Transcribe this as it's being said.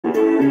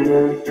Welcome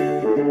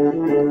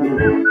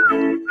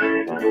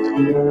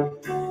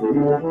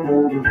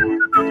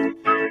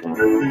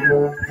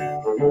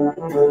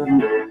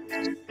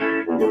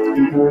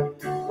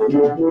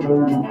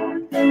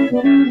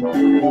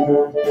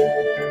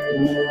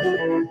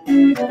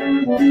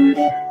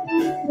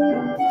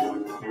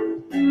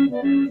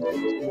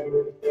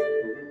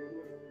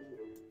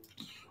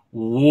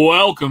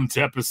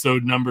to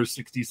episode number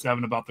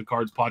 67 About the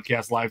Cards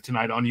podcast, live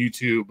tonight on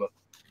YouTube.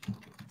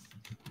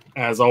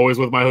 As always,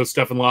 with my host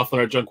Stephen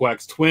Laughlin, our Junk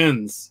Wax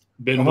twins,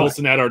 Ben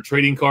Wilson at our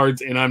trading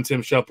cards, and I'm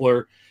Tim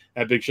Shepler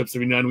at Big Shep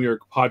 79. We are a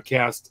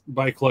podcast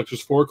by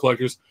collectors for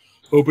collectors,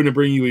 hoping to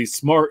bring you a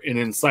smart and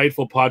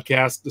insightful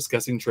podcast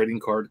discussing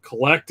trading card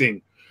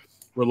collecting.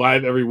 We're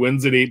live every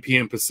Wednesday at 8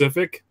 p.m.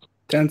 Pacific,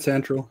 10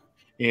 Central.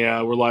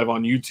 Yeah, we're live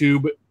on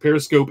YouTube,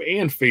 Periscope,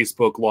 and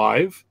Facebook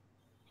Live.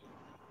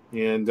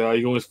 And you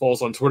can always follow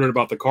us on Twitter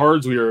About the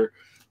Cards. We are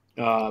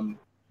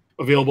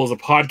available as a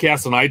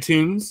podcast on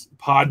iTunes,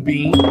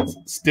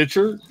 Podbean,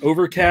 Stitcher,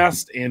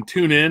 Overcast, and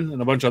TuneIn,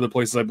 and a bunch of other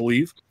places, I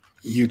believe.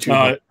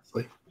 YouTube.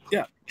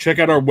 Yeah. Check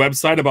out our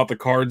website,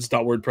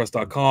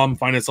 aboutthecards.wordpress.com.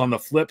 Find us on the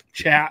Flip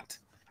Chat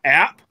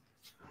app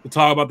to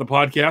talk about the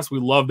podcast.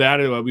 We love that.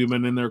 We've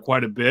been in there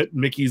quite a bit.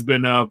 Mickey's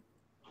been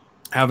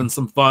having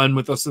some fun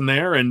with us in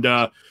there, and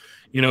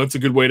it's a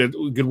good way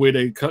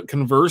to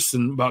converse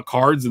about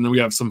cards, and then we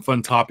have some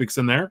fun topics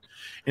in there.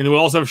 And then we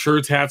also have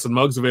shirts, hats, and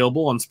mugs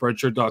available on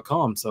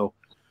Spreadshirt.com. So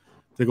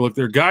take a look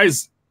there.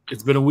 Guys,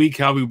 it's been a week.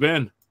 How have you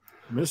been?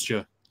 Missed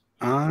you.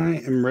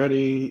 I am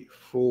ready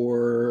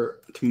for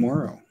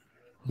tomorrow.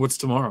 What's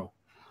tomorrow?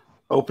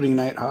 Opening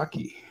night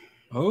hockey.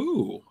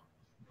 Oh,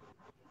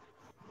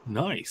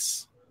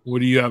 nice.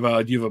 What do you have?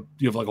 Do you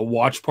have like a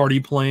watch party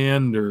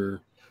planned,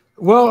 or?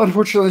 Well,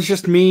 unfortunately, it's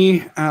just me.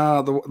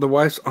 The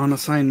wife's on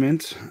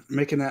assignment,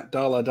 making that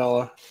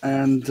dollar.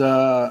 And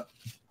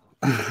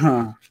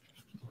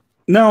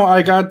no,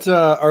 I got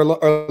our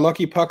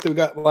lucky puck that we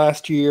got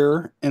last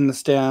year in the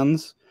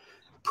stands,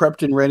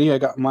 prepped and ready. I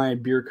got my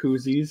beer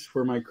koozies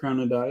for my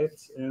Crown and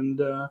Diets, and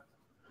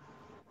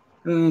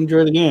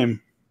enjoy the game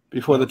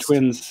before the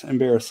Twins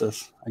embarrass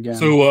us again.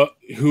 So,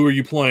 who are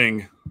you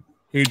playing?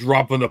 Who are you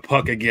dropping the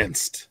puck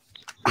against?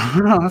 I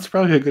don't know. That's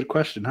probably a good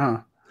question,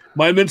 huh?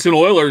 My Edmonton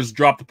Oilers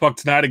dropped the puck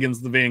tonight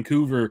against the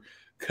Vancouver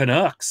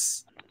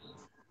Canucks.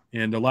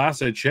 And the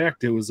last I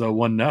checked, it was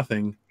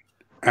 1-0.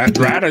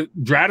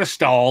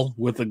 Dradistal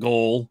with a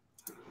goal.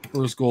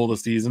 First goal of the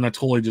season. I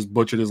totally just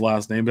butchered his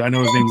last name, but I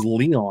know his name's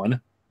Leon.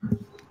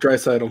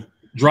 Draisaitl.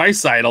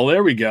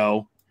 There we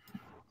go.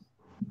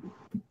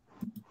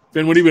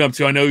 Ben, what have you been up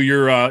to? I know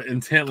you're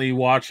intently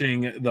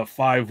watching the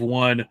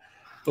 5-1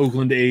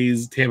 Oakland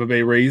A's Tampa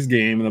Bay Rays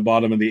game in the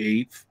bottom of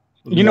the eighth.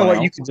 You know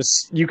what?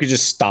 You could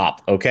just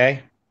stop,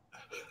 okay?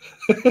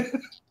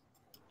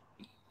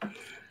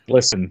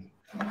 Listen.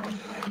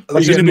 Who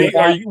are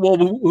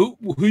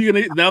you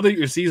gonna, now that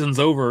your season's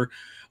over?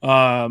 Who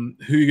are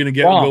you gonna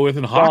go with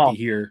in hockey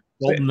here?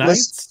 Golden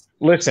Knights.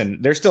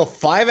 Listen, there's still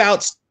 5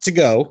 outs to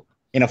go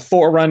in a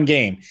 4-run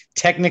game.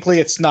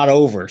 Technically, it's not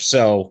over.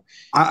 So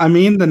I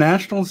mean, the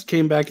Nationals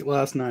came back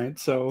last night,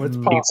 so it's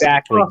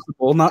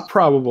possible, not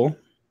probable.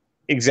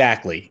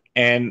 Exactly,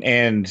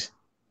 and.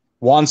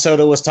 Juan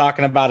Soto was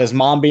talking about his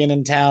mom being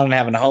in town and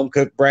having a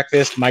home-cooked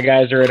breakfast. My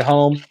guys are at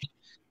home.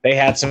 They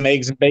had some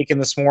eggs and bacon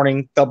this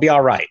morning. They'll be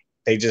all right.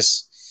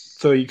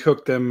 So you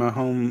cooked them a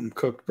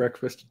home-cooked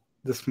breakfast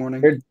this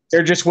morning?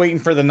 They're just waiting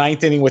for the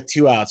 9th inning with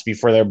 2 outs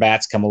before their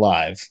bats come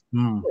alive.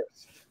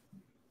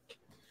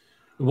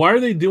 Why are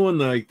they doing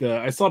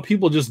I saw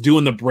people just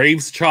doing the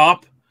Braves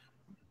chop.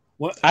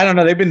 What? I don't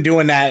know. They've been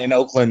doing that in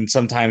Oakland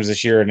sometimes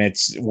this year, and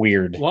it's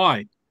weird.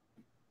 Why?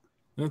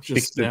 That's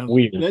just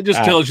weird. That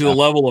just tells you the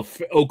level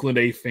of Oakland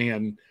A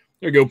fan.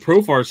 There you go.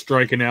 Profar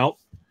striking out.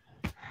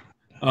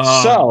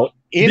 So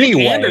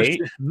anyway,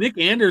 Nick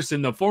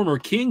Anderson, the former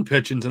King,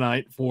 pitching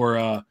tonight for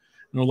an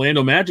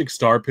Orlando Magic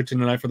star, pitching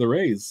tonight for the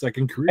Rays.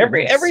 Second career.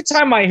 Every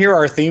time I hear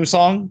our theme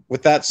song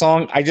with that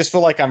song, I just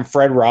feel like I'm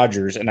Fred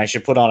Rogers and I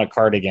should put on a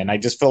cardigan. I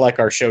just feel like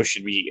our show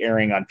should be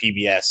airing on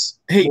PBS.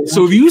 Hey,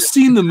 so have you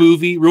seen the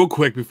movie real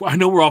quick before? I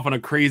know we're off on a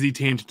crazy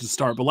tangent to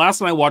start, but last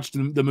night I watched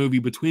the movie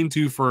Between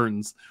Two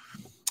Ferns,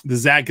 the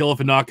Zach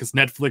Galifianakis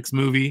Netflix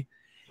movie.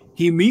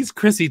 He meets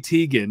Chrissy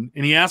Teigen,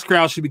 and he asks her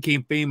how she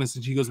became famous,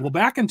 and she goes, well,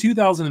 back in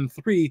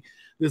 2003,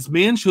 this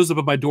man shows up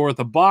at my door with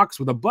a box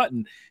with a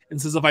button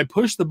and says, if I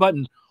push the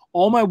button,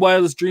 all my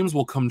wildest dreams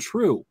will come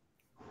true,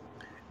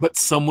 but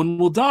someone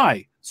will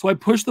die. So I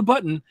pushed the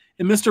button,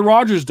 and Mr.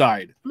 Rogers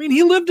died. I mean,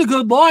 he lived a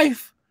good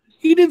life.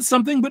 He did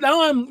something, but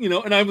now I'm,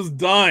 and I was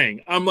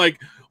dying. I'm like,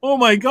 oh,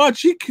 my God,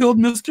 she killed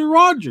Mr.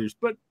 Rogers.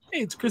 But,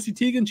 hey, it's Chrissy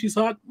Teigen. She's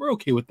hot. We're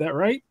okay with that,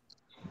 right?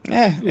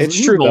 Yeah,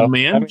 it's true, though.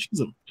 Man. I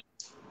mean,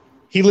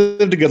 he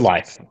lived a good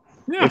life.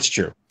 Yeah. It's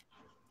true.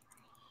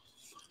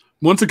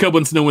 Once a couple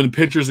wants to know when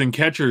pitchers and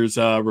catchers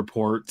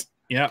report.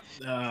 Yeah.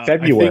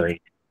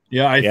 February.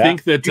 I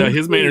think that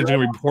his manager's going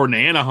to report in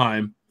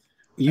Anaheim.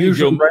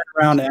 Usually right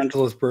around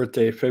Angela's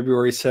birthday,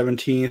 February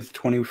 17th,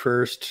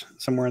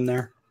 21st, somewhere in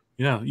there.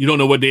 Yeah, you don't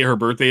know what day her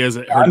birthday is.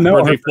 Her I know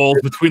birthday her falls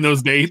between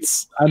those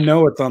dates. I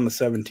know it's on the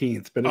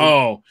 17th, but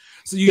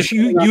so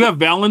you have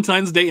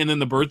Valentine's Day and then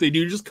the birthday. Do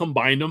you just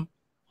combine them?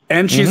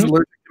 and she's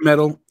allergic to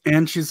metal,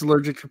 and she's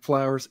allergic to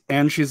flowers,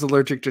 and she's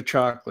allergic to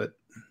chocolate.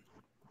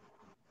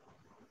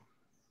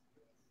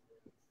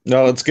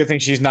 No, it's a good thing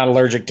she's not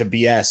allergic to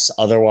BS.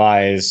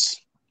 Otherwise,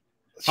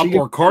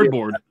 Or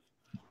cardboard.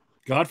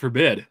 God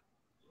forbid.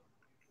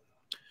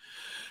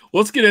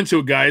 Let's get into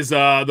it, guys.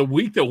 The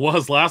week that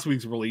was last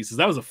week's releases,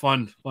 that was a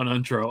fun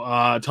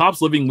intro.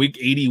 Topps Living Week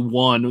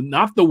 81,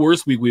 not the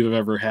worst week we've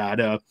ever had.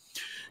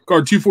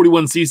 Card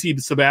 241 CC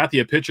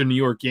Sabathia, pitcher, New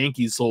York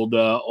Yankees, sold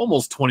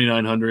almost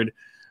 2,900.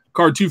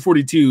 Card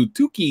 242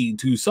 Tuki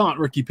Toussaint,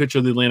 rookie pitcher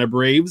of the Atlanta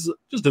Braves,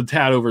 just a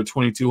tad over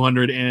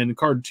 2,200. And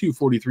card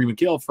 243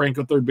 Mikhail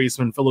Franco, third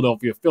baseman,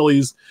 Philadelphia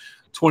Phillies,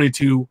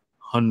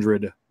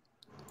 2,200.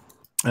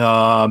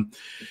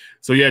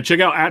 So yeah, check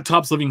out at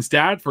Topps Living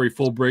Stat for a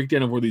full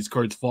breakdown of where these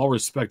cards fall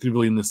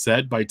respectively in the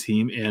set by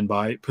team and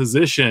by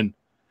position.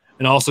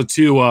 And also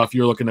too, if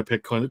you're looking to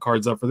pick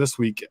cards up for this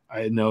week,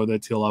 I know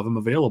that he'll have them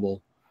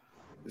available.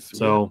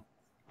 So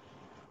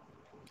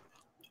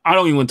I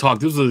don't even want to talk.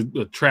 This was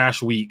a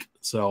trash week.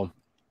 So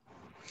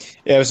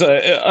yeah, it was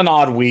an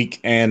odd week,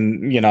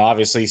 and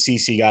obviously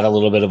CC got a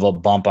little bit of a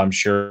bump, I'm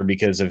sure,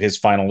 because of his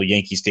final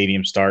Yankee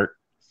Stadium start.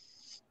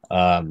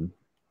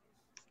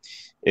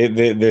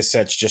 This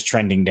set's just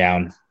trending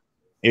down.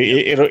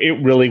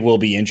 It really will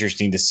be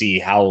interesting to see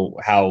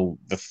how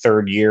the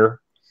third year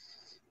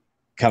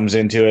comes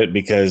into it,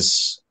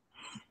 because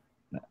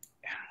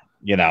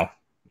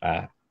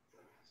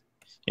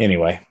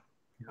anyway.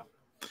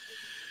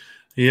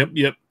 Yep.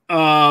 We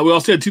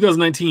also had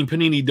 2019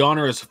 Panini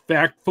Donruss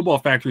Football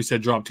Factory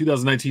set drop,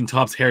 2019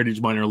 Topps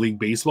Heritage Minor League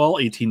Baseball,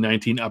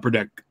 1819 Upper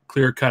Deck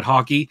Clear Cut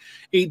Hockey,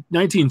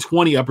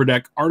 1920 Upper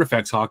Deck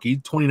Artifacts Hockey,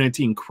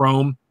 2019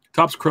 Chrome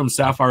Topps Chrome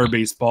Sapphire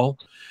Baseball,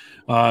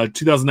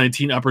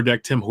 2019 Upper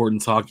Deck Tim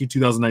Hortons Hockey,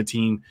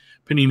 2019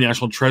 Panini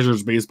National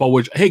Treasures Baseball,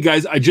 which, hey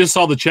guys, I just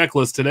saw the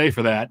checklist today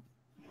for that.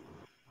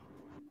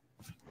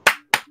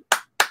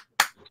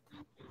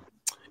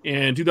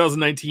 And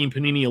 2019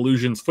 Panini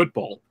Illusions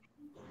Football.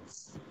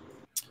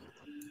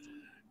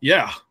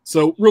 Yeah.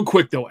 So real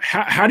quick though,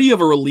 how do you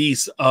have a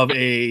release of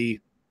a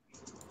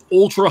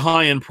ultra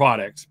high-end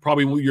product,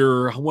 probably one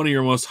of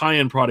your most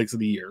high-end products of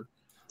the year,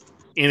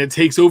 and it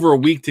takes over a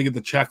week to get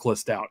the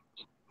checklist out?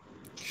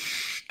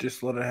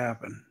 Just let it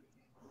happen.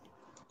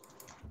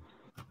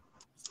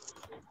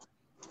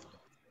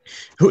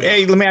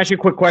 Hey, let me ask you a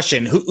quick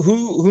question.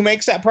 Who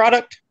makes that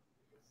product?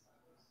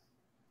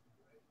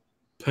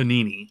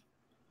 Panini.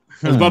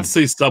 I was about to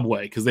say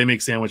Subway because they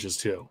make sandwiches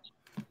too.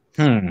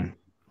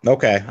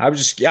 Okay. I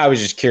was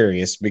just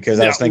curious because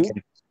I was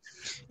thinking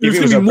there's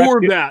going to be more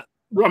of that.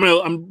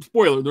 I'm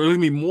spoiler. There's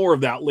going to be more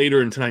of that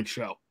later in tonight's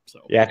show. So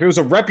yeah, if it was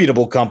a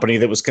reputable company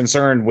that was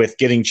concerned with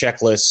getting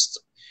checklists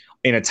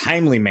in a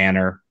timely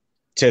manner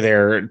to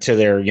their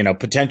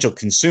potential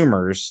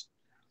consumers,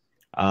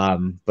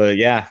 but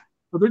yeah,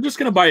 but they're just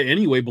going to buy it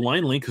anyway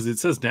blindly because it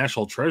says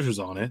National Treasures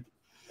on it.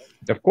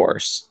 Of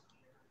course.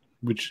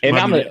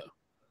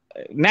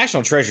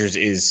 National Treasures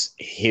is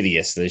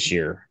hideous this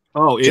year.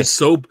 Oh,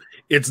 it's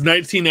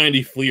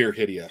 1990 Fleer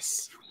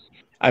hideous.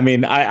 I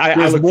mean, I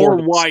look more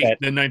white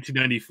than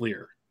 1990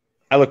 Fleer.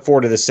 I look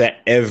forward to the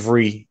set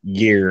every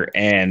year,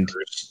 and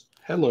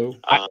hello.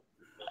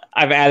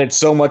 I've added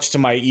so much to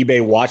my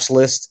eBay watch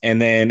list, and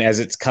then as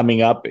it's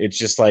coming up, it's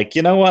just like,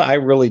 you know what? I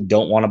really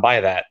don't want to buy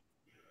that.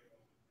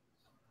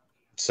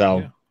 So,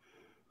 yeah.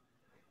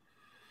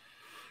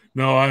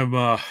 No, I'm.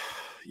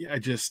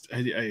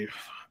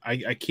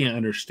 I can't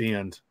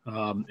understand.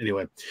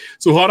 Anyway,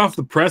 so hot off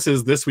the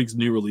presses, this week's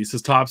new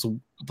releases, Topps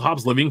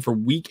Living for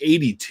week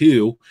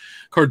 82,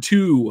 card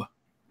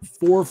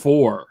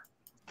 244,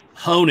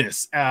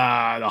 Honus,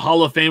 the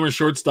Hall of Famer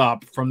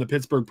shortstop from the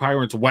Pittsburgh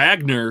Pirates,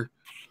 Wagner.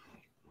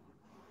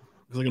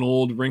 Looks like an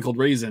old wrinkled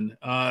raisin.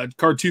 Card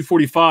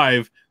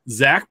 245,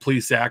 Zach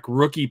Plesac,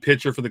 rookie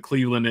pitcher for the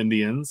Cleveland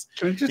Indians.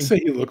 Can I just say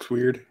he looks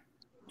weird?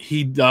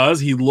 He does.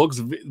 He looks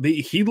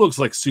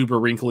like super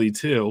wrinkly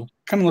too.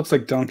 Kind of looks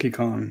like Donkey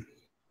Kong.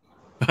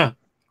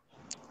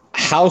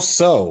 How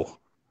so?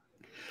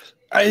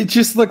 It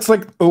just looks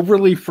like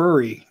overly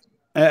furry.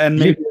 And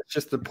maybe it's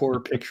just a poor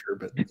picture,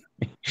 but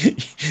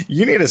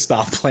you need to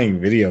stop playing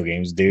video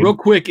games, dude. Real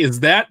quick, is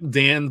that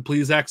Dan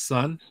Plesac's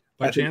son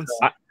by chance?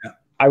 So.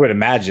 I would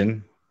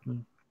imagine.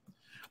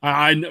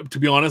 I to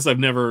be honest, I've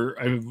never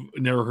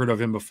heard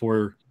of him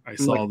before. I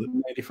saw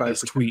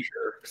this tweet.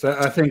 Sure. So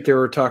I think they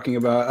were talking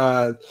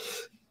about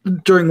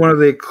during one of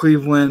the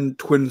Cleveland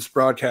Twins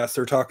broadcasts.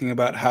 They're talking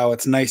about how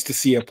it's nice to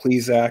see a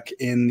Plesac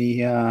in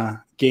the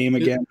game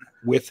again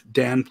with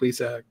Dan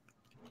Plesac.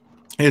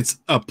 It's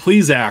a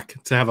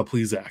Plesac to have a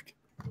Plesac.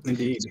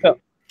 Indeed. So,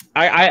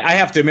 I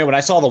have to admit, when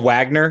I saw the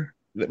Wagner,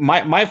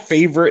 my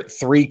favorite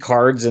 3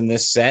 cards in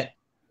this set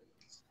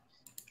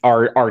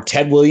are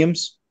Ted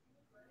Williams,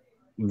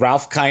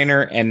 Ralph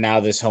Kiner, and now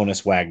this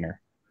Honus Wagner.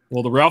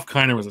 Well, the Ralph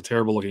Kiner was a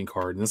terrible looking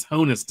card, and this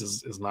Honus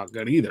is not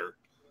good either.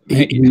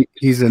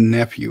 He's a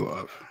nephew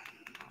of.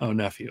 Oh,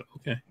 nephew.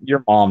 Okay.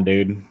 Your mom,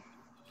 dude.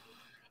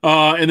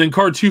 And then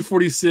card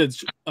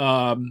 246,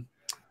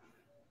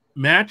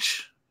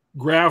 Match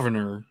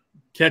Gravner,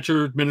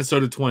 catcher,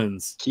 Minnesota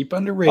Twins. Keep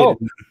underrated. Oh.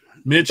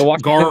 Mitch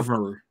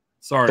Garver.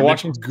 Sorry, the Mitch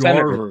Washington Garver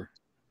Senators.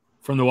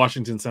 from the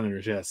Washington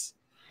Senators. Yes.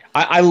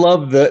 I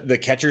love the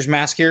catcher's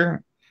mask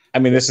here. I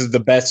mean, this is the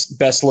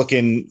best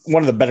looking,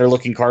 one of the better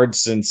looking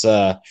cards since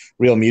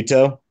Real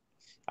Muto.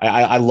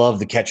 I love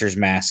the catcher's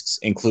masks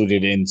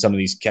included in some of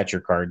these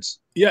catcher cards.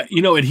 Yeah,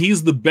 you know, and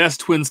he's the best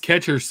Twins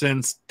catcher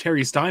since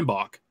Terry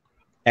Steinbach.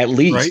 At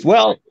least. Right?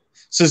 Well,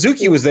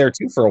 Suzuki was there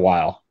too for a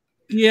while.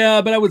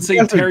 Yeah, but I would say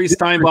Terry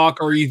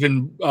Steinbach or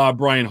even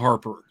Brian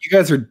Harper. You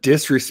guys are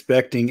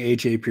disrespecting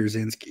AJ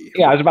Pierzynski.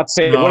 Yeah, I was about to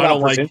say, No, what I about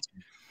don't like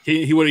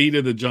he would have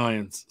eaten the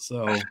Giants.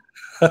 So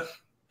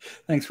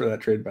Thanks for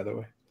that trade, by the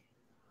way.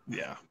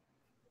 yeah.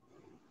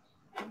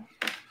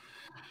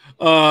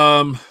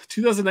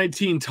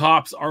 2019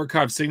 Topps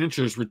Archive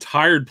Signatures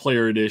Retired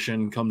Player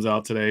Edition comes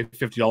out today.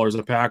 $50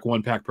 a pack,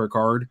 1 pack per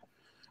card.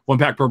 1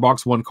 pack per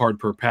box, 1 card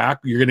per pack.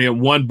 You're going to get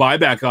 1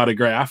 buyback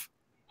autograph.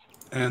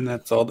 And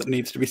that's all that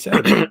needs to be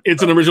said.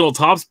 It's an original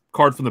Topps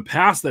card from the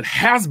past that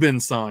has been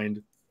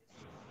signed.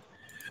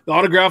 The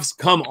autographs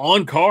come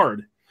on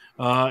card.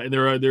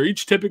 They're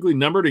each typically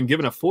numbered and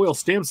given a foil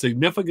stamp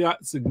signifying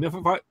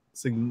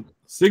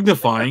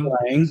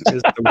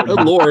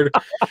good Lord,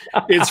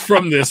 it's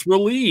from this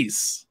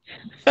release.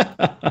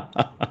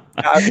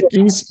 Can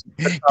you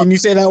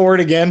say that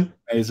word again?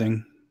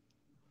 Amazing.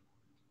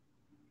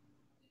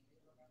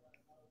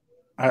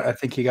 I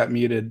think he got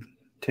muted,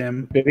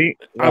 Tim. Did he?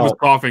 I was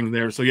coughing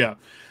there, so yeah.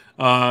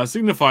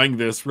 Signifying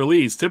this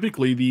release.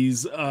 Typically,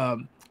 these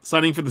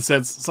signing for the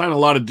sets sign a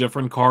lot of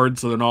different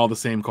cards, so they're not all the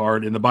same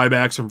card. And the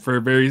buybacks from for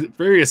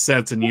various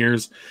sets and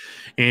years.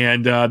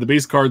 And the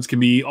base cards can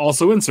be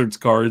also inserts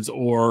cards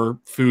or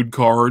food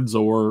cards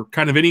or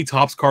kind of any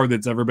Topps card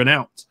that's ever been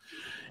out.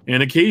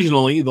 And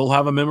occasionally they'll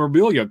have a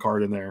memorabilia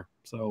card in there.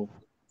 So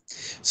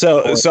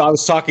I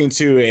was talking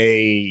to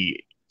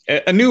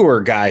a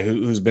newer guy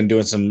who's been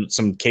doing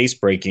some case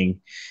breaking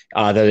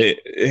that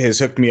has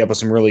hooked me up with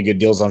some really good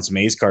deals on some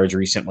A's cards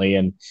recently.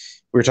 And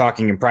we were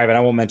talking in private. I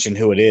won't mention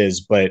who it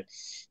is, but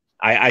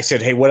I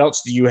said, hey, what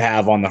else do you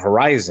have on the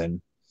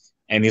horizon?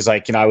 And he's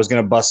like, I was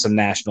going to bust some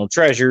National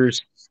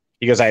Treasures.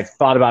 He goes, I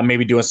thought about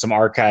maybe doing some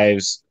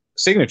Archives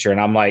signature.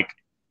 And I'm like,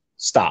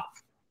 stop.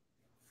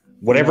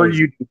 Whatever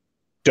you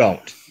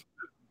don't.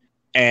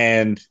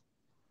 And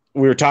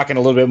we were talking a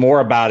little bit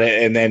more about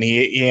it. And then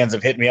he ends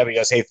up hitting me up. He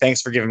goes, hey,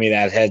 thanks for giving me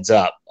that heads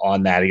up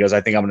on that. He goes,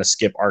 I think I'm going to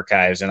skip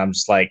Archives. And I'm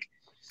just like,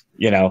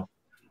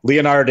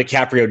 Leonardo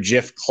DiCaprio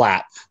GIF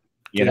clap,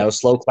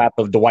 slow clap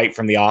of Dwight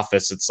from The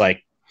Office. It's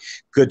like,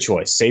 good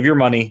choice. Save your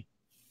money.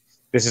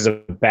 This is a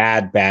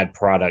bad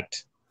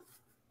product.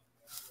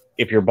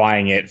 If you're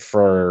buying it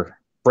for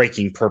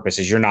breaking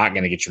purposes, you're not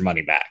going to get your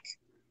money back.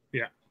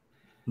 Yeah.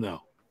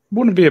 No.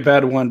 Wouldn't be a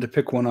bad one to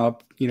pick one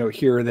up,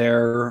 here or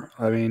there.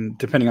 I mean,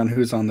 depending on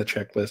who's on the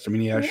checklist. I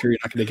mean, yeah, sure, you're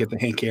not going to get the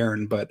Hank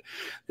Aaron, but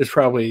there's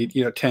probably,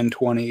 10,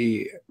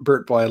 20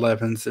 Burt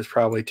Blyleven's. There's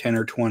probably 10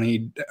 or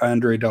 20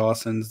 Andre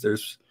Dawson's.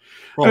 There's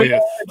probably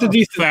a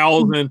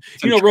thousand.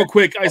 Real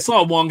quick, I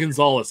saw Juan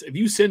Gonzalez. If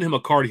you send him a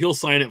card, he'll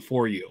sign it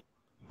for you.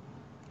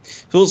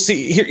 We'll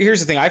see. Here's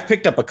the thing. I've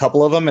picked up a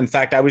couple of them. In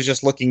fact, I was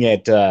just looking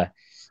at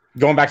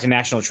going back to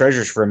National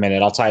Treasures for a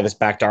minute. I'll tie this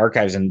back to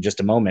Archives in just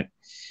a moment.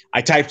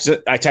 I typed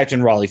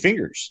in Raleigh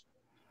Fingers.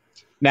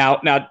 Now,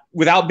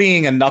 without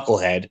being a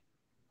knucklehead,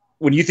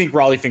 when you think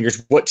Raleigh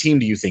Fingers, what team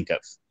do you think of?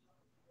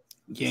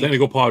 San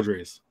Diego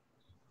Padres.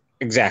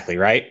 Exactly,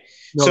 right?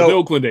 No, the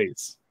Oakland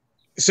A's.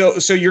 So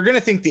you're going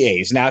to think the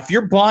A's. Now, if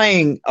you're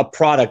buying a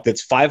product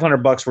that's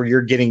 $500 where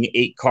you're getting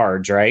 8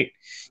 cards, right?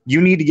 You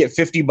need to get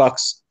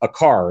 $50 a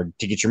card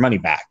to get your money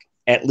back,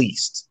 at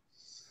least,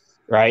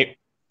 right?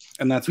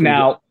 And that's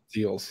now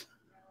deals.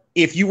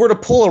 If you were to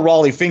pull a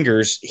Raleigh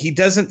Fingers, he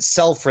doesn't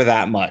sell for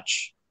that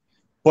much.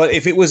 But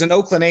if it was an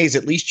Oakland A's,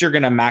 at least you're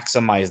going to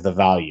maximize the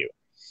value.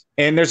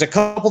 And there's a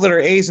couple that are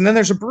A's, and then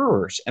there's a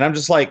Brewers. And I'm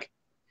just like,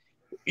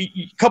 a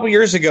couple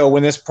years ago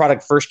when this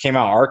product first came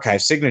out,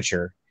 Archive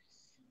Signature,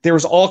 there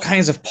was all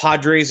kinds of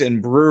Padres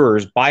and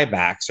Brewers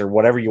buybacks or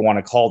whatever you want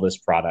to call this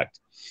product.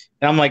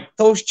 And I'm like,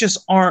 those just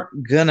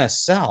aren't going to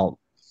sell.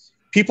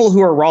 People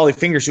who are Raleigh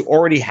Fingers, who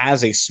already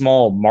has a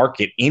small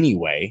market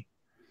anyway,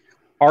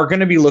 are going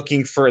to be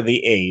looking for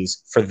the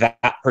A's for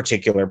that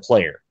particular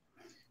player.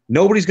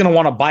 Nobody's going to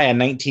want to buy a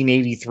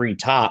 1983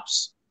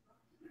 Topps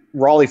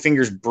Raleigh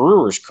Fingers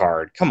Brewers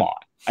card. Come on.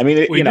 I mean,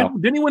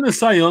 didn't he win the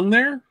Cy Young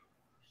there?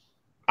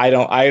 I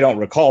don't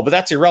recall, but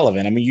that's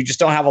irrelevant. I mean, you just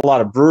don't have a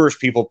lot of Brewers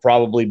people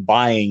probably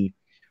buying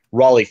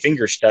Raleigh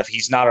Fingers stuff.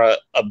 He's not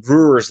a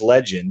Brewers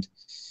legend.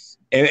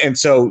 And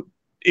so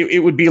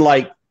it would be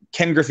like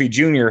Ken Griffey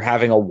Jr.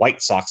 having a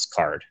White Sox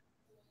card.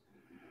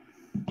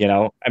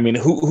 I mean,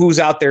 who's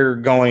out there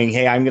going,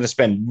 hey, I'm going to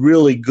spend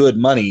really good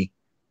money.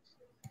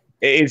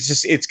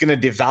 It's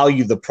going to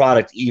devalue the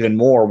product even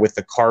more with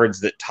the cards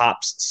that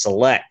Topps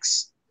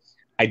selects.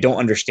 I don't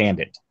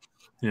understand it.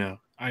 Yeah.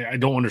 I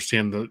don't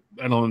understand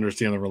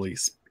the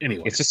release.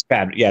 Anyway, It's just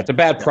bad. Yeah, it's a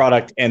bad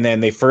product, and then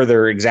they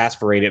further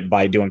exasperate it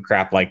by doing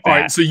crap like that. All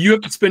right, so you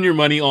have to spend your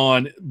money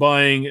on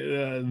buying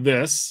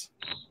this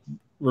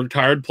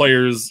retired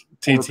players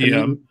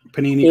TTM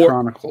Panini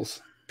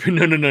Chronicles.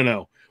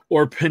 No.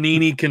 Or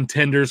Panini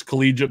Contenders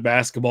Collegiate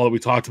Basketball that we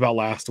talked about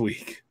last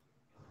week.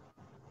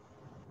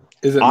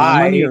 Is it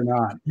my money or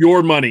not?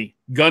 Your money.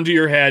 Gun to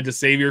your head to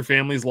save your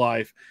family's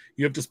life.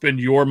 You have to spend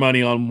your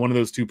money on one of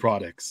those two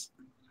products.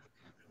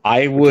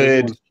 I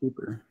would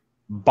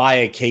buy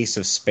a case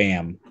of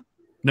Spam.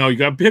 No, you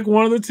got to pick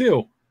one of the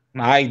two.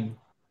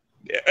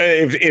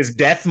 Is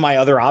death my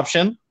other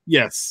option?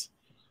 Yes.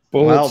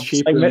 Well,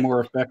 cheaper and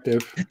more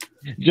effective.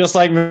 Just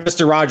like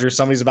Mr. Rogers,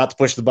 somebody's about to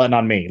push the button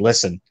on me.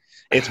 Listen,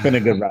 it's been a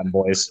good run,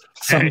 boys.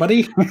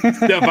 Somebody?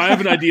 Steph, I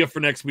have an idea for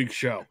next week's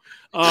show.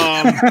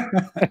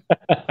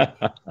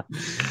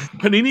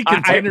 Panini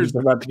Contenders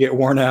about to get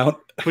worn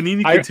out.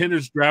 Panini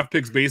Contenders Draft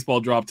Picks Baseball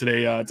drop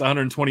today. It's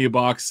 120 a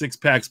box, 6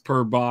 packs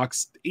per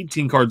box,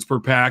 18 cards per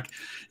pack.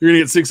 You're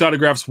gonna get 6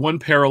 autographs, 1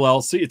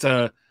 parallel. See, it's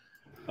a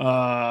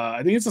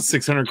I think it's a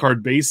 600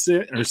 card base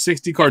set or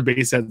 60 card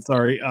base set.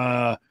 Sorry,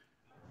 but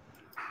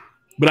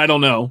I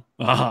don't know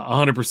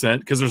 100%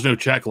 because there's no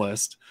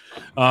checklist.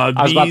 I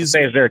was about to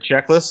say, is there a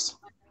checklist?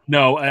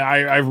 No,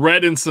 I've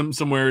read in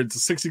somewhere it's a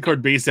 60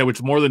 card base set,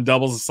 which more than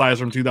doubles the size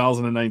from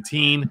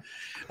 2019.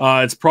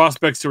 It's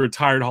prospects to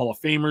retired Hall of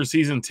Famers,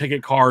 season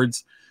ticket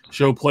cards,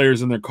 show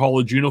players in their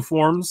college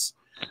uniforms.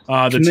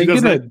 Can they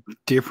get a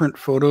different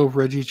photo of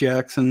Reggie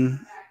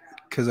Jackson?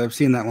 Because I've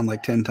seen that one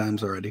like 10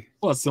 times already.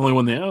 Well, that's the only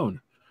one they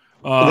own.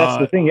 That's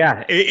the thing,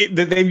 yeah.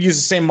 They've used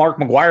the same Mark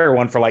McGwire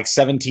one for like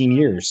 17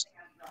 years.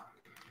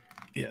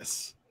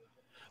 Yes.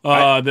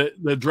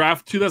 The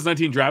draft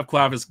 2019 draft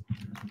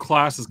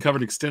class is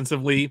covered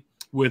extensively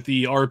with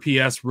the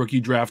RPS rookie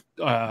draft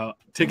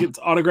tickets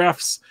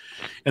autographs,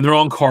 and they're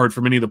on card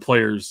for many of the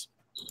players.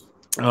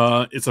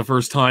 It's the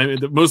first time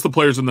most of the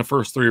players in the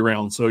first 3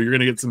 rounds, so you're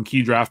going to get some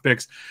key draft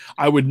picks.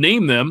 I would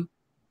name them,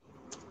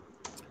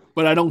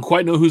 but I don't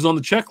quite know who's on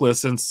the checklist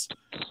since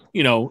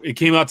it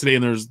came out today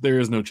and there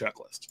is no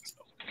checklist.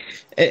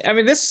 So. I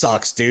mean, this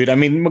sucks, dude. I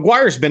mean,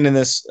 McGuire's been in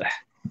this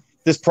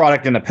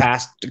product in the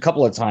past a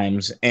couple of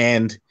times,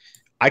 and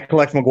I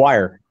collect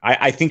McGwire.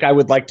 I think I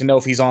would like to know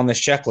if he's on this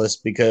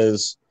checklist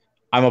because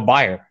I'm a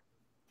buyer,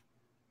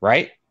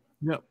 right?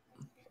 Yep.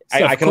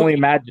 I can only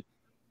imagine.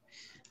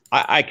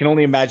 I can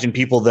only imagine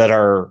people that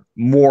are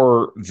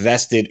more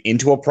vested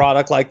into a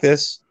product like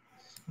this,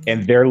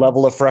 and their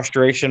level of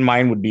frustration.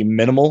 Mine would be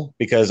minimal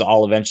because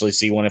I'll eventually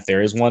see one if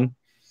there is one,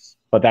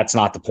 but that's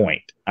not the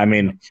point. I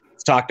mean,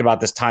 it's talked about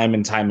this time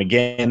and time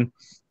again.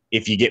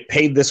 If you get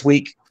paid this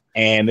week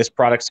and this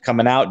product's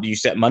coming out, do you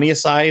set money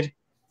aside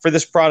for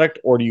this product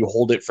or do you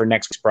hold it for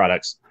next week's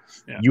products?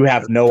 Yeah. You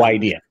have no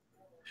idea.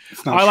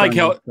 I like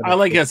how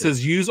it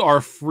says use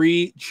our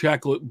free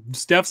checklist.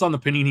 Steph's on the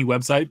Panini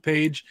website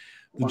page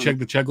to check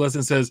the checklist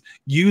and says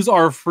use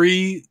our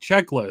free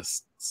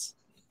checklists.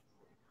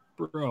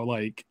 Bro,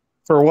 like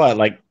for what?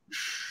 Like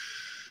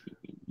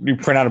you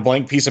print out a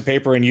blank piece of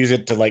paper and use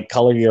it to like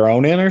color your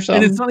own in or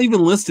something? And it's not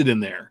even listed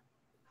in there.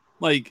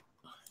 Like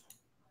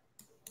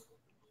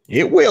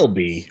it will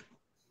be.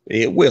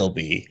 It will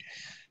be.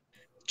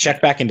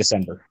 Check back in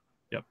December.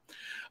 Yep.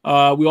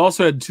 We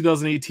also had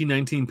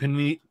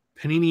 2018-19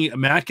 Panini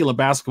Immaculate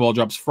Basketball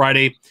drops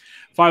Friday.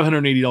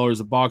 $580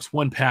 a box,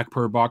 1 pack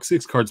per box,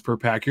 6 cards per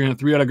pack. You're going to have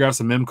 3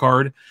 autographs, a mem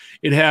card.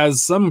 It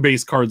has some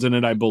base cards in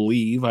it, I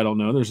believe. I don't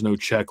know. There's no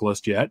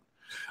checklist yet.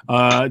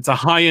 It's a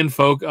high-end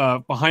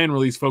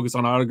release focus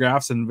on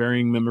autographs and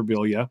varying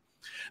memorabilia.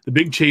 The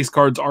big chase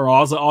cards are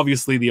also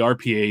obviously the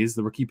RPAs,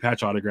 the rookie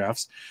patch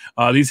autographs.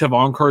 These have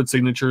on-card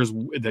signatures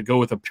that go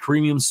with a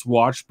premium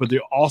swatch, but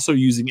they're also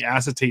using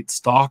acetate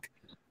stock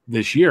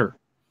this year.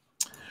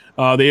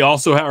 They're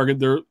also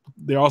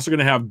going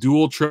to have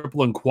dual,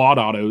 triple, and quad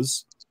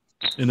autos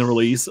in the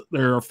release.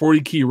 There are 40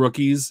 key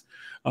rookies.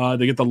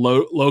 They get the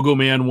Logo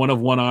Man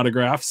 1-of-1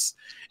 autographs.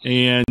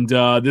 And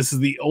this is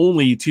the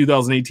only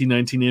 2018-19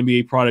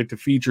 NBA product to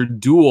feature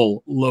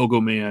dual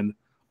Logo Man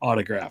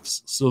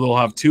autographs. So they'll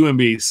have 2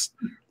 NBA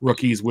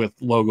rookies with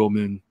Logo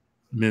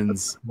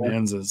Man's.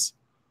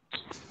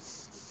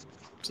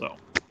 So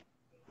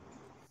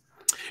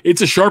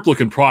it's a sharp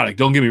looking product.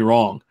 Don't get me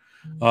wrong.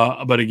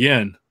 But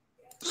again,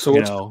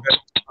 so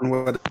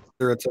whether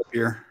it's up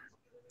here.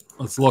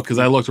 Let's look because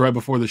I looked right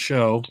before the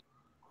show.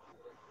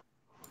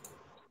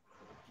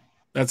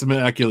 That's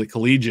Immaculate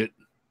Collegiate.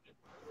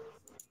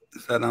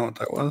 Is that not what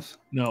that was?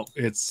 No,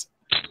 it's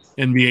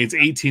NBA. It's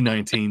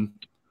 18-19.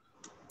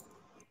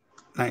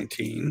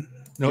 19.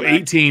 No,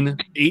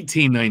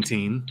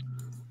 18-19.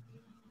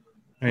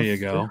 There you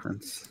go.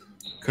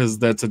 Because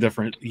that's a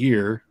different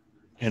year,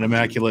 and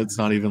Immaculate's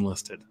not even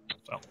listed.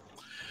 So,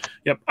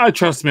 yep.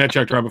 Trust me, I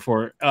checked right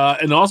before.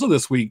 And also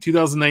this week,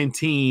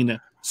 2019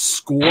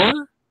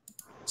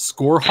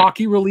 Score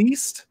Hockey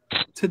released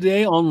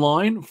today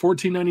online,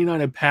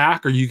 $14.99 a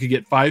pack, or you could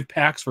get 5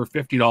 packs for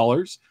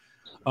 $50.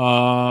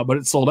 But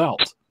it's sold out.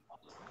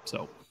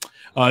 So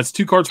It's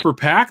 2 cards per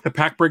pack. The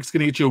pack break's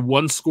going to get you a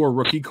 1-score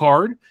rookie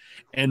card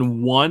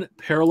and 1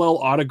 parallel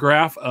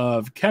autograph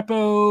of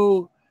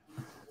Kako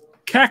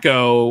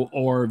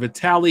or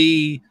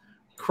Vitaly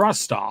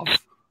Krostov.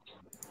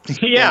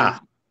 Yeah.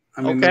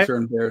 I mean, Okay. these are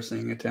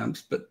embarrassing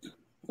attempts, but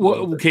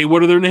Okay,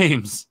 what are their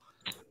names?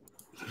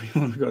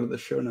 you want to go to the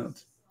show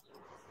notes.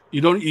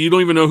 You don't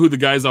even know who the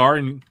guys are,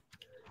 and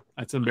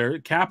that's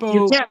embarrassing.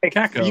 You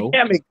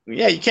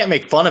can't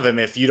make fun of him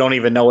if you don't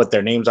even know what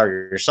their names are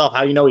yourself.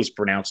 How do you know he's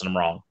pronouncing them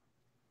wrong?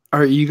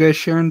 Are you guys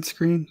sharing the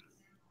screen?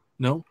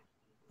 No.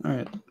 All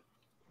right.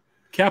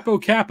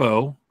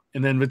 Capo,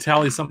 and then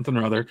Vitaly something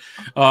or other.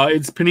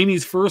 It's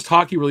Panini's first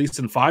hockey release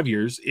in 5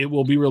 years. It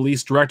will be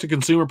released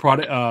direct-to-consumer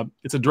product.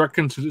 It's a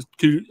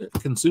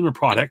direct-to-consumer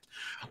product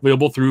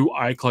available through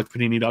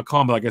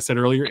iCollectPanini.com. But like I said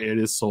earlier, it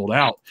is sold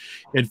out.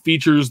 It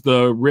features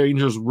the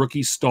Rangers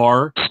rookie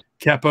star,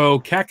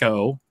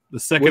 Kako, the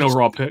second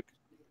overall pick.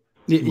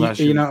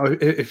 You know,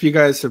 if you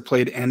guys have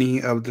played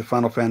any of the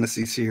Final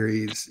Fantasy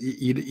series,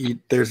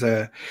 there's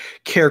a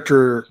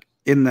character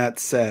in that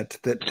set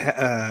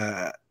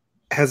that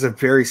has a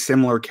very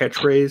similar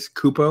catchphrase,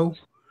 Kupo,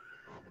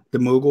 the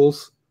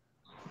Moogles.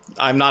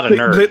 I'm not a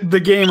nerd.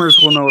 The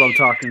gamers will know what I'm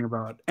talking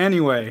about.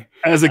 Anyway,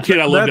 as a kid,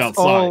 I lived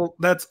outside.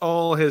 That's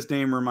all his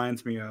name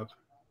reminds me of.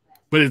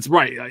 But it's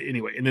right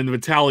anyway. And then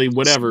Vitaly,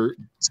 whatever,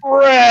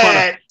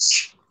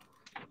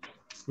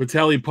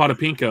 Vitaly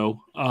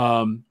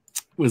Potapinko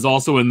was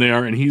also in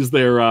there, and he's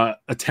their a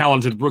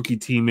talented rookie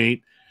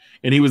teammate,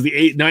 and he was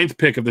the 9th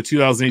pick of the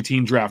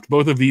 2018 draft.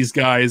 Both of these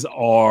guys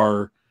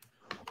are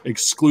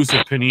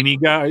exclusive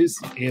Panini guys,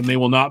 and they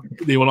will not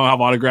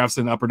have autographs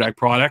in Upper Deck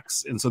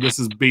products. And so this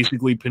is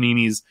basically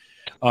Panini's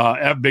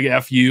big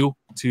FU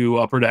to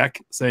Upper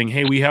Deck, saying,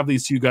 "Hey, we have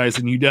these 2 guys,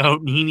 and you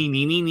don't."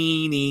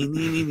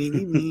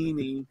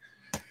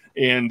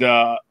 And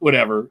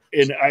whatever.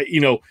 And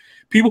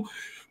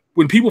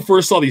when people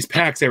first saw these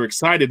packs, they were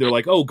excited. They're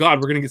like, "Oh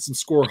God, we're gonna get some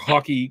score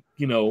hockey,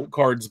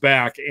 cards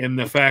back." And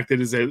the fact that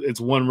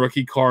it's 1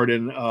 rookie card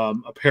and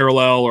a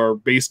parallel or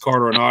base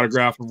card or an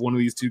autograph of one of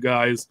these 2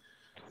 guys.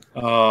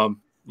 I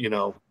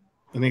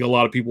think a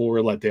lot of people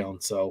were let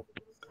down. So,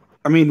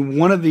 I mean,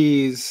 one of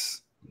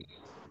these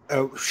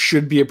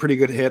should be a pretty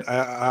good hit.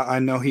 I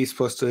know he's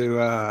supposed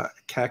to.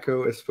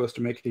 Kako is supposed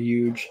to make a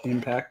huge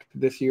impact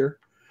this year,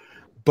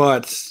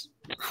 but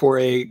for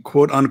a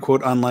quote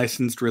unquote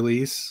unlicensed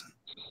release,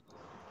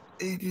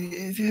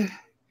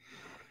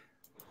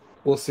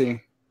 we'll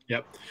see.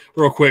 Yep.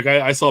 Real quick,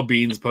 I saw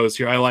Bean's post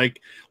here. I like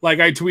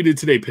I tweeted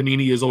today.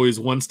 Panini is always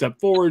 1 step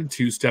forward,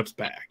 2 steps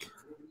back.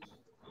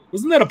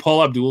 Wasn't that a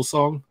Paula Abdul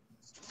song?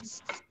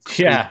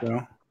 Yeah.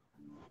 So.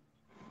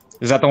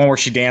 Is that the one where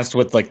she danced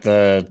with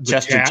the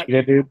Chester cat?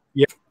 Cheetah dude?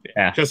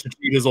 Yeah. Chester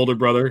Cheetah's older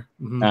brother.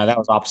 Mm-hmm. That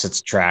was Opposites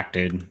Attract,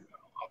 dude.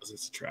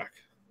 Opposites Attract.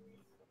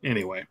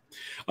 Anyway,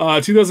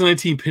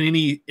 2019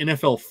 Panini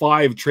NFL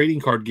 5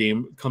 trading card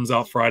game comes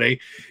out Friday.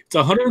 It's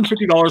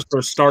 $150 for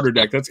a starter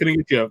deck. That's going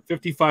to get you a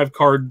 55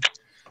 card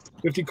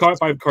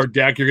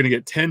deck. You're going to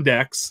get 10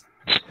 decks.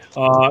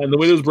 And the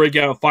way those break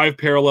out, 5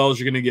 parallels,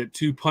 you're going to get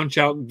 2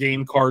 punch-out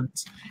game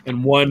cards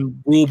and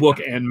 1 rule book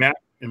and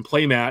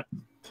play mat.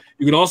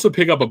 You can also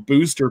pick up a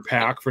booster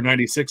pack for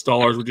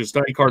 $96, which is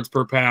 90 cards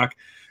per pack,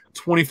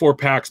 24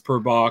 packs per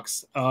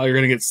box. You're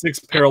going to get 6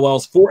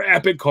 parallels, 4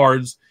 epic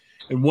cards,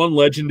 and 1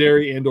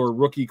 legendary and or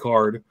rookie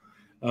card.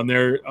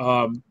 There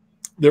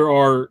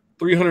are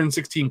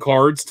 316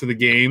 cards to the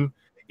game.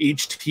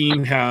 Each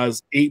team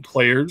has 8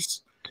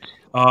 players.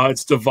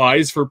 It's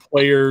devised for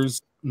players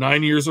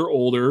 9 years or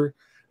older.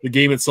 The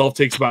game itself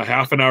takes about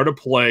half an hour to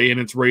play, and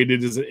it's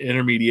rated as an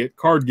intermediate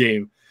card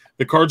game.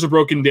 The cards are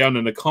broken down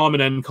into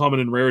common,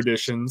 uncommon, and rare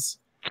editions.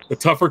 The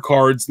tougher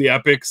cards, the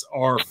epics,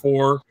 are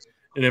 4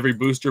 in every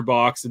booster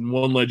box and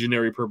 1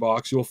 legendary per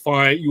box. You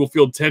will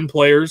field 10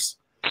 players,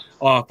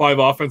 5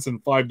 offense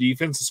and 5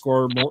 defense to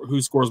score more.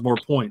 Who scores more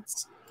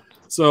points?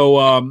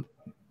 So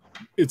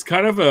it's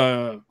kind of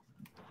a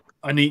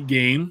neat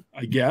game,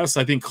 I guess.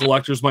 I think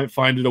collectors might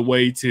find it a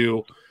way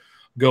to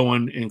go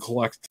in and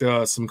collect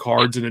some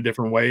cards in a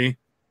different way.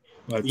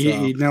 But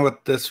you know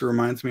what this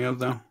reminds me of,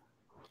 though?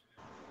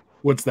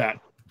 What's that?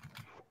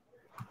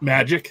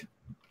 Magic?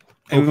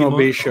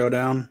 MLB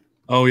Showdown.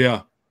 Oh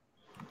yeah.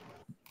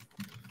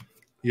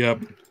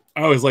 Yep.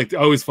 I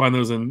always find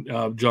those in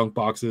junk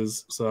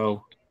boxes.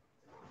 So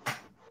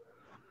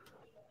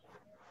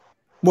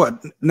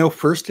what? No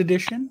first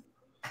edition?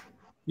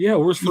 Yeah,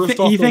 where's first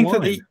off you the think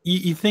line? that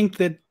you think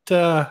that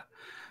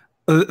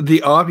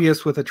the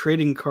obvious with a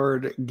trading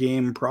card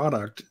game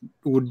product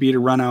would be to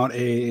run out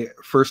a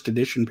first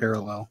edition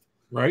parallel,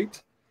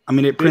 right? I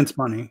mean, it prints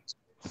money.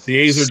 The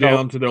A's are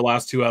down to their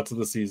last 2 outs of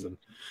the season.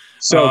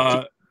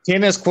 So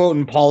Ken is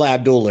quoting Paula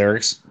Abdul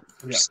lyrics.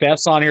 Yeah.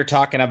 Steph's on here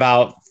talking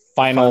about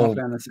Final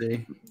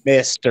Fantasy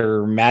Mist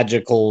or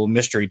Magical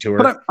Mystery Tour.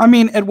 But I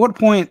mean, at what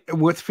point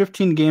with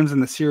 15 games in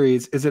the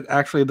series is it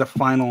actually the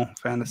Final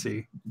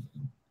Fantasy?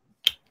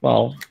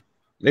 Well,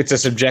 it's a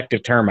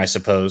subjective term, I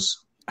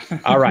suppose.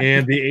 All right.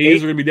 And the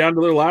A's are going to be down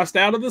to their last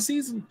out of the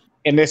season.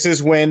 And this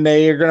is when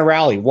they are going to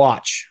rally.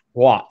 Watch.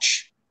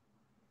 Watch.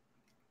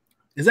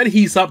 Is that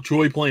Heesop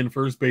Troy playing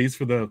first base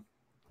for the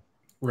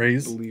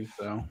Rays? I believe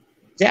so.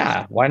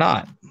 Yeah, why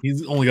not?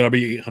 He's only got to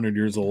be 800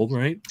 years old,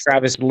 right?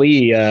 Travis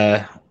Lee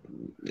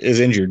is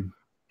injured.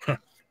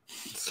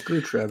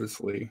 Screw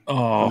Travis Lee.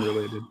 Oh,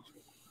 Unrelated.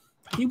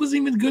 he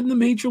wasn't even good in the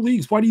major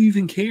leagues. Why do you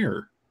even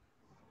care?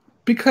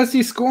 Because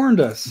he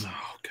scorned us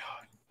Oh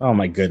God. Oh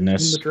my in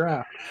goodness. the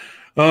draft.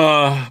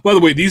 By the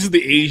way, these are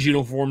the A's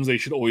uniforms they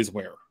should always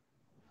wear.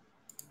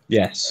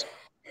 Yes.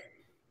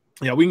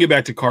 Yeah, we can get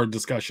back to card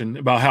discussion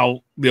about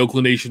how the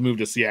Oakland A's should move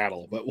to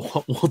Seattle, but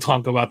we'll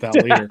talk about that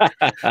later.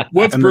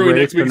 What's And the brewing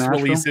Rays next week's for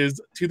Nashville?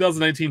 releases?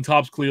 2019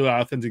 Topps Clearly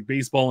Authentic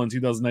Baseball and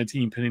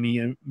 2019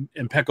 Panini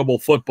Impeccable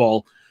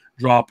Football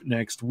drop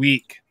next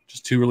week.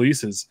 Just 2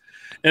 releases.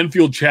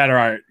 Enfield chat. All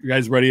right, you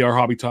guys ready? Our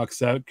hobby talk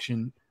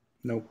section.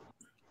 Nope.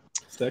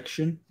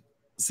 Section.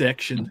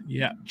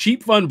 Yeah.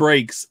 Cheap Fun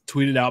Breaks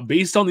tweeted out,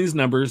 based on these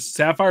numbers,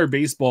 Sapphire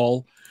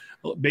Baseball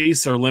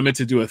base are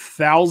limited to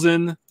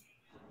 1,000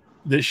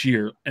 this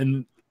year,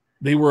 and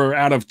they were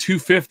out of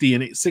 250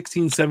 in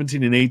 16,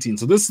 17, and 18.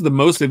 So this is the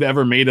most they've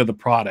ever made of the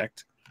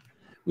product.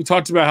 We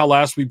talked about how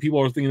last week people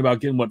were thinking about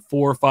getting 4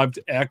 or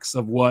 5x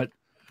of what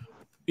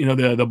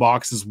the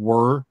boxes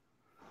were.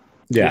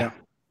 Yeah.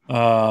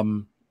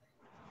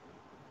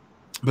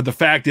 But the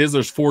fact is,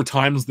 there's 4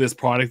 times this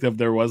product that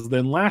there was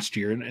than last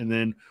year, and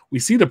then we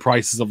see the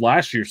prices of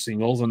last year's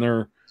singles, and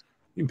you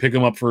can pick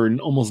them up for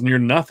almost near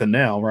nothing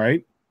now,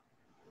 right?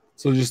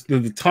 So just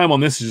the time on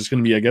this is just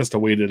going to be, I guess, to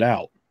wait it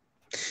out.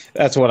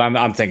 That's what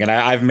I'm thinking.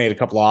 I've made a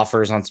couple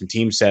offers on some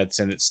team sets,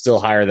 and it's still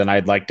higher than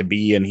I'd like to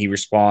be. And he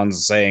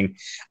responds saying,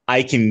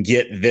 I can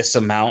get this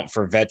amount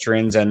for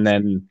veterans. And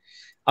then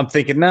I'm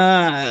thinking,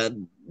 nah,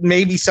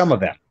 maybe some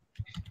of them.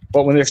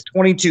 But when there's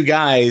 22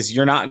 guys,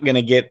 you're not going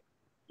to get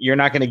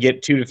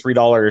 $2 to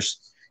 $3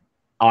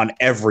 on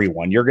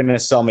everyone. You're going to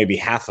sell maybe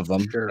half of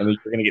them, Sure. and you're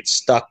going to get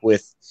stuck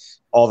with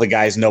all the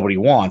guys nobody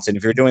wants. And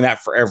if you're doing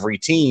that for every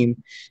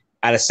team,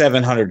 out of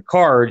 700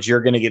 cards,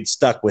 you're going to get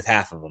stuck with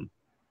half of them.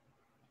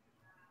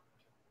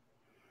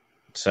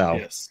 So,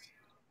 Yes.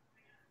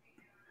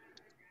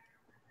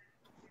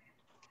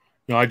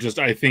 No, I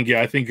think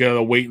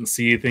the wait and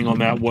see thing on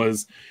that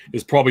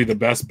is probably the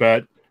best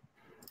bet.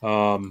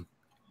 I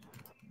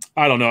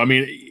don't know. I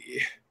mean,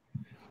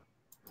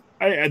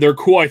 they're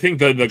cool. I think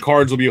the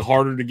cards will be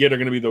harder to get. Are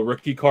going to be the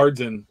rookie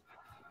cards, and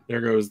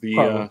there goes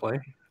Probably.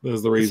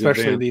 there's the Rays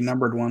Especially advance. the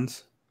numbered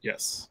ones.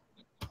 Yes.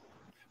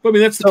 But I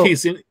mean, that's the So-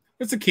 case.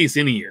 That's the case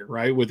any year,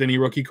 right? With any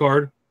rookie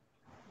card.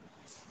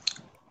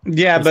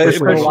 yeah, but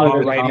Especially a lot of it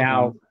the right top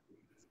now,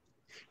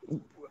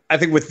 ones. I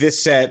think with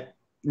this set,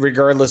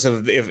 regardless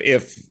of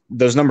if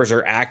those numbers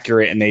are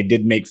accurate and they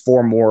did make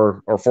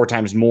 4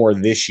 times more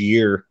this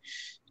year,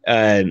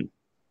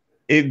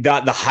 it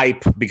got the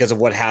hype because of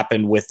what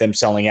happened with them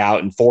selling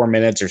out in 4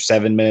 minutes or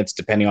 7 minutes,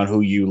 depending on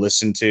who you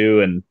listen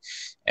to,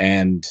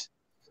 and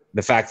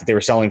the fact that they were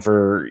selling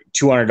for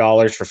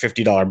 $200 for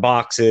 $50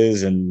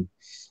 boxes. And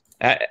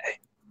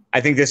I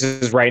think this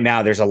is right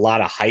now, there's a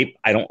lot of hype.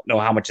 I don't know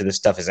how much of this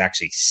stuff is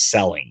actually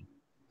selling.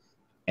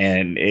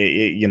 And,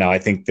 I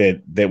think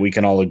that we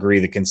can all agree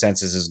the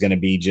consensus is going to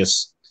be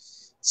just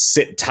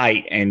sit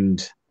tight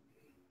and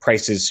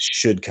prices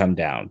should come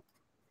down.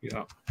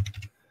 Yeah.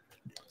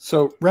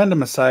 So,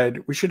 random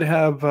aside, we should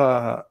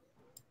have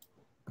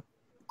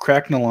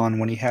Cracknell on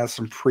when he has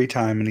some free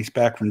time and he's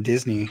back from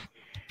Disney,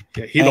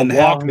 Yeah, he had And a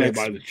walk have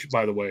there, him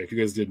by the way, if you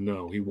guys didn't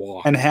know, he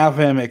walked. and have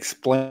him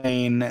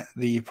explain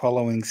the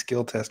following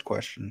skill test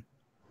question.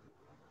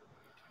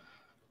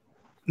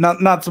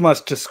 Not so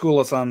much to school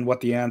us on what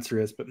the answer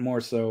is, but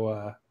more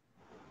so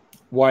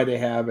why they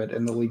have it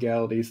and the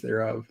legalities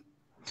thereof.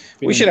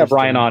 We should have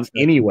Ryan on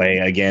anyway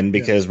again,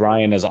 because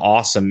Ryan is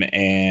awesome,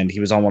 and he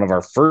was on one of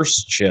our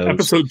first shows.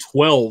 Episode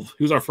 12.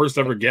 He was our first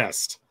ever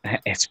guest.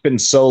 It's been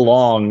so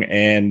long,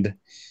 and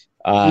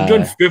We've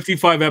done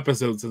 55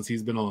 episodes since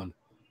he's been on.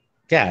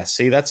 yeah,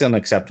 see, that's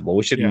unacceptable.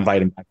 We should Yeah.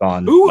 invite him back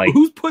on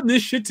Who's putting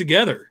this shit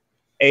together?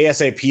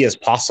 ASAP as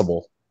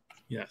possible.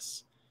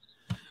 Yes.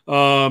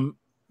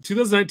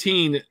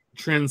 2019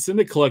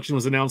 Transcendent Collection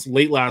was announced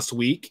late last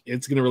week.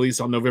 It's going to release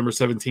on November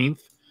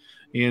 17th.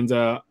 And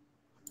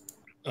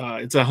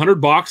it's 100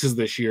 boxes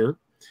this year.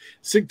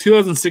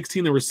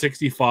 2016, there were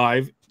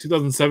 65.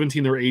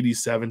 2017, there were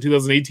 87.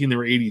 2018, there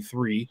were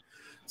 83.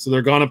 So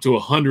they're gone up to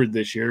 100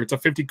 this year. It's a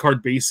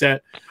 50-card base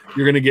set.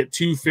 You're going to get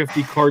 2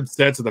 50-card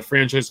sets of the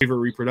franchise favorite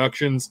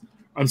reproductions.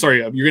 I'm sorry,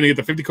 you're going to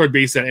get the 50-card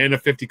base set and a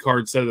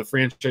 50-card set of the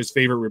franchise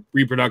favorite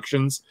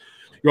reproductions.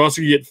 You're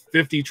also going to get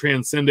 50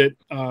 Transcendent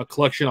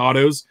collection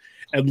autos,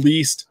 at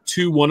least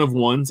 2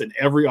 one-of-ones, and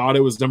every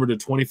auto is numbered to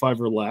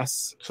 25 or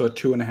less. So a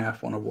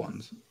 2.5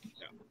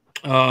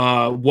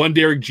 1-of-1s. 1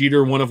 Derek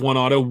Jeter one-of-one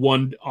auto,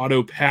 1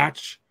 auto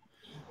patch,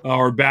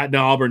 or bat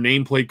knob or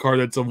nameplate card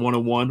that's a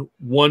 1-of-1,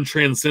 1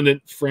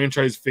 Transcendent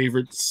franchise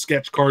favorite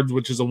sketch cards,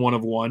 which is a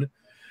 1-of-1,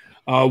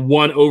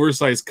 1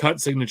 oversized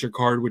cut signature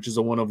card, which is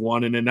a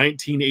 1-of-1, and a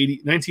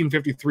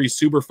 1953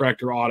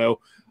 Superfractor auto.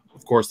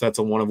 Of course, that's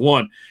a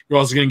 1-of-1. You're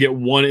also going to get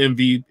 1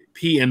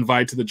 MVP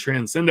invite to the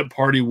Transcendent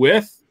party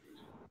with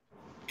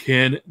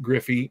Ken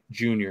Griffey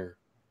Jr.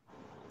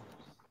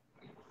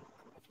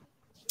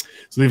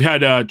 So they've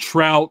had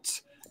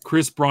Trout,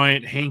 Chris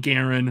Bryant, Hank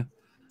Aaron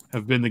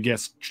have been the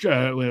guests.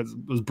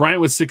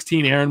 Bryant was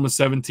 16, Aaron was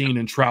 17,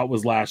 and Trout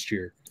was last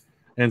year.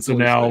 And so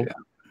now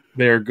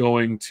they're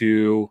going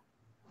to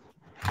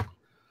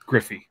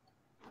Griffey.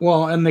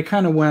 Well, and they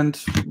kind of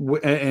went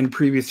in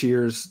previous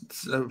years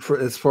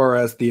as far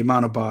as the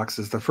amount of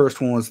boxes. The first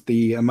one was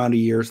the amount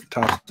of years the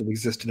Topps have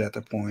existed at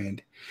the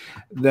point.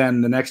 Then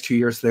the next 2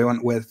 years, they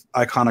went with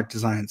iconic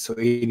designs, so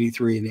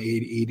 83 and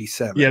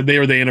 87. Yeah, they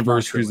were the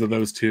anniversaries of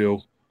those two.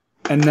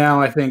 And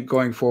now I think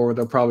going forward,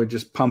 they'll probably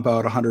just pump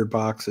out 100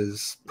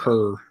 boxes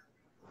per.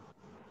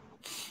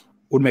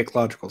 Would make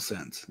logical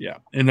sense. Yeah.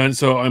 And then,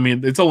 so, I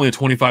mean, it's only a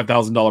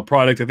 $25,000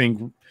 product. I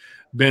think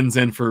Ben's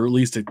in for at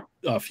least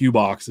a few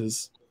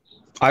boxes.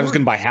 I was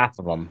going to buy half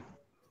of them.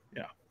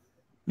 Yeah.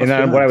 And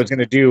then what I was going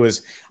to do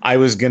is I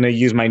was going to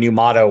use my new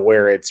motto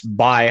where it's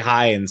buy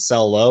high and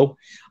sell low.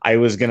 I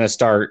was going to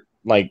start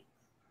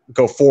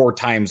go 4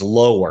 times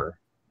lower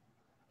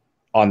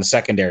on the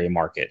secondary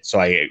market. So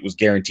I was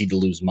guaranteed to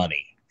lose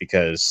money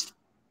because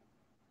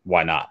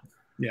why not?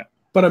 Yeah.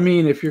 But I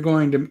mean, if you're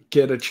going to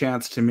get a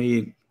chance to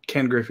meet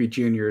Ken Griffey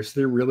Jr., is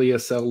there really a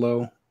sell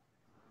low?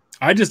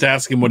 I just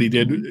asked him what he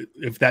did,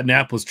 if that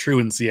nap was true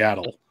in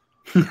Seattle.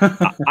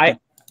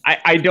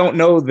 I don't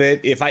know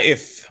that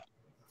if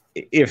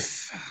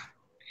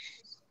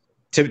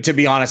to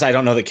be honest, I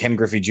don't know that Ken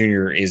Griffey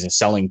Jr. is a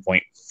selling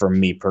point for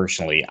me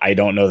personally. I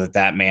don't know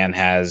that man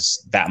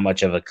has that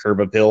much of a curb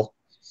appeal.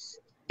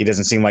 He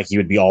doesn't seem like he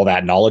would be all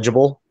that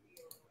knowledgeable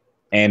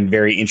and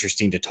very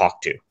interesting to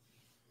talk to.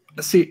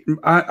 See,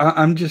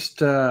 I'm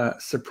just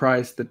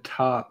surprised that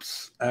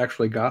Topps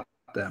actually got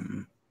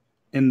them.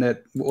 In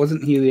that,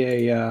 wasn't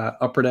he a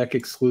Upper Deck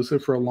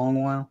exclusive for a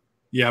long while?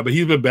 Yeah, but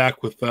he's been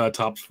back with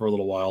Topps for a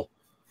little while.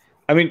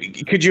 I mean,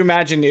 could you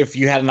imagine if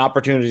you had an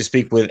opportunity to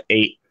speak with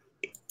a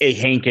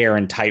Hank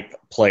Aaron type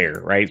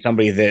player, right?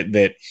 Somebody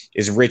that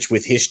is rich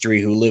with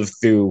history, who lived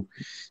through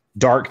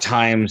dark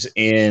times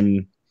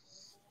in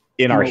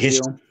our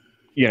history,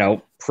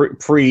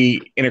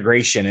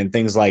 pre-integration and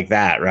things like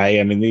that, right?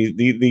 I mean,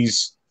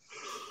 these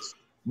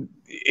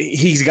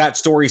he's got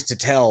stories to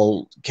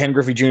tell. Ken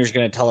Griffey Jr. is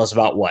going to tell us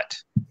about what?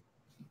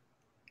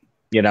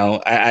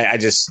 I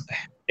just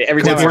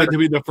every time to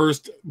be the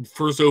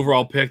first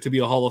overall pick to be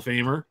a Hall of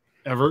Famer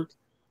ever,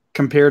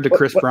 compared to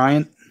Chris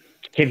Bryant.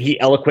 Can he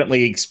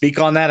eloquently speak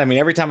on that? I mean,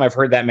 every time I've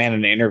heard that man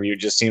in an interview, it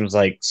just seems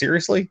like,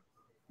 seriously?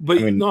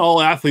 But not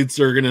all athletes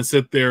are going to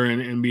sit there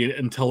and be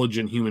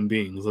intelligent human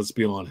beings. Let's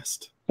be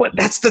honest. But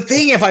that's the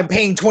thing. If I'm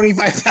paying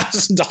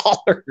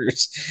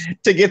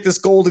 $25,000 to get this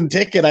golden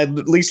ticket, I'd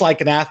at least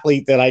like an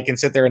athlete that I can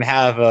sit there and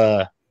have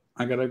I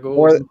got a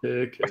golden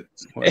ticket.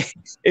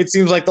 It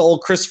seems like the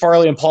old Chris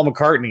Farley and Paul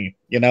McCartney.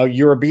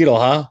 You're a Beatle,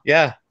 huh?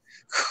 Yeah.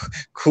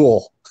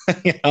 Cool.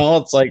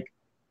 It's like.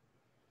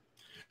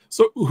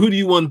 So who do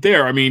you want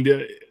there? I mean,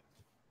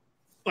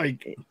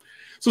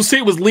 so say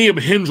it was Liam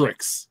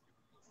Hendricks.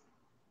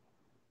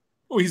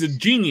 Oh, he's a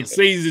genius.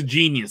 Say he's a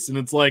genius. And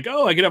it's like,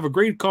 oh, I could have a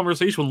great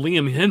conversation with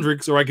Liam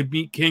Hendricks, or I could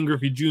meet Ken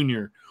Griffey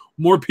Jr.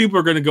 More people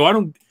are going to go, I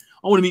want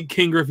to meet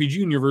Ken Griffey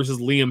Jr. versus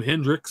Liam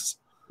Hendricks.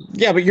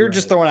 Yeah, but you're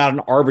just throwing out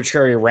an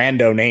arbitrary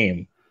rando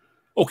name.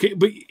 Okay,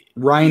 but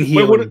Ryan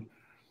Healy.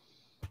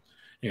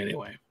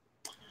 Anyway.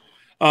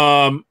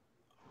 At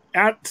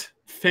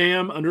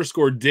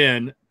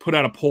fam_den put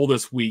out a poll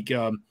this week. He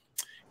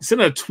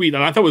sent a tweet,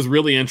 and I thought it was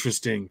really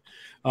interesting.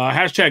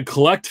 Hashtag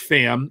collect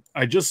fam.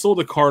 I just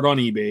sold a card on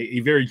eBay, a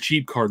very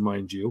cheap card,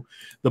 mind you.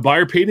 The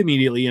buyer paid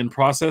immediately and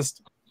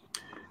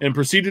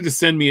proceeded to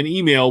send me an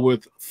email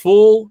with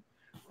full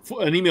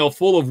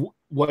of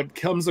what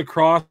comes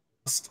across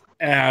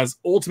as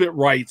ultimate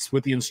rights,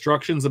 with the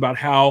instructions about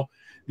how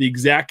the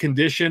exact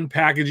condition,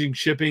 packaging,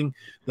 shipping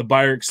the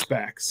buyer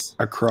expects.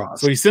 Across.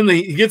 So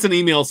he gets an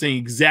email saying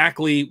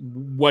exactly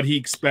what he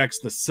expects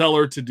the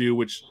seller to do,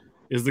 which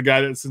is the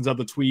guy that sends out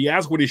the tweet. He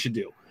asks what he should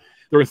do.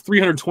 There were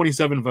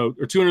 237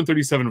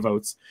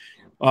 votes.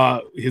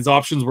 His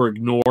options were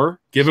ignore,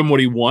 give him what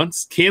he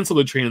wants, cancel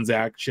the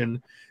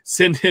transaction,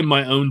 send him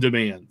my own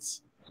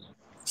demands.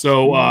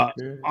 So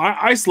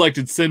I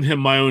selected send him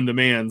my own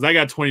demands. I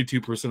got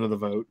 22% of the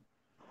vote.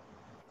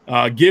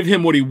 Give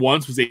him what he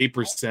wants was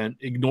 8%.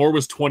 Ignore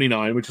was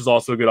 29%, which is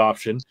also a good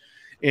option.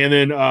 And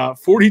then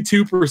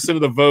 42%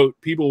 of the vote,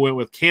 people went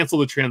with cancel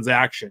the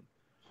transaction.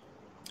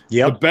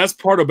 Yep. The best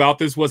part about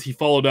this was he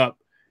followed up.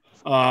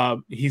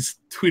 He's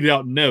tweeted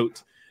out,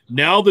 note,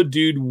 now the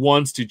dude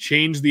wants to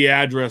change the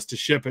address to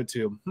ship it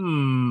to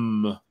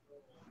him.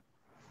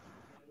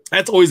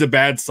 That's always a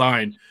bad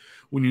sign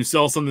when you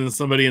sell something to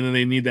somebody and then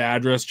they need the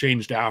address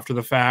changed after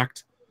the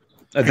fact.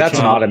 That's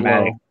an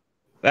automatic.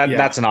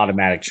 That's an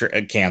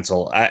automatic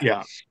cancel.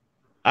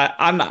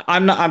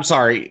 I'm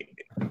sorry.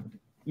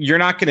 You're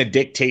not going to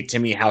dictate to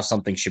me how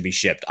something should be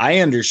shipped. I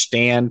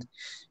understand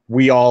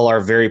we all are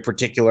very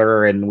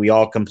particular and we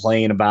all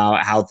complain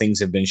about how things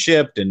have been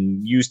shipped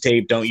and use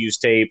tape, don't use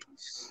tape,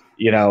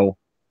 all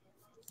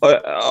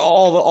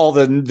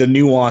the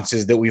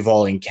nuances that we've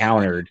all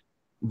encountered.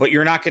 but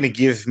you're not going to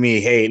give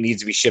me, hey, it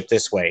needs to be shipped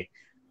this way.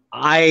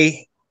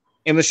 I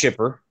am the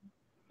shipper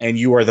and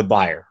you are the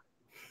buyer.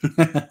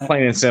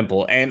 Plain and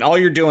simple. And all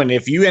you're doing,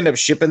 if you end up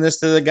shipping this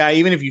to the guy,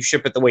 even if you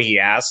ship it the way he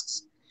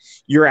asks,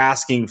 you're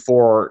asking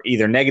for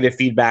either negative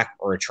feedback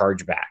or a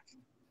chargeback.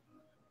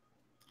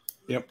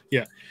 Yep.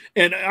 Yeah.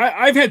 And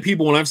I've had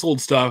people when I've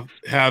sold stuff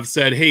have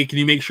said, hey, can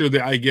you make sure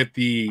that I get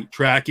the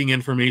tracking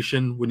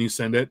information when you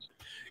send it?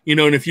 You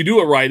know, and if you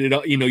do it right,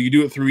 you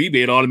do it through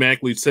eBay, it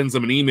automatically sends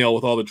them an email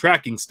with all the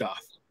tracking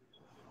stuff.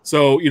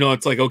 So,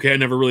 it's like, okay,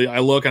 I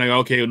look and I go,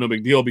 okay, no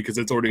big deal because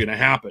it's already going to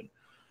happen.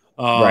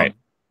 Right.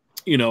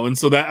 And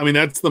so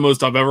that's the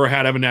most I've ever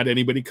had. I haven't had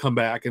anybody come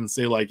back and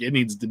say like, it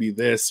needs to be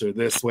this or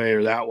this way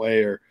or that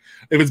way. Or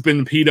if it's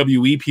been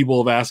PWE,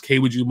 people have asked, hey,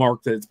 would you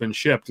mark that it's been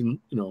shipped? And,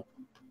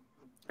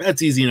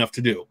 that's easy enough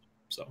to do.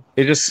 So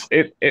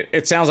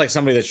it sounds like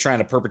somebody that's trying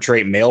to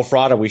perpetrate mail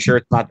fraud. Are we sure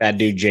it's not that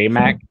dude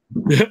J-Mac?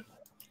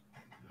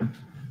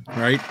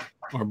 Right,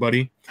 our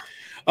buddy.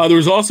 There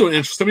was also an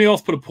interest. Somebody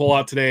else put a poll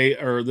out today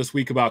or this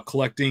week about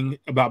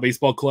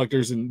baseball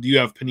collectors. And do you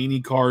have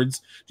Panini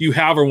cards? Do you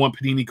have or want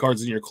Panini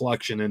cards in your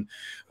collection? And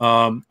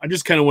I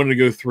just kind of wanted to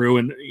go through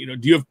and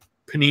do you have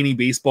Panini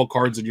baseball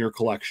cards in your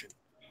collection,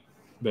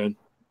 Ben?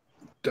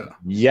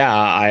 Yeah,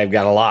 I've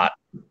got a lot.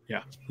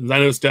 Yeah, I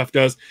know Steph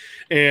does,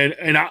 and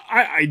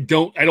I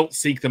don't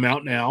seek them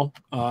out now.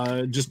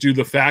 Just due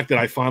to the fact that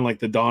I find like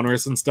the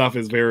Donruss and stuff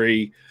is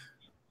very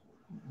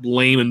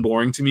lame and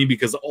boring to me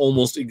because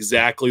almost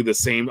exactly the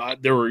same.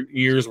 There were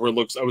years where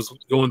I was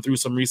going through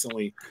some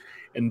recently,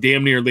 and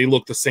damn near they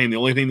looked the same. The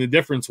only thing the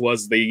difference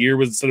was the year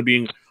was instead of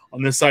being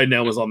on this side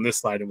now was on this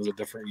side. It was a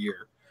different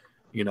year,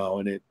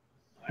 and it.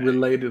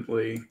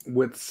 Relatedly,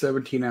 with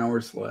 17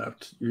 hours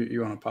left,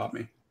 you want to pop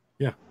me?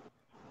 Yeah.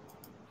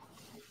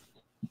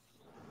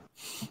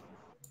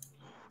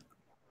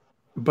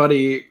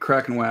 Buddy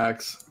Kraken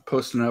Wax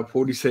posting up,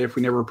 what would you say if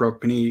we never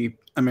broke Panini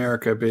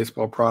America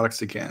baseball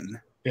products again?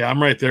 Yeah,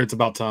 I'm right there. It's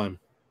about time.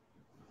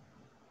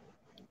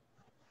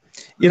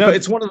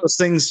 It's one of those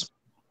things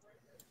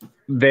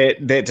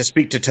that to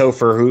speak to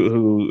Topher,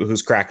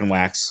 who's Kraken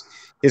Wax,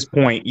 his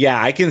point,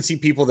 yeah, I can see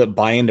people that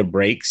buy into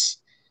breaks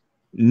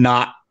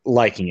not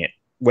liking it,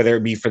 whether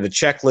it be for the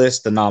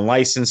checklist, the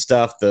non-licensed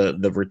stuff,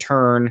 the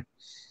return.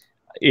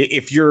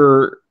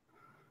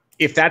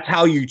 If that's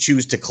how you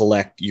choose to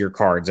collect your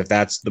cards, if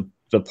that's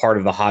the part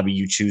of the hobby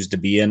you choose to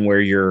be in, where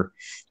you're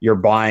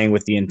buying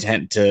with the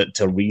intent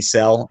to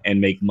resell and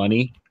make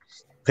money,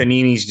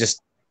 Panini's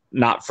just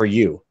not for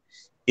you.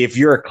 If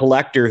you're a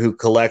collector who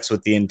collects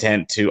with the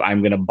intent to,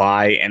 I'm going to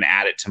buy and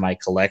add it to my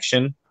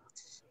collection,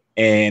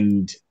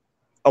 and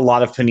a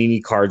lot of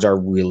Panini cards are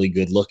really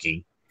good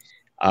looking.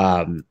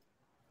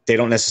 They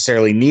don't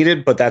necessarily need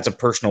it, but that's a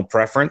personal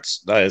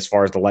preference as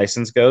far as the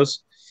license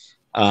goes.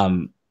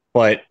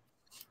 But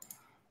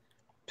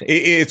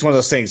it's one of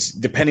those things,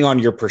 depending on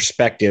your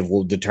perspective,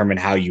 will determine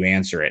how you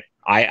answer it.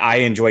 I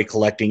enjoy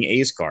collecting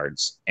A's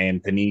cards,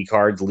 and Panini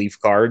cards, Leaf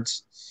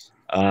cards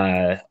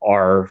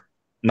are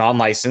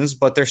non-licensed,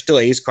 but they're still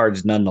A's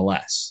cards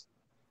nonetheless.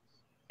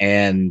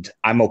 And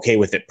I'm okay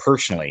with it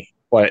personally.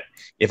 But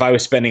if I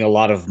was spending a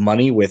lot of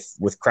money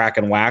with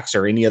Kraken Wax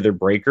or any other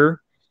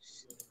breaker,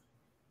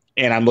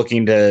 and I'm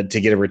looking to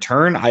get a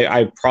return,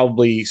 I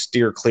probably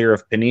steer clear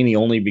of Panini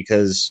only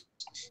because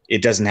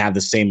it doesn't have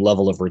the same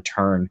level of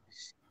return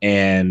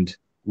and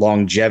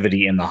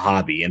longevity in the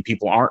hobby, and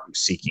people aren't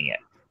seeking it.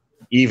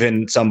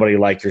 Even somebody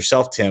like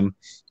yourself, Tim,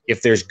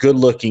 if there's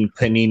good-looking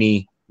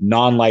Panini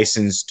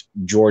non-licensed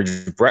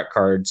George Brett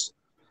cards,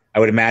 I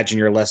would imagine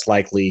you're less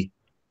likely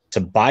to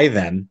buy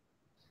them,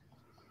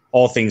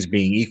 all things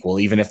being equal,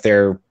 even if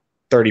they're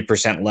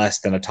 30%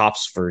 less than a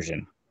Topps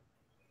version.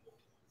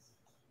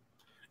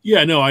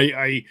 Yeah, no,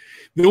 I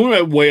the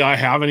only way I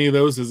have any of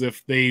those is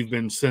if they've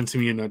been sent to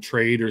me in a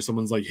trade or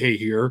someone's like, hey,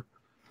 here.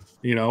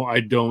 I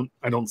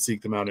don't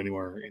seek them out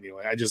anywhere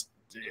anyway. I just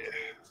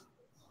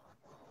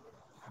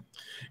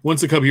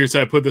once a couple years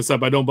I put this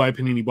up, I don't buy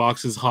Panini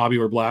boxes, hobby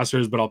or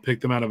blasters, but I'll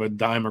pick them out of a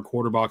dime or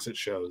quarter box at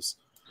shows.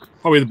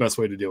 Probably the best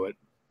way to do it.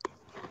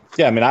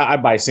 Yeah, I mean, I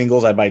buy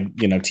singles, I buy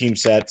team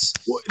sets.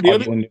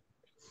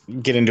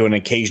 Get into an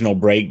occasional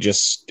break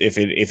just if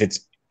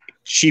it's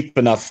cheap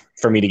enough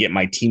for me to get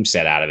my team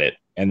set out of it,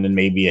 and then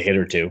maybe a hit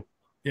or two.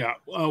 Yeah,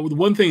 the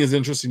one thing is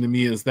interesting to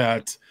me is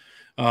that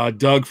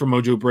Doug from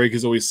Mojo Break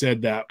has always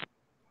said that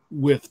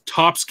with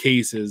Topps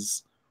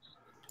cases,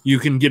 you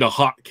can get a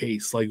hot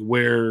case, like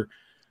where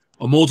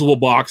multiple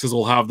boxes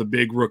will have the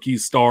big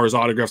rookies, stars,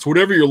 autographs,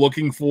 whatever you're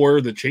looking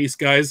for, the chase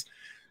guys,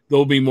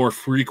 they'll be more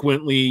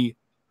frequently.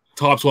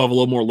 Topps will have a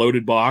little more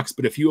loaded box,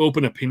 but if you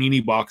open a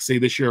Panini box, say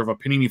this year of a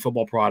Panini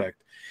football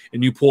product,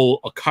 and you pull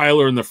a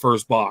Kyler in the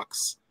first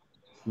box,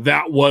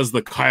 that was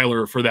the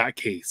Kyler for that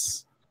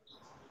case.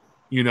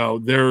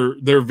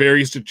 They're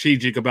very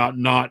strategic about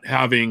not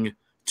having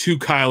two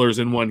Kylers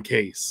in one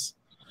case.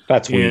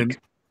 That's weak.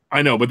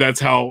 I know, but that's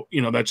how,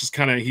 that's just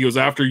kind of, he goes,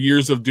 after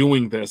years of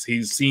doing this,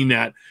 he's seen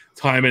that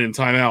time in and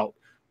time out,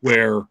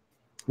 where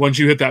once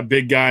you hit that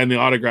big guy in the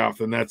autograph,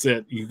 and that's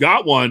it. You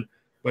got one,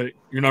 but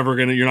you're not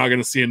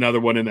gonna see another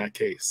one in that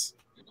case.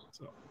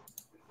 So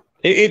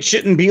it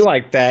shouldn't be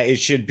like that. It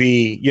should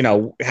be,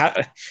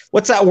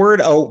 what's that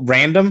word? Oh,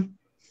 random.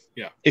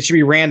 Yeah, it should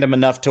be random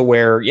enough to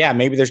where,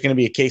 maybe there's going to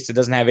be a case that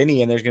doesn't have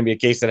any, and there's going to be a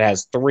case that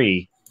has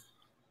 3.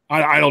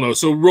 I don't know.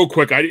 So real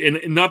quick, and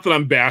not that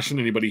I'm bashing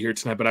anybody here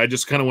tonight, but I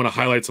just kind of want to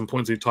highlight some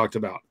points we've talked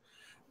about.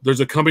 There's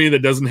a company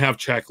that doesn't have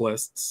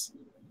checklists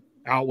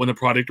out when the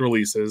product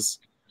releases.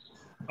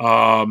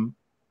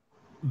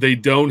 They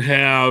don't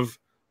have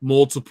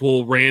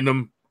multiple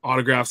random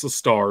autographs of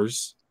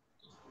stars.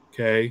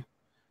 Okay.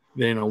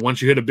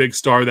 Once you hit a big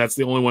star, that's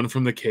the only one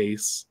from the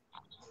case.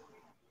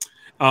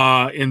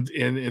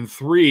 And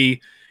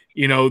 3,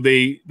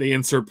 they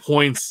insert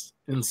points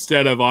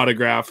instead of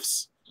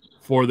autographs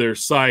for their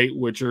site,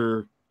 which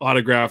are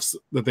autographs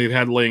that they've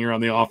had laying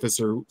around the office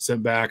or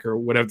sent back or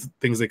whatever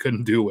things they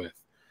couldn't do with.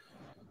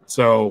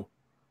 So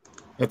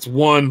that's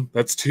 1,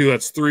 that's 2,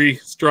 that's 3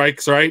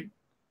 strikes, right?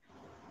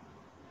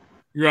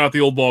 You're out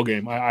the old ball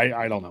game.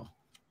 I don't know.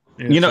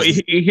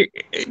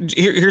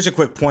 Here's a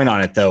quick point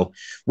on it, though.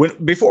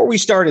 Before we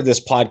started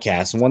this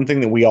podcast, one thing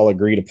that we all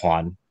agreed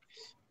upon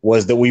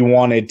was that we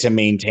wanted to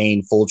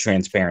maintain full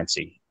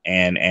transparency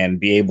and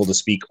be able to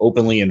speak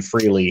openly and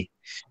freely.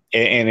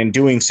 And in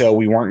doing so,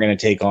 we weren't going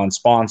to take on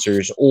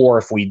sponsors, or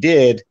if we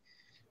did,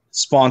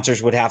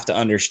 sponsors would have to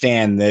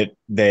understand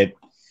that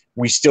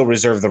we still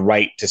reserve the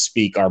right to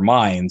speak our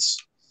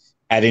minds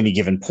at any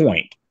given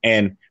point.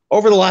 And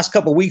over the last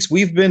couple of weeks,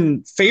 we've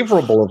been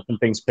favorable of some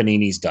things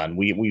Panini's done.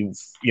 We've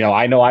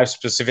I know I've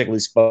specifically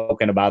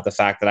spoken about the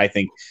fact that I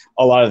think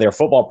a lot of their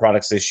football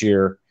products this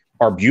year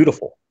are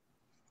beautiful,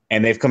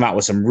 and they've come out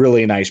with some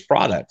really nice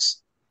products.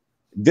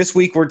 This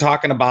week, we're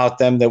talking about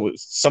them.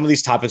 Some of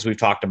these topics we've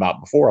talked about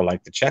before,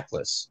 like the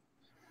checklists.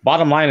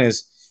 Bottom line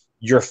is,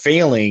 you're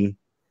failing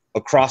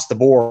across the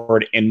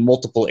board in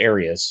multiple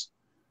areas,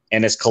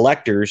 and as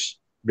collectors,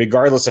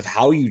 regardless of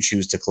how you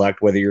choose to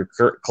collect, whether you're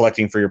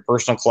collecting for your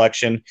personal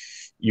collection,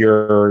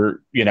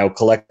 you're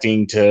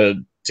collecting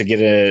to get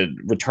a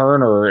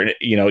return, or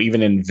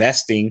even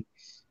investing,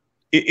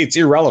 it's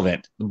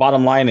irrelevant. The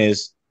bottom line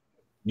is,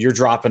 you're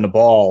dropping the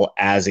ball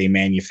as a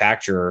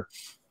manufacturer.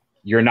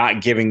 You're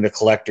not giving the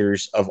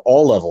collectors of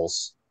all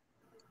levels,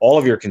 all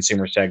of your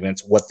consumer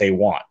segments, what they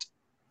want.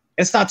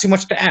 It's not too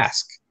much to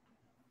ask,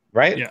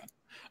 right? Yeah.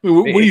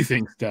 What do you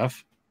think,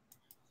 Steph?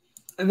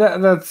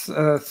 That's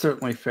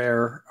certainly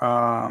fair.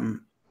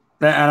 And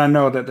I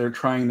know that they're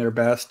trying their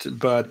best,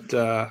 but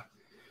on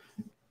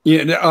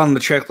the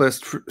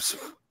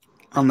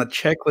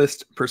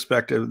checklist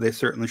perspective, they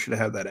certainly should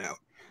have that out.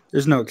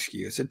 There's no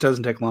excuse. It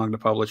doesn't take long to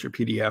publish a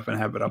PDF and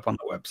have it up on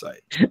the website.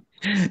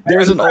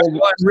 There's an old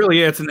one.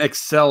 Really, it's an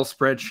Excel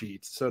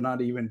spreadsheet, so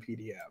not even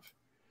PDF.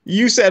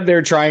 You said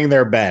they're trying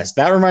their best.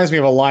 That reminds me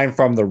of a line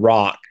from The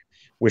Rock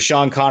with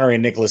Sean Connery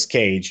and Nicolas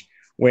Cage.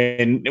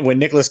 When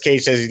Nicolas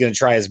Cage says he's going to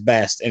try his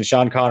best, and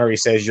Sean Connery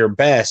says, "Your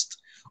best,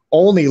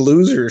 only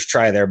losers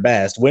try their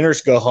best.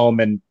 Winners go home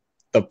and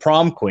the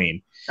prom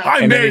queen."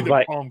 I made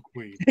the prom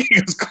queen.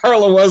 Because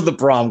Carla was the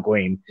prom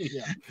queen.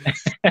 Yeah.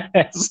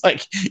 It's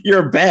like,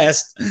 your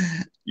best.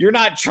 You're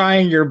not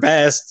trying your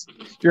best.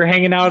 You're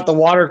hanging out at the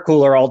water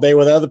cooler all day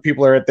with other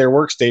people are at their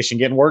workstation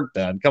getting work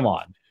done. Come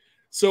on.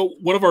 So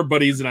one of our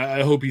buddies, and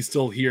I hope he's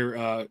still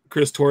here,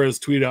 Chris Torres,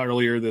 tweeted out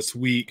earlier this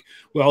week,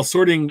 while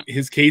sorting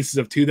his cases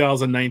of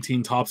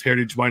 2019 Topps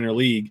Heritage Minor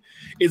League,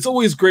 it's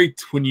always great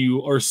when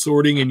you are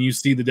sorting and you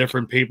see the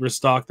different paper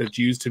stock that's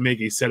used to make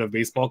a set of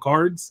baseball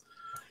cards.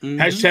 Mm-hmm.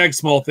 Hashtag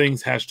small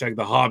things, hashtag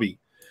the hobby.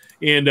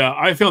 And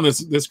I found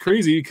this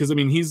crazy because, I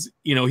mean,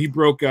 he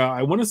broke,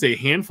 I want to say a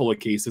handful of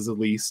cases at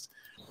least.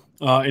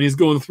 And he's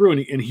going through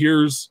and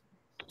here's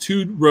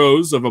 2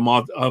 rows of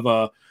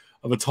a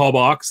tall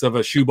box, of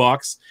a shoe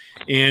box.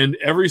 And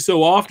every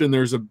so often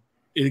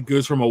it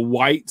goes from a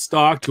white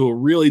stock to a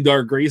really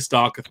dark gray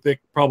stock, a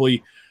thick,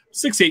 probably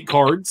 6-8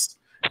 cards,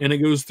 and it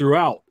goes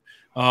throughout.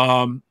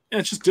 And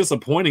it's just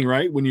disappointing,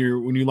 right? When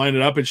you line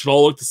it up, it should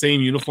all look the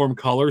same, uniform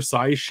color,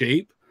 size,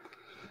 shape.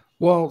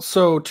 Well,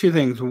 so 2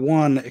 things.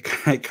 One,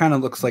 it kind of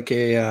looks like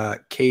a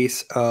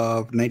case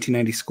of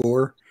 1990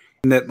 Score.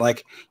 And that,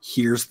 like,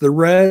 here's the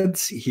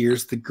reds,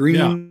 here's the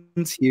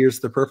greens, here's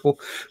the purple.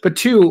 But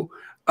 2,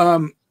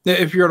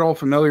 if you're at all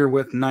familiar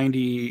with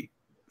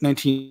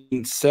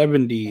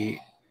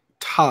 1970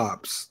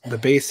 Topps, the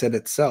base set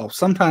itself,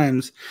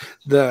 sometimes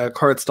the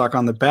cardstock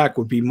on the back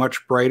would be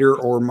much brighter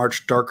or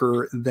much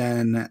darker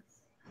than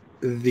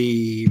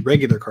the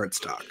regular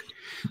cardstock.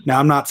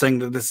 Now, I'm not saying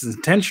that this is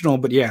intentional,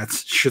 but yeah, it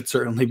should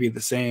certainly be the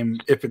same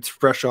if it's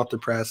fresh off the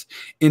press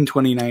in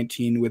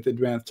 2019 with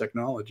advanced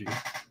technology.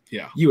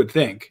 Yeah, you would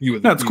think.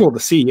 That's cool to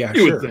see. Yeah,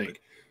 you would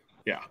think.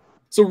 Yeah.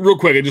 So real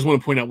quick, I just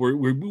want to point out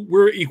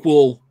we're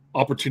equal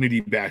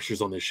opportunity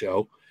bashers on this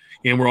show,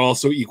 and we're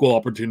also equal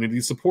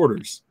opportunity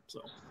supporters. So,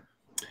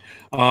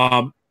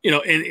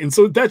 and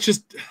so that's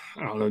just,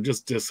 I don't know,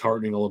 just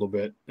disheartening a little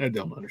bit. I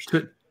don't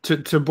understand.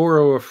 To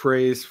borrow a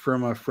phrase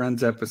from a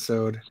Friends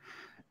episode,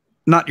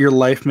 not your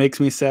life makes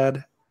me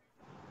sad,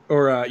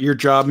 or your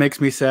job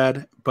makes me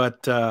sad,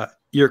 but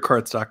your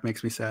cardstock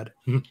makes me sad.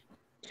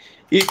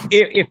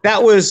 If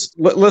that was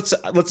let's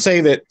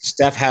say that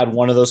Steph had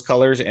one of those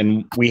colors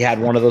and we had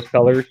one of those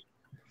colors,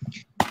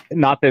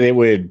 not that it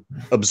would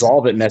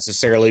absolve it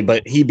necessarily,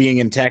 but he being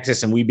in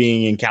Texas and we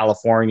being in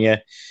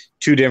California,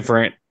 two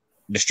different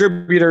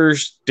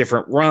distributors,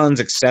 different runs,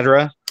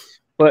 etc.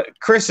 But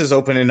Chris is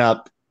opening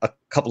up a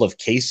couple of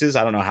cases.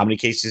 I don't know how many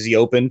cases he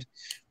opened,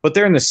 but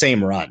they're in the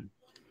same run.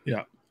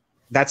 Yeah.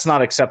 That's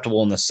not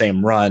acceptable in the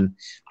same run.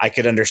 I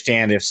could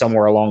understand if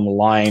somewhere along the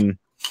line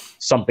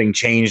something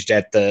changed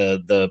at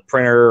the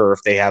printer, or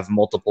if they have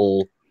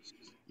multiple,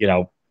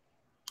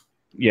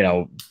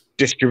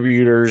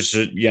 distributors,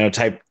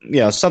 type,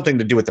 something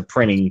to do with the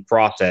printing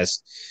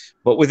process.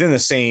 But within the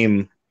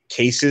same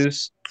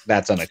cases,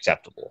 that's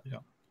unacceptable. Yeah,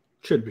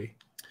 should be.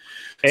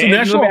 So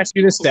let me ask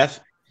you this, Steph.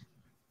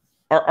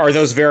 Are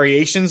those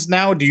variations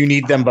now? Do you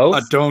need them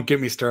both? Don't get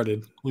me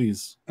started,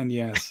 please. And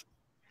yes.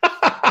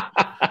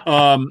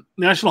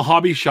 National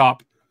Hobby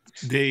Shop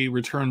Day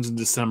returns in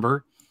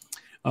December.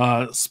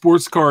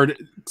 Sports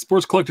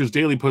Collectors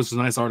Daily posted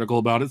a nice article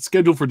about it,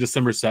 scheduled for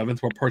December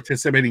 7th, where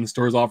participating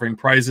stores offering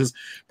prizes,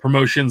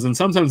 promotions, and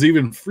sometimes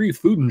even free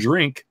food and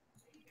drink.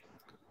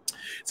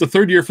 It's the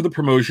third year for the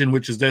promotion,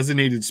 which is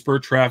designated to spur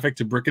traffic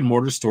to brick and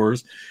mortar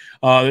stores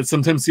that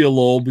sometimes see a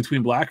lull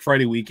between Black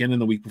Friday weekend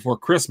and the week before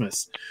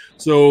Christmas.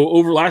 So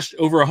over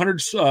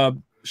 100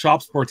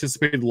 shops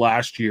participated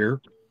last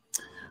year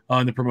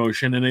in the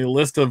promotion, and a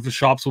list of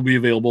shops will be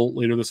available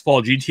later this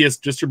fall.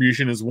 GTS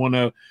Distribution is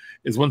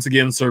once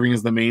again serving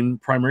as the main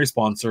primary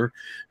sponsor.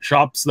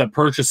 Shops that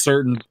purchase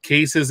certain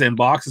cases and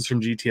boxes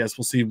from GTS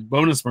will see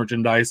bonus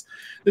merchandise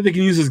that they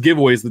can use as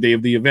giveaways the day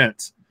of the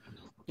event.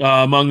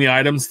 Among the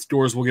items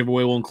stores will give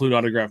away will include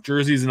autographed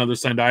jerseys and other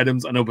signed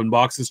items, unopened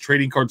boxes,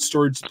 trading cards,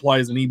 storage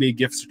supplies, and eBay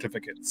gift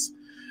certificates.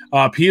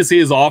 PSA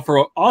is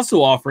also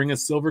offering a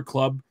Silver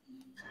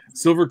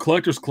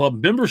Collectors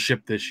Club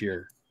membership this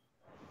year.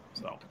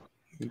 So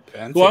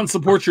go out and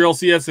support your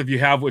LCS if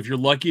you're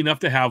lucky enough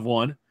to have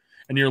one,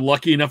 and you're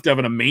lucky enough to have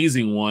an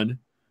amazing one.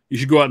 You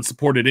should go out and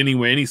support it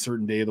anyway, any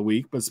certain day of the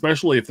week, but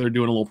especially if they're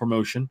doing a little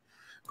promotion,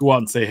 go out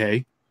and say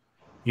hey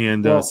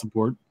and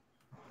support.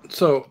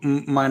 So,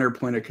 minor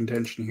point of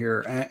contention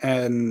here,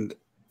 and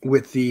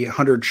with the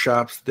 100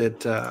 shops that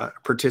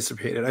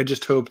participated, I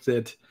just hope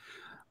that,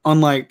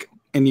 unlike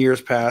in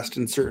years past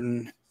in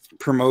certain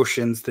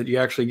promotions, that you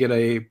actually get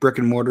a brick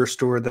and mortar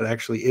store that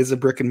actually is a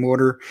brick and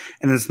mortar,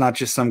 and it's not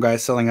just some guy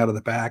selling out of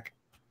the back.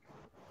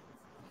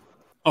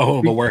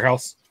 Oh, the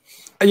warehouse?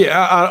 Yeah,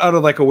 out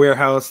of like a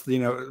warehouse,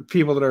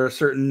 people that are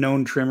certain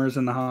known trimmers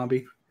in the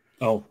hobby.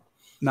 Oh.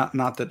 Not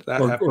that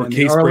happened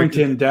in the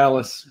Arlington,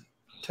 Dallas,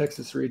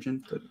 Texas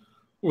region, but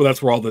well,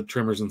 that's where all the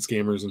trimmers and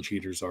scammers and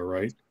cheaters are,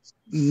 right?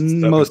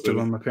 Most of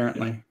them,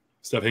 apparently.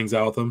 Steph hangs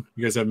out with them.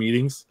 You guys have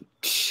meetings?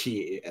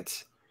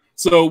 Shit.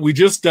 So we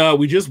just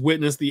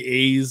witnessed the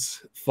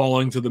A's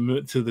falling to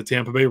the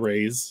Tampa Bay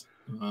Rays.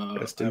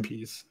 Rest in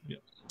peace. Yeah.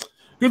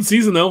 Good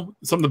season though.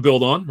 Something to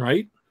build on,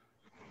 right?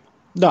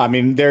 No, I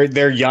mean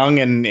they're young,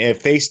 and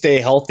if they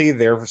stay healthy,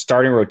 they're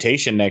starting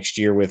rotation next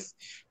year with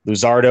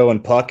Luzardo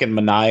and Puck and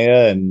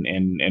Manaea and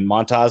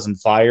Montas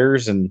and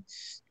Fires, and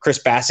Chris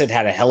Bassett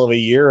had a hell of a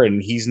year,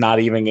 and he's not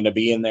even going to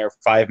be in their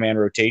 5-man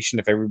rotation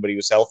if everybody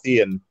was healthy.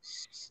 And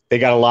they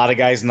got a lot of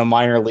guys in the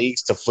minor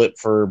leagues to flip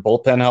for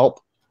bullpen help,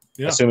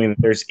 assuming that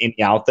there's any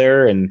out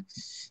there. And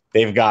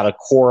they've got a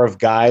core of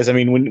guys. I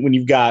mean, when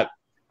you've got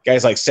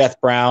guys like Seth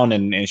Brown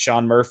and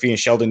Sean Murphy and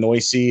Sheldon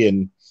Noisy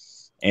and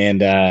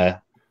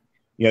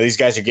these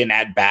guys are getting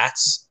at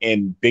bats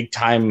in big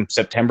time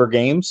September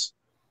games.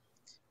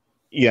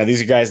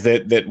 These are guys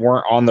that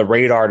weren't on the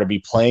radar to be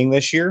playing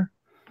this year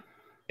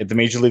at the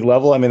major league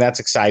level. I mean, that's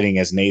exciting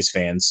as an A's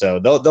fan. So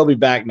they'll be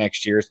back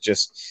next year. It's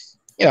just,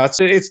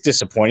 it's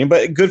disappointing,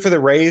 but good for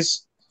the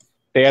Rays.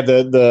 They had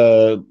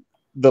the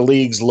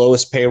league's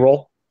lowest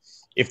payroll.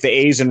 If the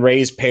A's and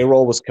Rays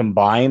payroll was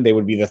combined, they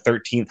would be the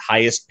 13th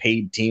highest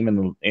paid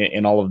team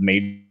in all of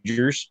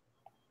majors,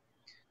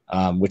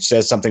 which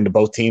says something to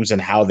both teams and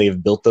how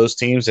they've built those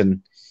teams.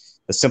 And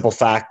the simple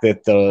fact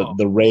that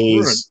the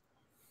Rays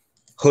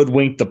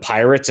hoodwinked the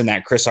Pirates in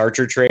that Chris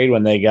Archer trade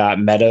when they got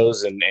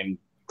Meadows and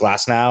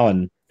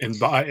Glasnow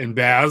and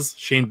Baz,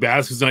 Shane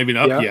Baz, who's not even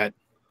up yet.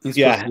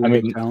 I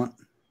mean, talent.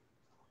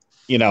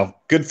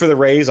 Good for the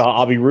Rays.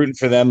 I'll be rooting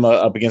for them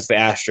up against the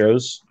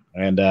Astros,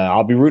 and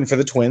I'll be rooting for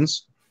the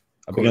Twins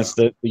up against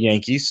the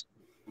Yankees.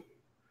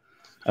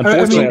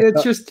 Unfortunately,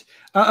 it's just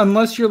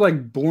unless you're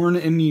like born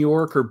in New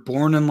York or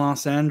born in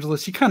Los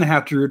Angeles, you kind of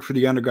have to root for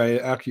the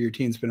underguy after your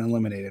team's been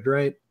eliminated,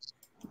 right?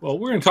 Well,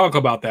 we're going to talk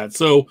about that.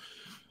 So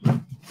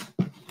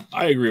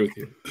I agree with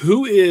you.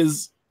 Who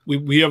is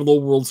we have a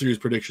little World Series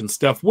prediction.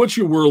 Steph, what's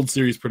your World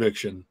Series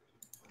prediction?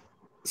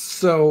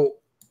 So,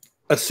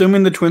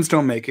 assuming the Twins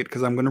don't make it,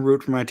 because I'm going to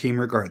root for my team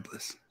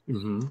regardless.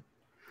 Mm-hmm.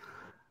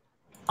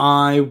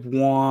 I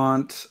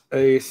want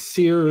a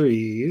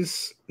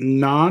series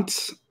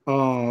not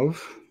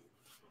of...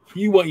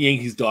 You want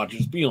Yankees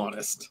Dodgers, be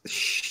honest.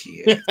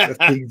 Shit. That's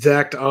the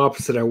exact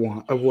opposite of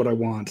what I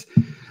want.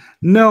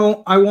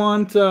 No, I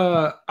want.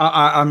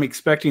 I'm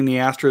expecting the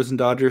Astros and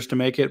Dodgers to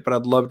make it, but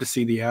I'd love to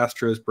see the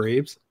Astros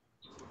Braves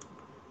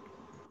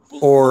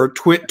or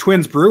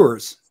Twins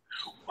Brewers.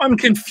 I'm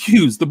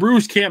confused. The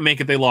Brewers can't make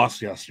it. They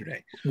lost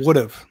yesterday. Would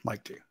have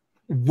liked to.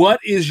 What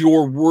is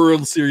your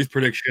World Series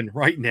prediction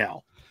right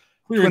now?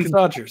 Twins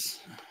Dodgers.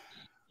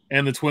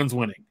 And the Twins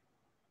winning.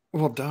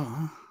 Well, duh.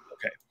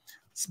 Okay.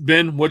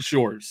 Ben, what's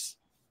yours?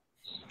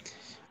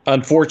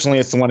 Unfortunately,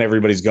 it's the one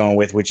everybody's going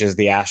with, which is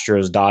the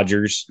Astros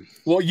Dodgers.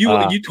 Well,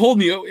 you told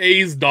me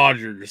A's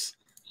Dodgers.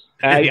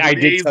 I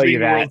did A's tell you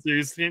that. World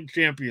Series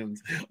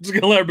champions. I'm just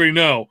gonna let everybody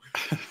know.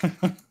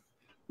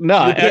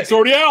 No, the pick's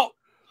already out.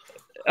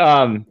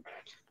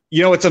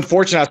 It's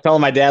unfortunate. I was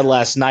telling my dad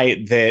last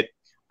night that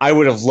I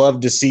would have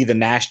loved to see the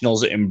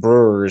Nationals and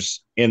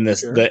Brewers in the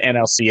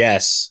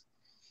NLCS.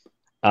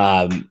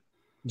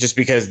 Just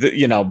because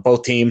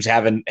both teams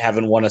haven't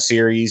won a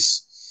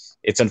series.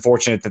 It's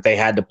unfortunate that they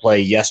had to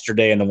play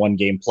yesterday in the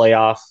 1-game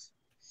playoff.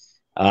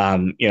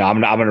 I'm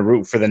going to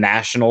root for the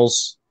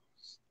Nationals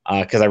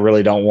because I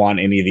really don't want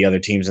any of the other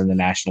teams in the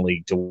National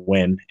League to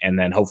win. And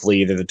then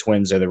hopefully either the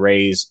Twins or the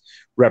Rays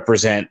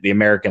represent the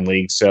American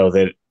League so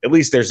that at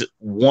least there's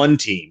one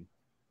team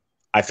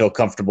I feel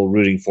comfortable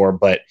rooting for,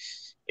 but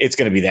it's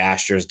going to be the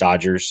Astros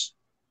Dodgers.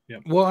 Yeah.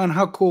 Well, and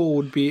how cool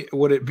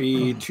would it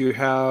be to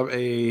have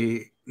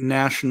a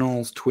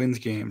Nationals Twins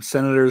game,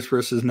 Senators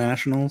versus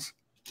Nationals?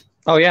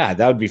 Oh yeah,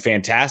 that would be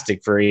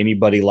fantastic for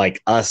anybody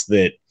like us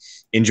that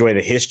enjoy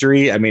the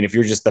history. I mean, if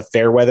you're just the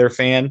Fairweather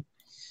fan,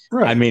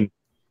 right. I mean,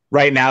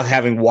 right now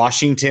having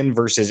Washington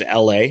versus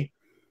LA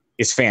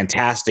is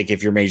fantastic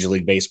if you're Major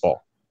League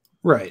Baseball.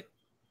 Right.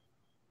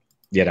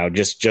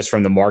 Just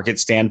from the market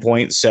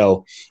standpoint.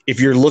 So if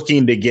you're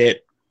looking to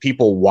get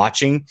people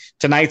watching,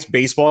 tonight's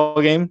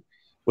baseball game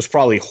was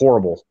probably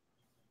horrible.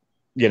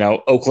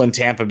 Oakland,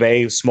 Tampa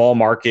Bay, small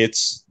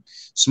markets,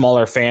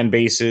 smaller fan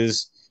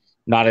bases,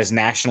 not as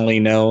nationally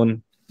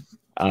known.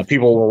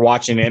 People were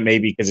watching it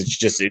maybe because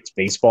it's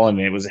baseball and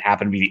it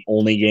happened to be the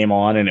only game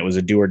on and it was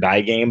a do or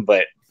die game.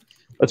 But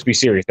let's be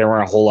serious. There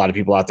weren't a whole lot of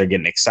people out there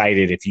getting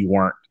excited if you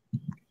weren't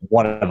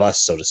one of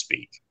us, so to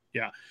speak.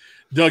 Yeah.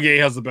 Doug A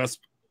has the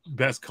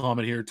best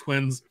comment here.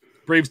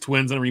 Braves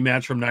Twins in a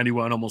rematch from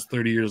 91 almost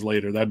 30 years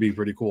later. That'd be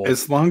pretty cool.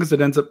 As long as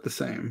it ends up the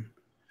same.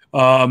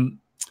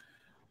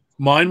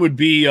 Mine would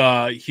be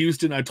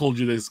Houston. I told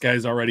you this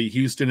guys already.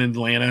 Houston,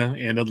 Atlanta,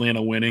 and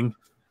Atlanta winning.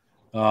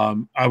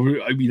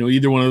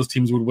 Either one of those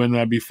teams would win.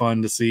 That'd be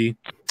fun to see.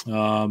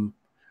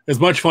 As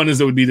much fun as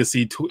it would be to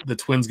see the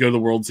Twins go to the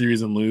World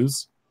Series and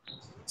lose,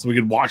 so we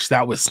could watch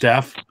that with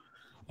Steph.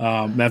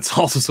 That's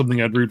also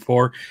something I'd root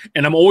for.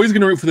 And I'm always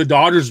going to root for the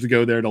Dodgers to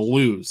go there to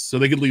lose, so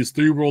they could lose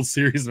 3 World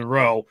Series in a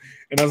row.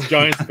 And us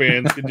Giants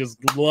fans can just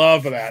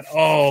love that.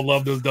 Oh,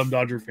 love those dumb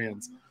Dodger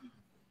fans.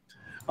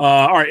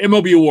 All right,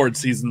 MLB awards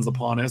season's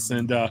upon us,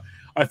 and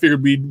I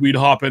figured we'd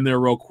hop in there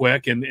real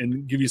quick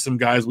and give you some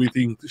guys we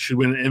think should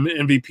win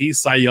MVP,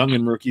 Cy Young,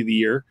 and Rookie of the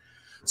Year.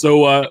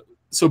 So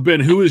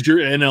Ben, who is your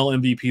NL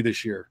MVP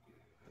this year?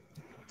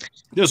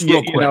 Just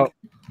real quick.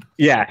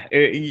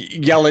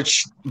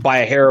 Yelich by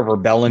a hair over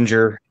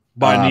Bellinger.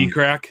 By a knee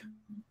crack?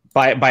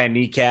 By a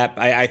kneecap.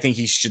 I think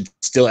he should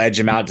still edge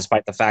him out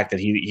despite the fact that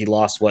he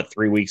lost,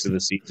 3 weeks of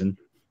the season.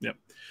 Yep.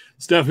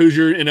 Steph, who's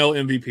your NL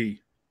MVP?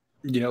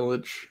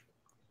 Yelich.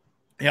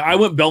 Yeah, I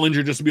went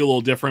Bellinger just to be a little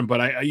different,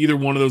 but either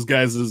one of those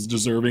guys is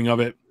deserving of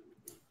it.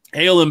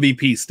 AL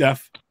MVP,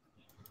 Steph.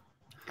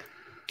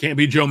 Can't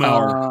be Joe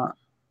Mauer.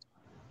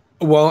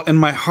 Well, in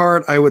my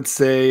heart, I would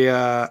say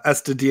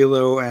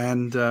Estudillo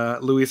and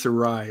Luis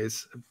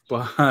Arraez,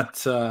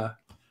 but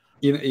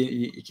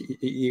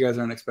you guys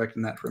aren't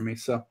expecting that from me.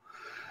 So,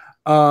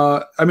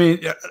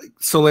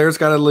 Soler's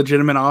got a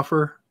legitimate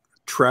offer.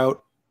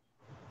 Trout.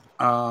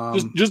 I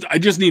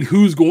just need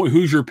who's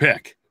your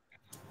pick.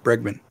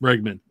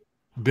 Bregman.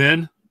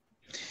 Ben?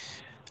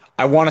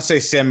 I want to say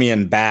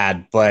Semien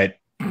bad, but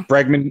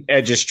Bregman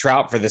edges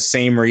Trout for the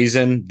same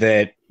reason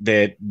that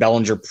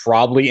Bellinger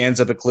probably ends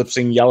up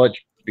eclipsing Yelich,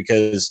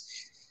 because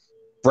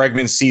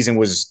Bregman's season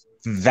was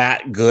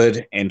that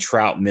good and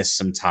Trout missed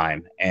some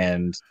time.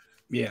 And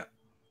yeah,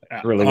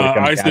 really,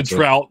 I said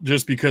Trout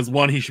just because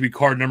he should be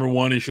card number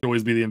 1. He should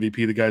always be the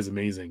MVP. The guy's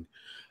amazing.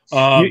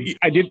 I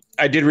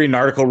did read an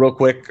article real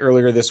quick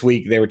earlier this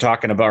week. They were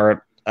talking about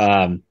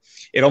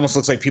it almost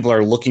looks like people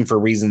are looking for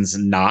reasons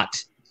not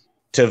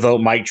to vote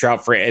Mike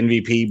Trout for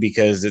MVP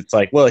because it's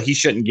like, well, he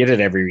shouldn't get it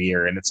every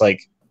year. And it's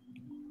like,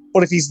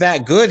 what if he's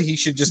that good? He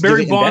should just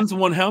Barry Bonds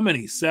won how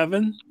many?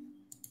 7?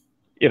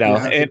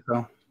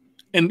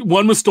 And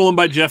one was stolen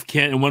by Jeff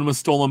Kent and one was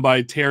stolen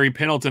by Terry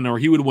Pendleton, or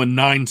he would win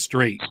 9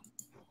 straight.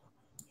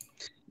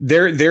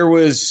 There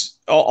was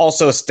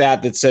also a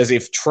stat that says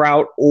if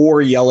Trout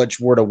or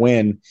Yelich were to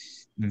win,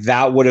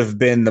 that would have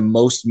been the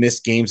most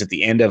missed games at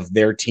the end of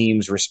their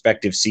team's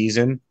respective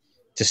season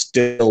to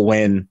still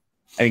win.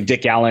 I think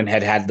Dick Allen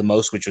had the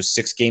most, which was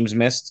 6 games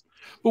missed.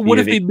 But what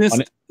if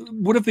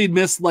they'd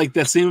missed like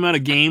the same amount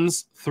of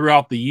games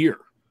throughout the year?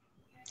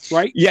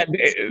 right? Yeah,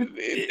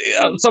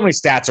 so many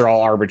stats are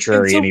all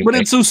arbitrary anyway.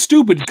 But it's so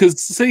stupid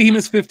because say he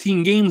missed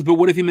 15 games, but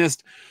what if he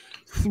missed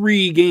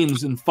 3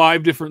 games in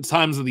 5 different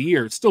times of the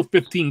year? It's still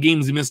 15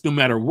 games he missed no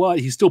matter what.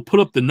 He still put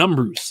up the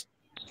numbers.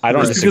 I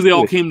don't because they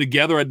all came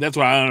together. That's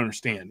what I don't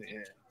understand.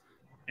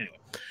 Anyway,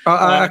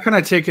 I kind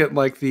of take it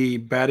like the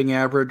batting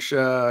average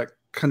when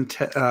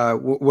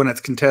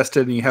it's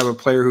contested and you have a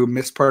player who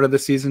missed part of the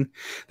season,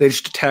 they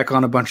just tack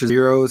on a bunch of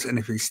zeros, and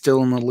if you're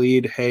still in the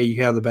lead, hey,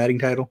 you have the batting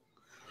title.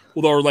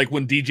 Well, or like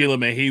when DJ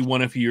LeMahieu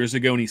won a few years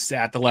ago and he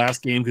sat the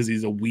last game because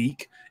he's a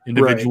weak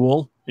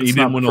individual and he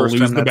didn't want to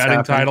lose the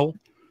batting title.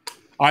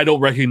 I don't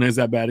recognize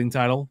that batting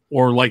title,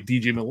 or like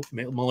DJ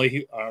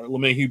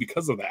LeMahieu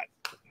because of that.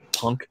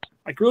 Punk.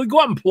 Like, really go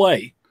out and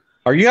play.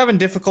 Are you having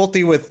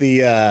difficulty with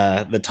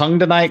the tongue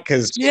tonight?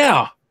 Because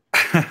it's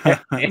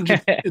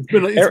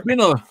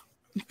been a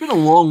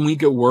long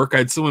week at work. I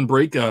had someone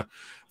break a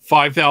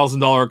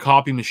 $5,000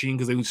 copy machine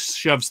because they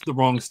shoved the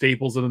wrong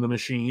staples into the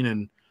machine,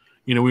 and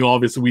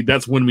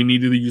that's when we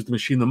needed to use the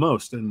machine the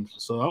most, and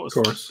so that was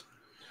of course.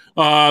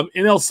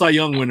 NL Cy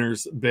Young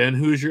winners. Ben,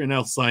 who's your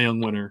NL Cy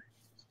Young winner?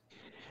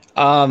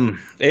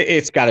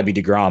 It's got to be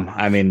DeGrom.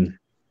 I mean,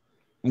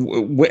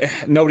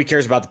 nobody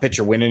cares about the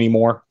pitcher win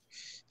anymore.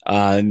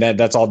 And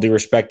that's all due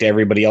respect to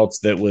everybody else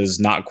that was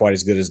not quite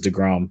as good as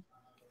DeGrom.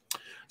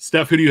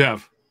 Steph, who do you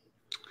have?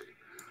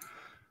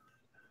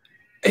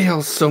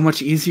 AL's so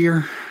much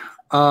easier.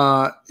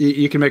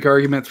 You can make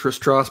arguments for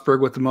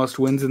Strasburg with the most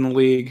wins in the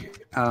league.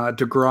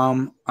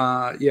 DeGrom,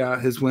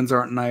 his wins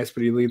aren't nice,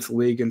 but he leads the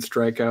league in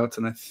strikeouts,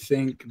 and I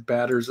think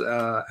batters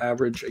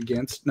average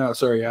against. No,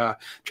 sorry,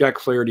 Jack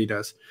Flaherty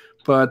does.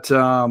 But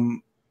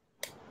DeGrom.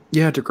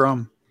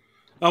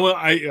 Oh, well,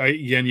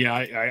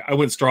 I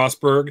went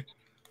Strasburg,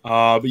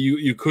 but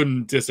you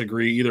couldn't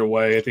disagree either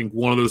way. I think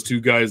one of those two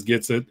guys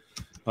gets it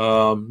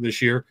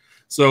this year.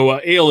 So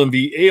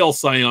AL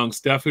Cy Young.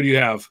 Steph, who do you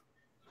have?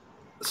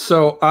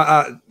 So,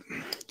 by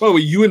the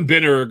way, you and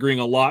Ben are agreeing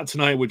a lot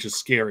tonight, which is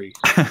scary.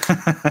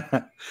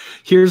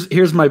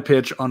 Here's my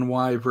pitch on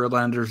why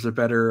Verlander's a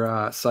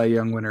better Cy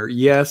Young winner.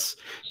 Yes,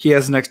 he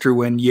has an extra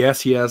win.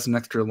 Yes, he has an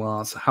extra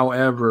loss.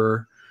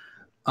 However,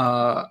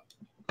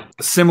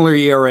 similar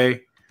ERA,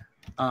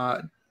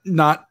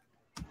 not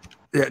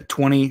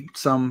 20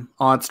 some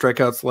odd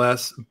strikeouts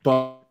less,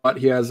 but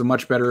he has a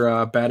much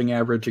better batting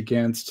average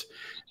against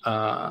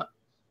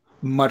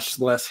much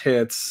less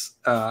hits.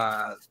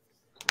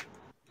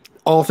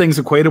 All things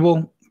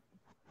equatable,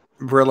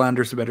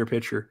 Verlander's a better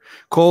pitcher.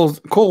 Cole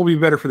will be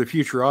better for the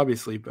future,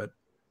 obviously, but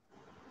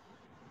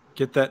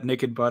get that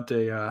naked butt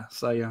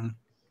Cy Young.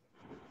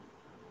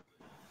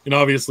 And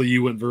obviously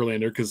you went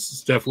Verlander because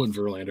Steph went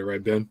Verlander,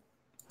 right, Ben?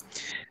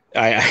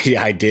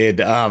 I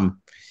did.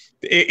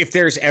 If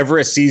there's ever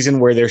a season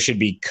where there should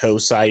be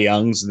co-Cy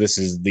Youngs, this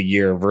is the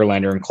year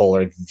Verlander and Cole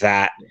are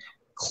that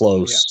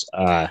close.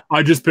 Yeah.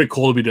 I just picked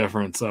Cole to be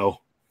different, so.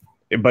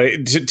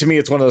 But to me,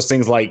 it's one of those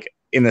things like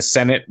in the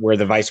Senate where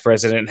the vice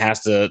president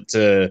has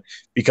to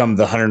become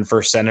the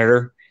 101st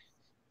senator.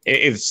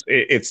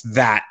 It's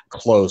that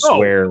close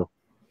where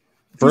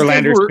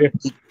Verlander's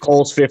 50,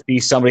 Cole's 50,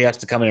 somebody has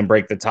to come in and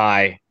break the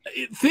tie.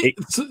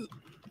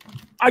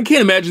 I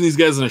can't imagine these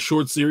guys in a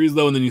short series,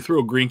 though, and then you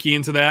throw Greinke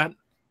into that.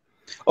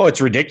 Oh,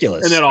 it's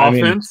ridiculous. And that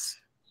offense.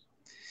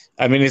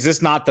 I mean, is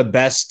this not the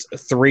best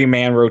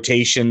 3-man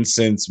rotation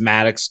since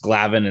Maddox,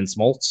 Glavine, and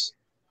Smoltz?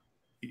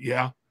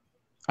 Yeah.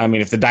 I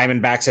mean, if the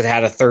Diamondbacks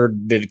had a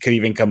third that could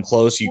even come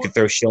close, you could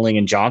throw Schilling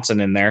and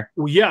Johnson in there.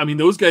 Well, yeah, I mean,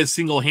 those guys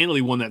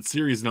single-handedly won that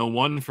series. No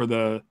one for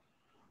the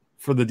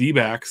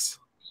D-backs.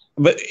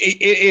 But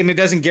it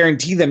doesn't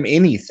guarantee them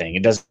anything.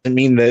 It doesn't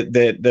mean that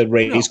the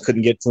Rays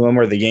couldn't get to them,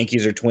 or the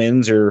Yankees or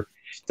Twins, or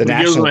the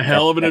Nationals. It gives them a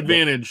hell of an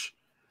advantage.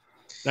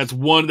 That's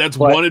one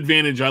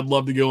advantage I'd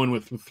love to go in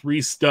with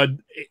 3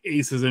 stud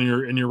aces in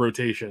your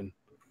rotation.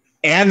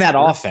 And that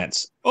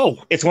offense.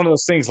 Oh, it's one of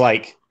those things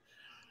like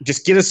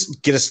just get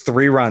us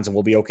 3 runs and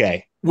we'll be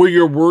okay. Where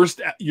your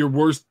worst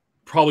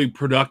probably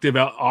productive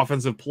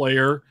offensive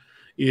player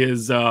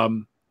is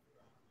his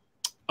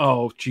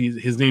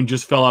name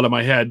just fell out of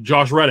my head.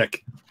 Josh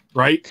Reddick,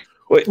 right?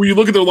 Wait. Where you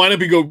look at their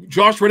lineup and go,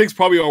 Josh Reddick's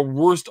probably our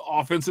worst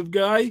offensive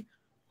guy.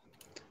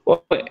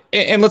 Well,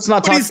 and let's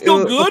not talk. He's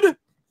still good.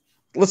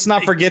 Let's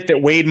not forget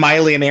that Wade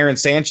Miley and Aaron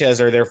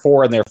Sanchez are their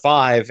 4 and their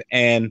 5,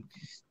 and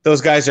those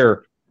guys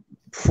are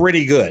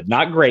pretty good.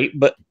 Not great,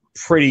 but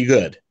pretty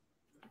good.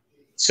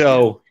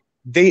 So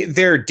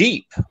they're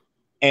deep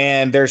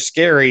and they're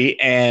scary,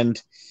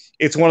 and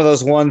it's one of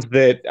those ones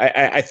that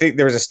I think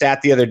there was a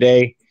stat the other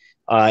day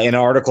in an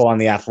article on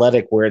The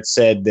Athletic where it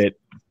said that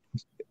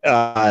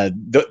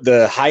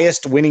the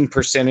highest winning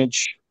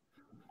percentage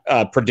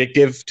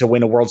predictive to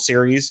win a World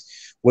Series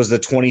was the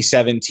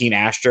 2017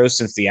 Astros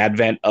since the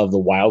advent of the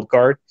wild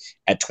card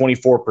at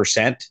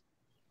 24%.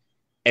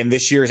 And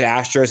this year's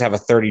Astros have a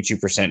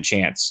 32%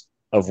 chance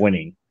of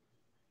winning.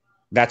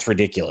 That's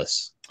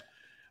ridiculous.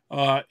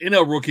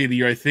 NL Rookie of the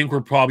Year, I think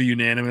we're probably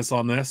unanimous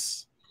on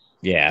this.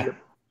 Yeah.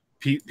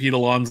 Pete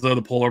Alonso,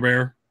 the polar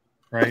bear,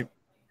 right?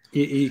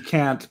 You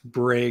can't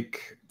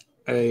break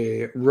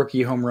a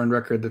rookie home run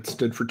record that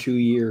stood for 2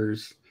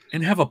 years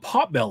and have a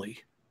pot belly.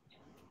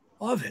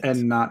 Love it.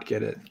 and not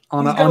get it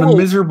on He's a, got on a a little-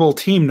 miserable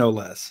team, no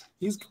less.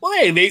 They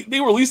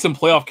were at least in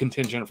playoff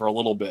contention for a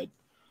little bit.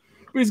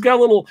 But he's got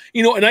a little,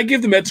 and I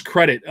give the Mets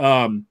credit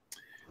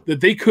that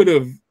they could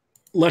have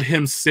let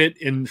him sit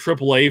in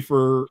AAA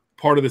for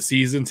part of the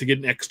season to get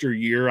an extra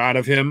year out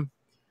of him.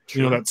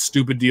 That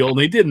stupid deal. And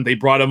they didn't. They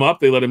brought him up.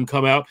 They let him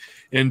come out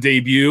and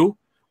debut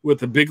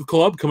with a big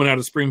club coming out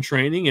of spring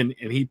training, and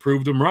he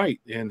proved them right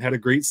and had a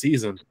great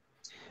season.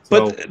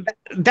 But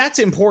that's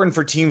important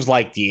for teams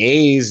like the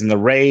A's and the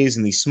Rays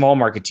and these small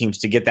market teams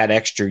to get that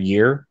extra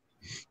year.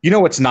 You know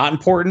what's not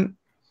important?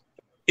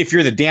 If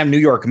you're the damn New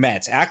York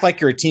Mets, act like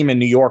you're a team in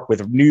New York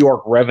with New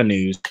York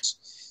revenues.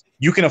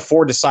 You can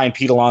afford to sign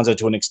Pete Alonso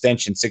to an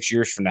extension 6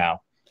 years from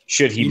now.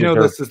 Should he?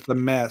 This is the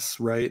mess,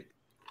 right?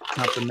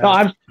 Not the mess.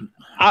 No,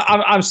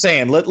 I'm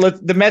saying let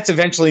the Mets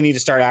eventually need to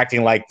start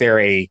acting like they're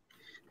a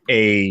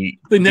they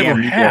never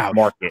New York have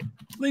market.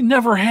 They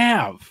never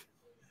have.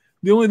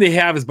 The only they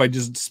have is by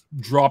just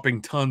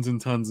dropping tons and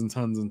tons and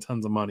tons and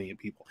tons of money at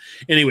people.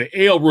 Anyway,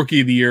 AL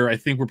Rookie of the Year. I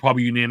think we're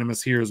probably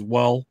unanimous here as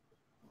well.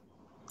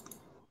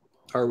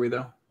 Are we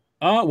though?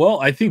 Well,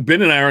 I think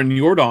Ben and I are on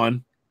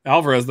Yordan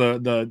Alvarez,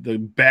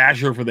 the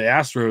basher for the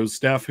Astros.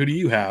 Steph, who do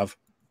you have?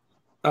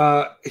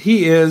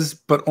 He is,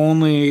 but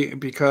only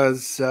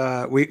because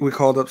we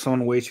called up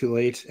someone way too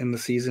late in the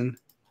season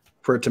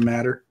for it to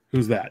matter.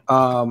 Who's that?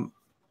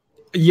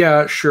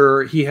 Yeah,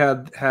 sure. He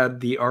had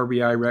the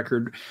RBI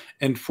record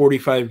in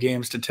 45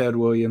 games to Ted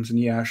Williams, and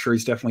yeah, sure,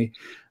 he's definitely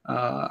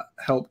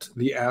helped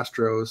the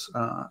Astros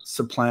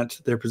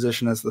supplant their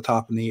position as the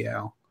top in the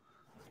AL.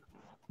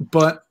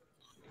 But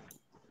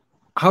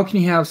how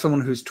can you have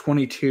someone who's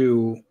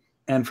 22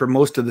 and for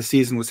most of the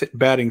season was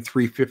batting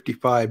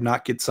 .355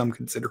 not get some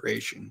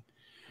consideration?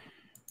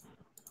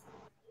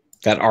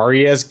 That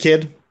Arias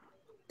kid?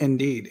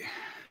 Indeed.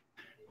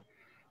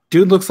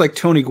 Dude looks like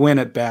Tony Gwynn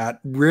at bat,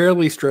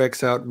 rarely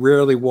strikes out,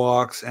 rarely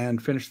walks,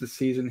 and finished the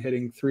season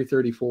hitting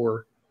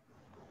 .334.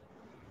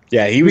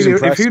 Yeah, he was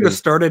impressive. If he would have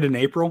started in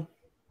April.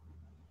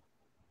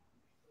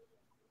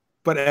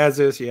 But as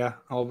is, yeah,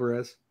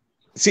 Alvarez.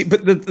 See,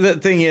 but the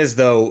thing is,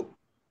 though,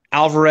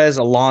 Alvarez,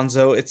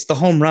 Alonso, it's the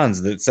home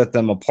runs that set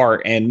them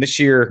apart. And this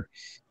year,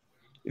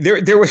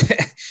 there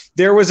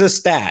was a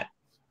stat.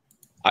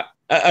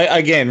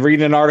 Again,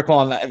 reading an article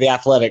on The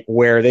Athletic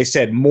where they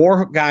said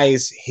more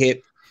guys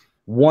hit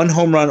one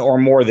home run or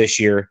more this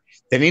year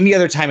than any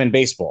other time in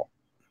baseball.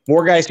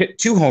 More guys hit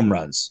 2 home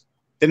runs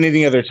than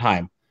any other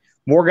time.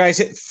 More guys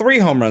hit 3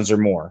 home runs or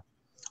more.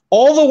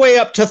 All the way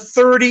up to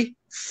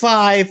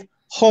 35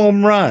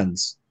 home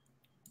runs.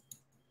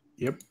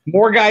 Yep.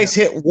 More guys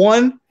hit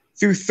 1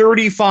 through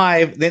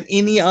 35 than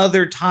any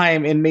other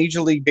time in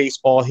Major League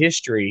Baseball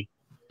history.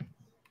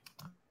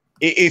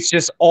 It's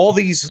just all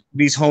these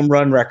home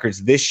run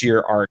records this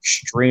year are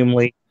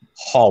extremely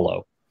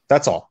hollow.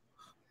 That's all.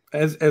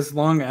 As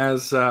long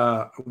as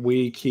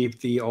we keep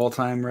the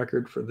all-time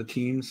record for the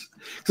teams.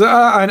 Because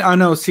I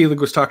know Selig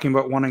was talking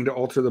about wanting to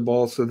alter the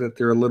ball so that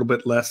they're a little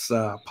bit less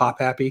pop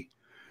happy.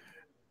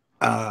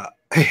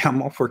 Hey,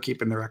 I'm all for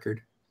keeping the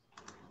record.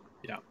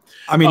 Yeah.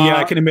 I mean,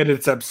 I can admit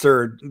it's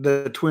absurd.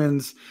 The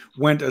Twins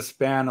went a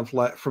span of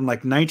from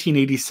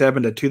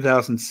 1987 to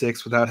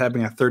 2006 without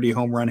having a 30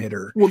 home run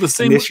hitter. Well, the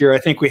same and this year, I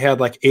think we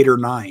had 8 or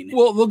 9.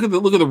 Well, look at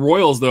the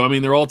Royals though. I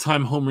mean, their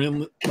all-time home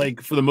run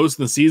for the most of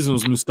the season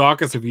was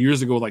Moustakas a few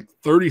years ago,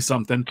 30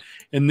 something,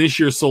 and this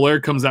year Soler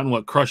comes out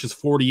and crushes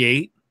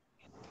 48.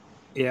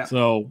 Yeah.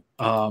 So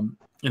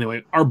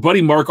anyway, our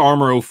buddy Mark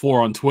Armour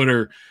 04 on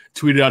Twitter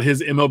tweeted out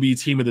his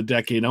MLB team of the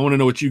decade. I want to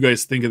know what you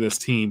guys think of this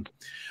team.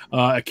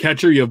 At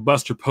catcher, you have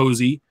Buster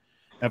Posey.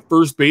 At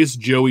first base,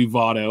 Joey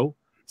Votto.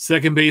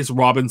 Second base,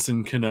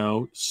 Robinson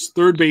Cano.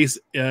 Third base,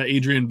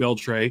 Adrian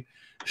Beltre.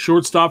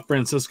 Shortstop,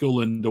 Francisco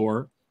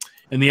Lindor.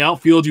 In the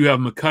outfield, you have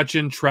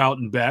McCutchen, Trout,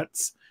 and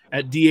Betts.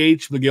 At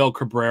DH, Miguel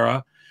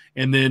Cabrera.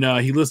 And then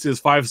he listed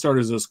his 5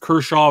 starters as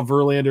Kershaw,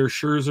 Verlander,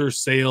 Scherzer,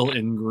 Sale,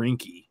 and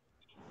Greinke.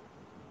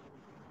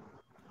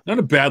 Not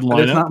a bad lineup.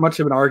 There's not much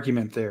of an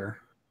argument there.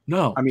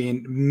 No. I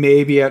mean,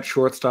 maybe at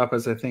shortstop,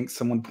 as I think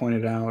someone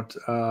pointed out,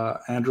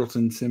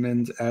 Andrelton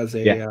Simmons as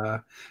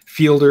a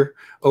fielder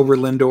over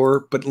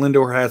Lindor, but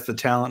Lindor has the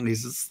talent, and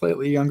he's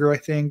slightly younger, I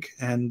think,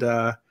 and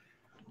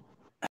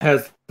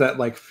has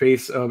that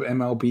face of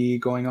MLB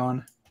going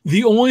on.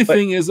 The only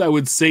thing is I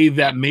would say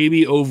that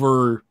maybe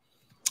over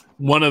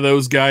one of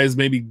those guys,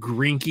 maybe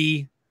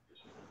Greinke,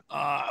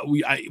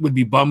 it would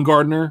be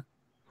Bumgarner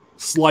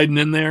sliding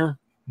in there.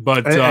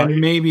 But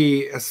and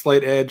maybe a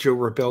slight edge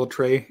over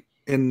Beltre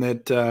in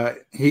that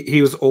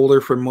he was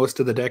older for most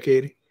of the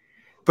decade,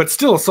 but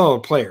still a solid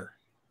player.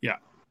 Yeah.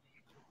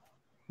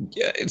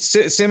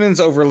 Simmons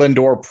over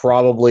Lindor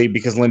probably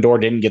because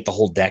Lindor didn't get the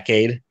whole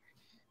decade.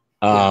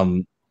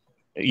 Lindor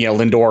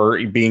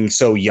being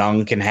so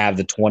young can have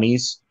the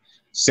 20s.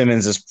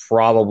 Simmons is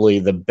probably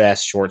the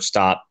best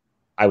shortstop,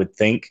 I would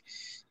think.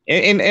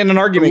 And an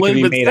argument could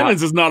be made.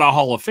 Simmons is not a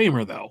Hall of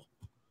Famer, though.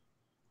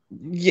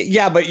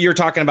 Yeah, but you're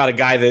talking about a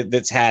guy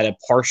that's had a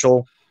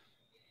partial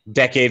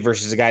decade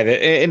versus a guy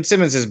that, and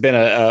Simmons has been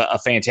a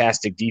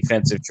fantastic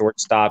defensive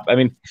shortstop. I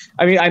mean,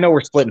 I know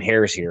we're splitting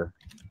hairs here.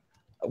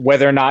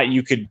 Whether or not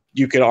you could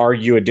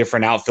argue a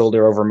different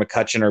outfielder over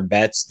McCutchen or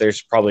Betts,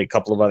 there's probably a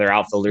couple of other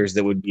outfielders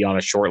that would be on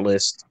a short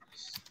list.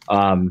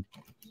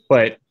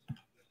 But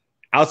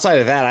outside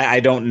of that, I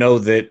don't know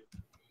that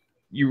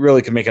you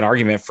really can make an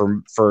argument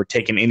for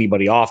taking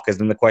anybody off, because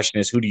then the question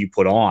is, who do you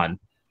put on?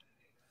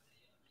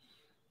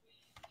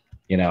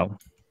 You know?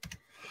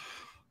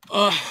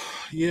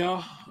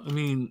 Yeah. I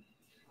mean,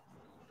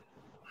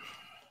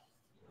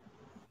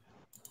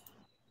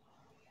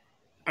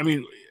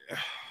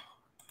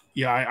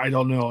 yeah, I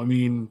don't know. I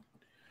mean,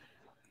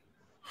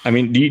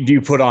 do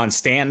you put on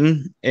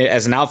Stanton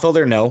as an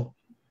outfielder? No.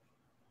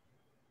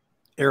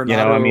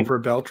 Arenado over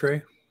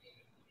Beltre?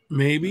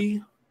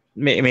 Maybe,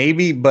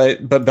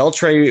 but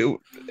Beltre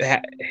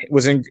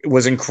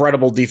was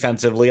incredible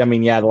defensively. I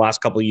mean, yeah, the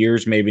last couple of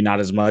years, maybe not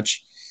as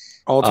much.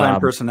 All-time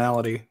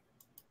personality.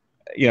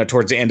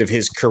 Towards the end of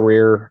his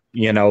career,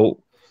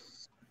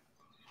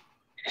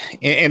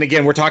 and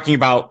again, we're talking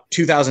about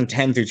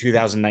 2010 through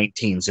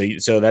 2019.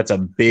 So that's a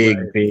big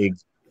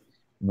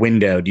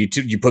window. Do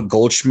you put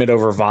Goldschmidt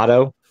over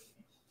Votto?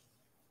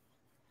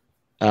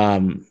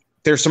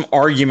 There's some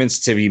arguments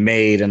to be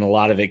made, and a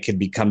lot of it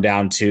could come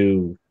down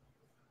to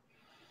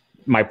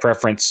my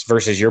preference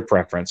versus your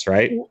preference,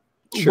 right?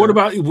 Sure.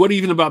 What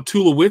even about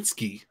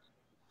Tulowitzki?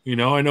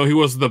 I know he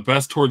wasn't the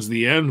best towards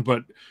the end,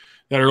 but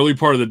that early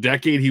part of the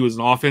decade, he was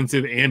an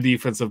offensive and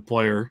defensive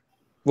player.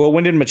 Well,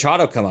 when did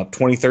Machado come up?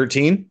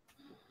 2013?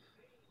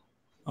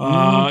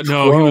 No,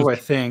 12, I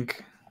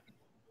think.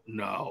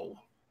 No.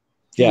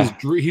 Yeah.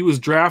 He was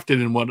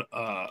drafted in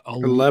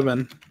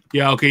 11.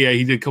 Yeah, okay, yeah,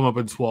 he did come up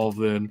in 12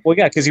 then. Well,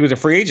 yeah, because he was a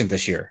free agent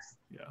this year.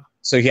 Yeah.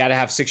 So he had to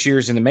have 6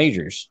 years in the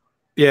majors.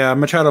 Yeah,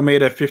 Machado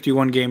made a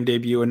 51-game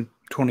debut in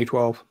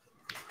 2012.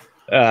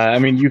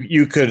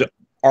 You could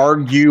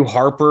argue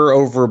Harper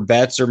over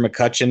Betts or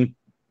McCutchen.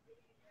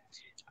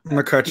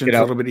 McCutchen's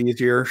a little bit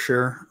easier,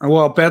 sure.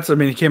 Well, Betts,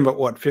 he came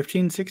up,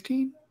 15,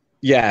 16?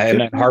 Yeah, and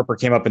then Harper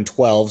came up in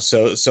 12.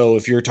 So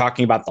if you're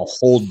talking about the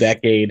whole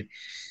decade,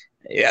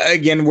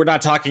 again, we're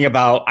not talking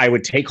about I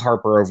would take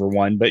Harper over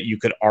one, but you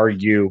could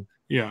argue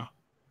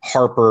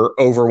Harper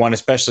over one,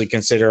 especially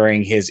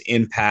considering his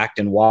impact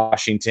in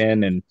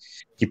Washington, and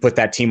he put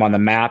that team on the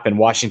map, and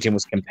Washington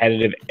was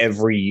competitive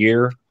every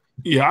year.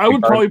 Yeah,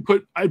 I'd probably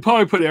put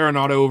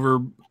Arenado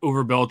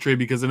over Beltre,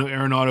 because I know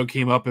Arenado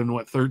came up in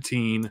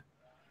 13.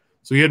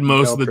 So he had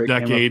most of the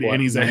decade,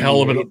 and he's a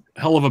hell of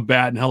a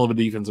bat and hell of a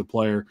defensive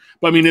player.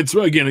 But it's,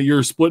 again,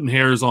 you're splitting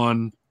hairs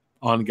on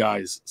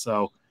guys.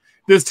 So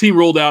this team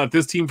rolled out. If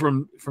this team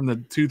from the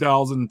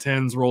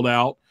 2010s rolled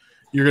out,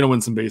 you're going to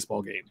win some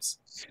baseball games.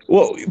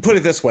 Well, put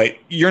it this way: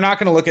 you're not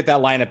going to look at that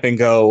lineup and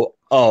go,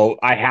 "Oh,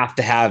 I have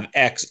to have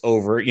X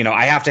over."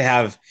 I have to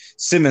have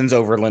Simmons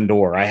over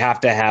Lindor. I have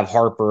to have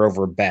Harper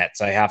over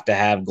Betts. I have to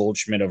have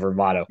Goldschmidt over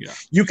Votto. Yeah.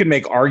 You can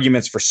make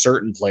arguments for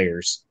certain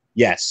players,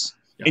 yes.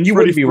 Yeah, and you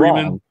wouldn't be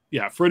wrong.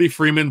 Yeah, Freddie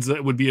Freeman's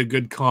would be a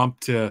good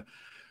comp to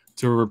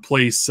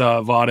replace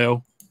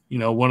Votto.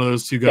 One of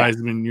those two guys.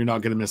 Yeah. You're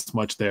not going to miss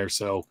much there.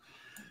 So,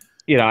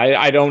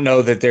 I don't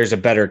know that there's a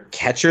better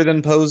catcher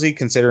than Posey,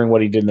 considering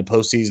what he did in the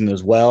postseason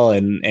as well.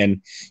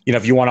 And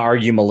if you want to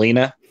argue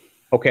Molina,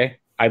 okay,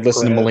 I'd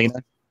listen to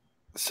Molina.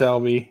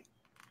 Selby.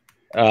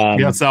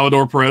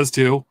 Salvador Perez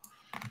too.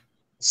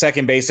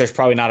 Second base, there's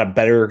probably not a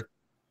better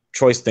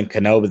choice than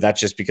Cano, but that's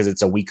just because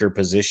it's a weaker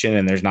position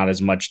and there's not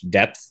as much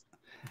depth.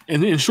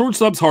 And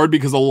shortstop's hard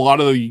because a lot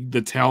of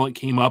the talent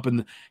came up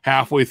in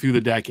halfway through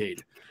the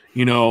decade.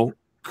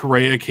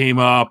 Correa came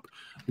up,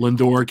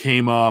 Lindor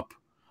came up.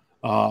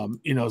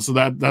 So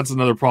that's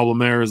another problem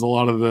there, is a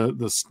lot of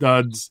the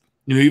studs,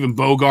 even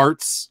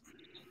Bogarts,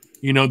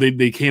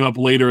 they came up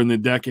later in the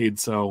decade.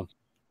 So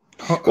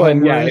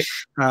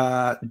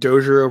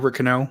Dozier over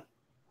Cano.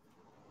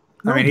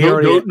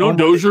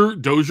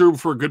 Dozier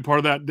for a good part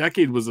of that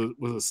decade was a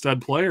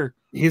stud player.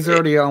 He's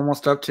already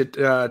almost up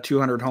to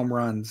 200 home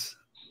runs.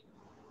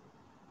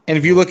 And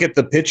if you look at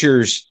the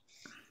pitchers,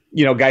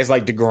 guys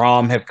like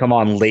DeGrom have come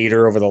on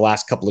later over the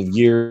last couple of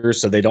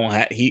years, so they don't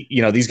have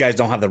these guys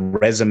don't have the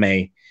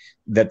resume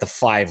that the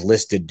five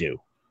listed do.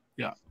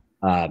 Yeah.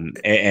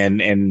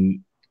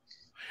 The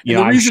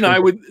reason I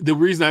would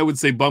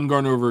say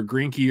Bumgarner over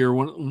Greinke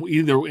or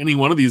either any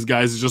one of these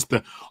guys is just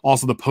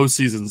also the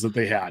postseasons that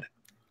they had.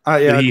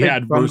 He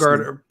had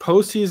Bumgarner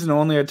postseason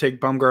only. I'd take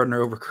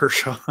Bumgarner over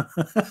Kershaw.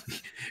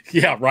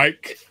 Yeah, right.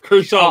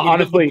 Kershaw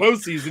honestly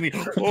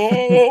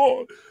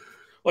postseason.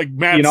 Like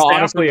Matt Stafford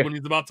honestly, when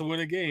he's about to win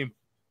a game.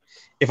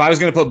 If I was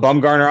going to put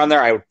Bumgarner on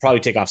there, I would probably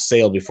take off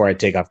Sale before I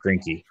take off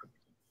Greinke.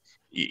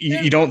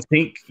 You don't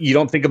think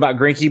about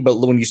Greinke, but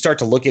when you start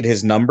to look at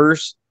his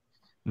numbers,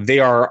 they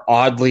are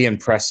oddly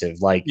impressive.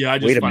 Like, I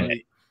just find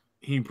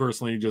he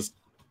personally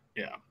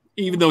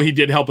even though he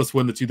did help us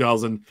win the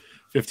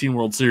 2015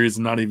 World Series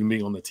and not even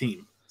being on the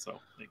team. So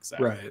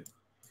exactly. Right.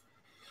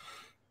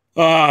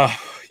 I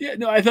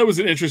thought it was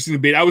an interesting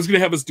debate. I was going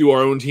to have us do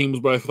our own teams,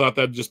 but I thought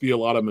that'd just be a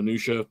lot of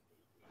minutia.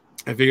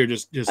 I figured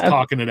just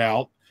talking it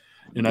out.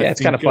 And yeah,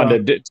 it's kind of fun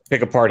to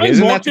pick apart I his.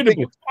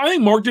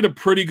 think Mark did a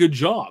pretty good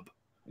job.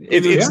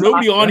 There's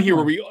nobody on here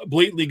where we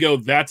blatantly go,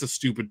 "That's a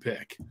stupid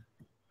pick."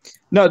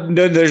 No,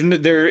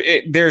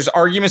 there's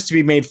arguments to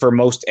be made for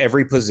most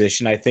every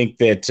position. I think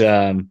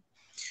that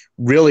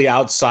really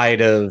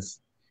outside of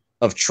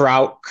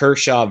Trout,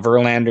 Kershaw,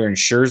 Verlander, and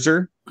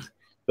Scherzer,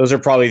 those are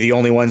probably the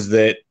only ones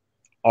that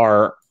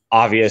are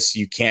obvious.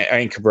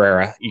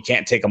 Cabrera, you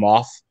can't take them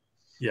off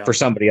for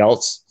somebody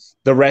else.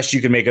 The rest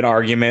you can make an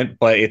argument,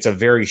 but it's a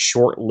very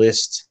short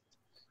list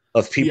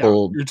of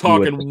people. You're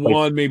talking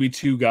one, maybe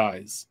two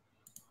guys.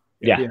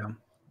 Yeah.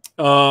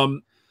 All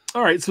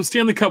right. So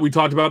Stanley Cup, we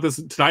talked about this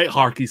tonight.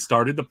 Hockey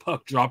started. The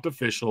puck dropped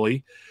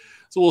officially.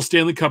 So we'll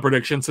Stanley Cup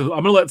prediction. So I'm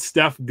going to let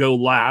Steph go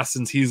last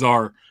since he's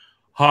our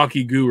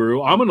hockey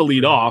guru. I'm going to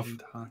lead off.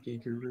 Hockey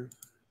guru.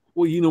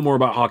 Well, you know more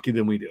about hockey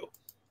than we do.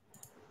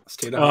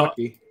 State of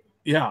hockey.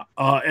 Yeah.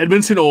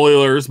 Edmonton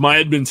Oilers, my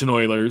Edmonton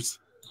Oilers,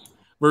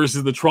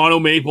 versus the Toronto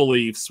Maple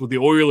Leafs, with the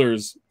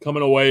Oilers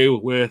coming away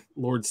with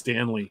Lord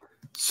Stanley.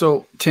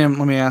 So, Tim,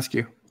 let me ask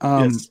you.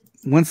 Yes.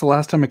 When's the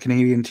last time a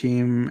Canadian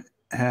team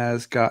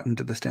has gotten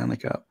to the Stanley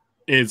Cup?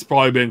 It's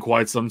probably been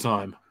quite some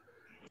time.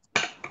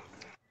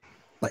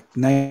 Like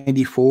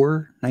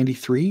 94,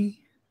 93?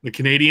 The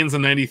Canadians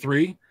in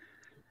 93?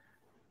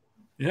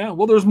 Yeah,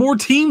 well, there's more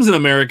teams in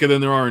America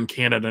than there are in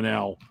Canada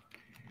now.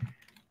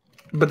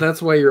 But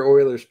that's why your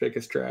Oilers pick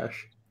is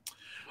trash.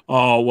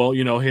 Oh, well,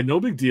 hey,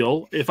 no big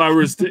deal. If I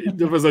was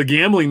a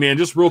gambling man,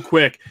 just real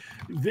quick,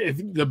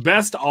 the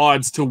best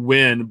odds to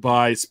win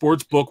by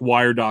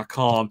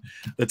sportsbookwire.com,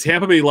 the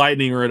Tampa Bay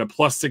Lightning are at a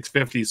plus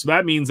 650. So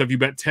that means if you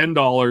bet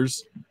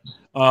 $10,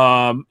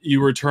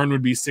 your return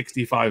would be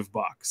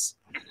 $65.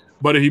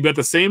 But if you bet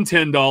the same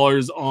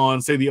 $10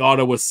 on, say, the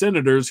Ottawa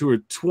Senators, who are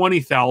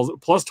 20,000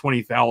 plus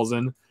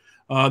 20,000,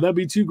 that'd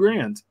be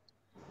 $2,000.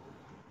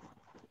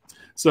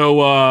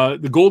 So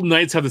the Golden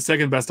Knights have the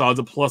second best odds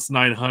of plus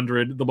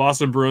 900. The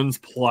Boston Bruins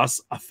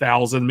plus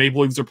 1,000.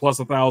 Maple Leafs are plus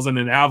 1,000,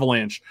 and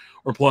Avalanche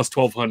are plus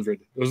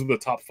 1,200. Those are the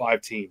top 5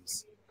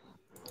 teams.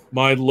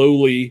 My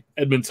lowly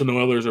Edmonton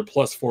Oilers are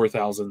plus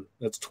 4,000.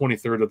 That's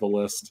 23rd of the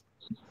list.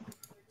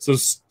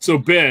 So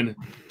Ben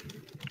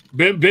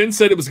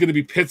said it was going to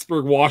be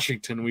Pittsburgh,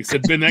 Washington. We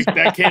said, Ben,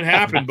 that can't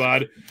happen,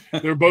 bud.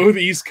 They're both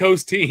East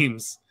Coast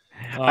teams.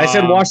 I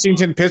said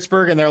Washington,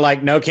 Pittsburgh, and they're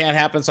like, no, can't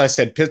happen. So I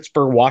said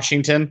Pittsburgh,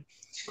 Washington.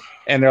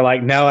 And they're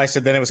like, no. I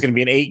said then it was going to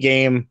be an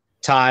 8-game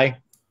tie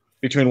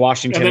between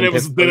Washington and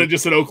Pittsburgh. Then it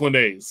just said Oakland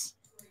A's.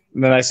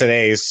 And then I said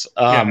A's.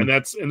 And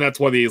that's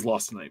why the A's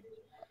lost tonight.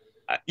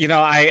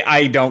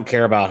 I don't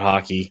care about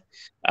hockey.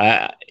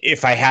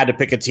 If I had to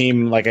pick a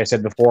team, like I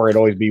said before, it'd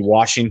always be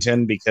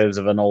Washington because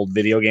of an old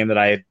video game that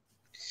I had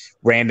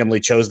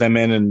randomly chose them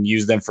in and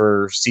used them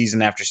for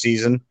season after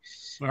season.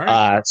 All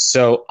right.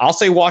 So I'll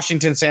say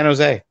Washington, San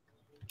Jose.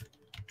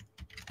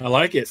 I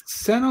like it.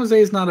 San Jose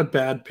is not a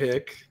bad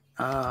pick.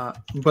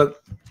 But,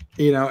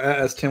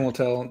 as Tim will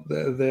tell,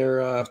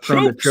 they're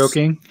prone to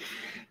choking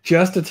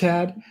just a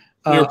tad.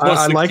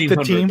 I like the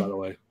team. By the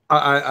way.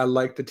 I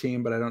like the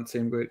team, but I don't see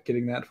them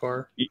getting that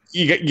far.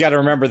 You got to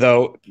remember,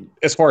 though,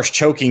 as far as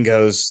choking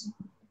goes,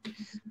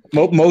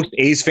 most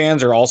A's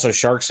fans are also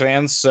Sharks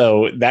fans,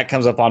 so that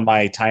comes up on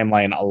my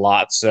timeline a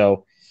lot.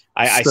 So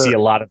I see a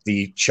lot of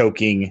the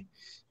choking,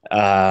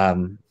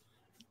 but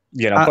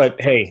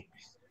hey,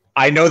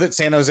 I know that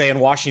San Jose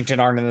and Washington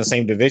aren't in the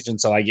same division,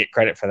 so I get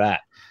credit for that.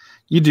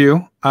 You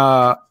do,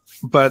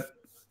 but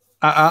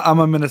I'm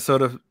a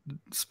Minnesota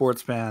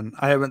sports fan.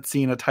 I haven't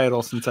seen a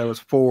title since I was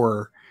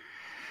 4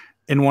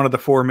 in one of the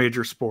 4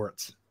 major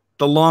sports,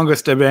 the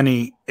longest of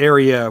any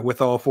area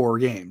with all 4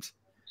 games.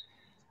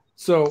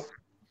 So,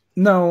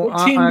 no.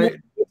 What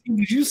team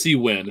did you see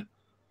win?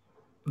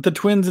 The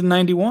Twins in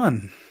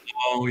 91.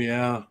 Oh,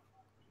 yeah.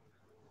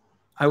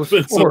 I was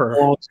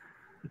 4.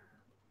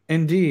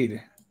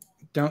 Indeed.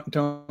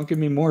 Don't give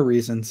me more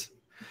reasons.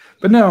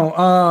 But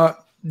no,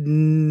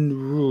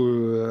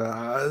 no,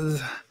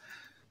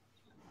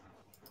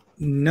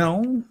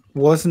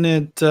 wasn't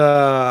it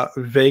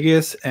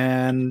Vegas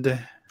and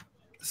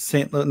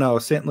St.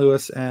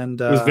 Louis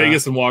and it was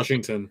Vegas and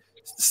Washington.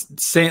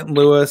 St.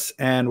 Louis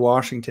and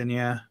Washington,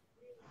 yeah.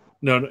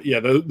 No,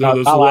 yeah, those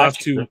are the last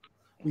two.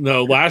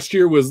 No, last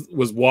year was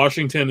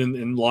Washington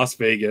and Las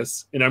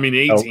Vegas, and I mean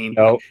 18.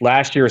 No,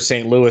 last year was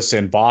St. Louis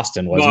and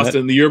Boston, wasn't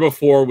it? The year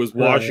before was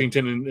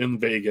Washington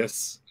and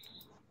Vegas.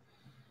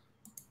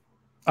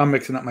 I'm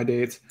mixing up my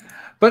dates,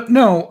 but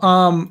no,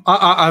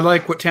 I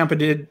like what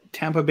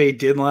Tampa Bay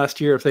did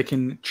last year. If they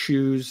can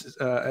choose,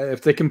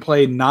 if they can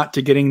play not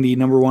to getting the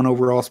number 1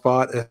 overall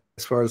spot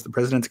as far as the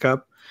President's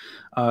Cup,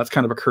 it's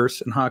kind of a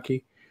curse in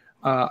hockey.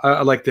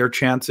 I like their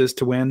chances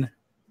to win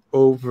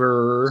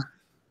over.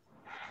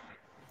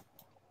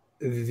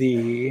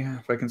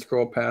 If I can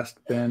scroll past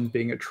Ben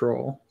being a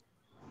troll.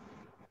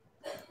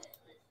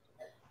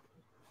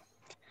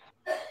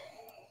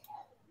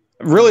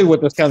 Really what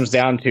this comes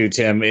down to,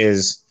 Tim,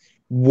 is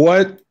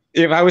what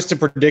if I was to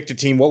predict a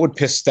team, what would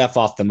piss Steph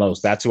off the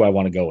most? That's who I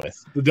want to go with.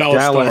 The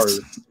Dallas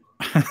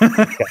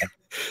Stars.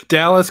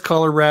 Dallas,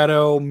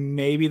 Colorado,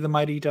 maybe the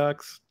Mighty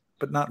Ducks.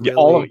 but not Yeah,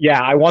 really.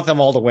 I want them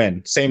all to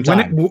win same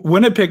time.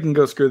 Winnipeg can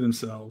go screw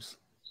themselves.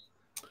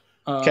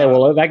 Okay,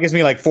 well, that gives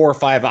me like 4 or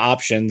 5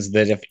 options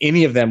that if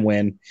any of them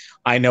win,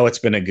 I know it's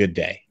been a good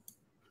day.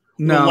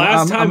 No,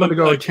 last time I'm going to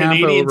go a Tampa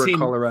Canadian over team-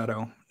 Colorado.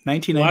 Last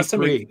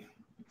 1993.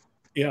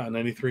 Yeah,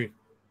 93.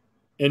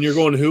 And you're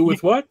going who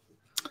with what?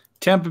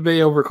 Tampa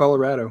Bay over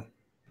Colorado.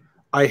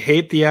 I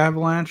hate the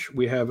Avalanche.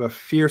 We have a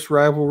fierce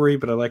rivalry,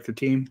 but I like the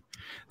team.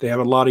 They have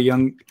a lot of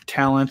young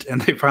talent,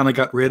 and they finally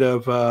got rid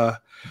of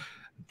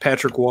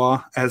Patrick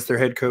Waugh as their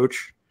head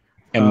coach.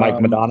 And Mike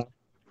Madonna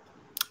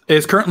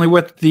is currently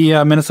with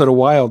the Minnesota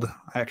Wild,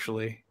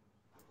 actually.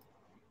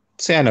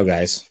 say I know,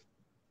 guys.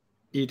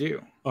 You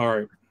do. All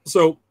right.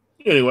 So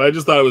anyway, I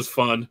just thought it was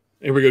fun.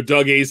 Here we go.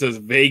 Doug A says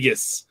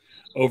Vegas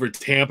over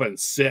Tampa in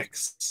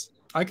 6.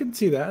 I can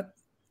see that.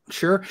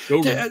 Sure.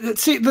 Over.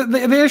 See,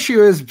 the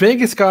issue is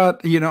Vegas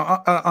got,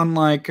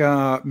 unlike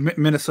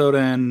Minnesota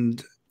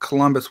and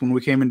Columbus when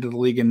we came into the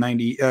league in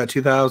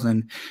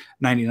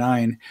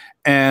 99,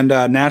 and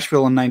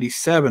Nashville in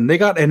 97, they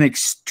got an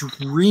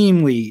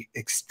extremely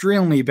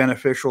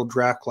beneficial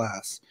draft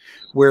class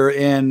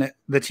wherein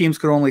the teams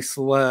could only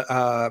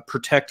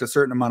protect a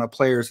certain amount of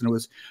players, and it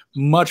was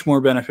much more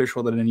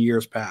beneficial than in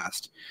years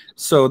past.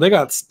 So they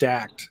got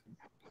stacked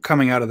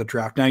coming out of the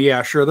draft. Now,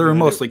 yeah, sure, they were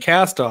mostly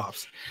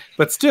cast-offs,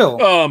 but still,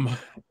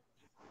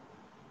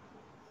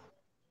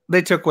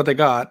 they took what they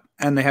got,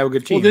 and they have a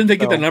good team. Well, didn't they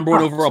get the number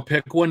 1 overall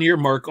pick one year?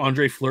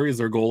 Marc-Andre Fleury is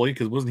their goalie,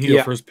 because wasn't he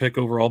the first pick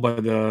overall by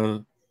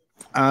the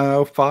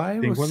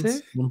 5 or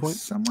 6, 1 point?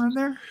 somewhere in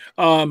there?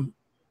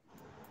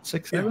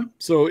 6, 7? Yeah.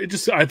 So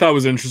I thought it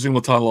was interesting.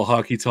 We'll talk a little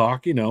hockey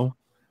talk. I got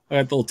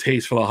a little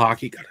taste for the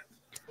hockey.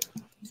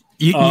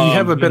 You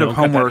have a bit of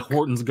homework.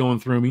 Horton's going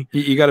through me.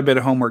 You got a bit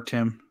of homework,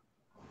 Tim,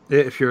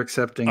 if you're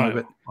accepting of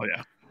it. Oh,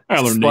 yeah.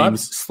 I learned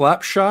names.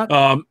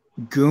 Slapshot,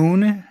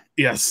 Goon.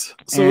 Yes.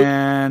 So,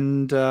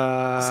 and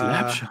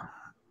Slapshot.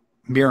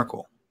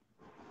 Miracle.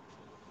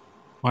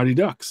 Mighty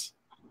Ducks.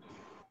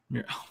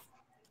 Yeah.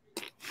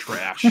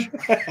 Trash.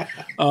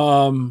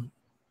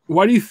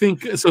 Why do you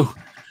think so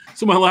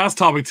my last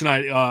topic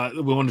tonight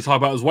that we wanted to talk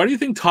about is why do you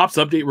think Topps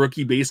Update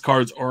rookie base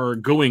cards are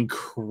going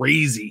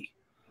crazy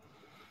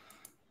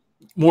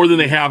more than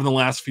they have in the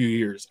last few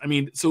years? I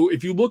mean, so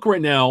if you look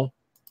right now,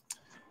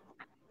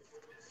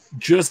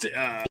 just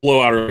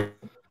blowout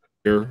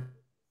here.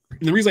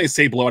 And the reason I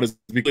say blowout is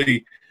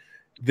because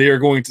they are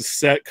going to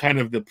set kind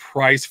of the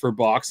price for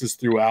boxes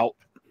throughout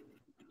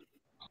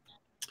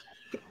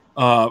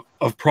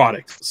of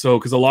product. So,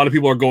 because a lot of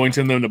people are going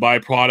to them to buy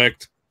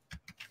product,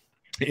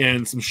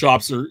 and some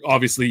shops are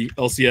obviously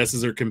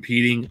LCSs are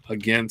competing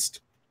against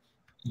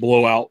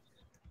blowout.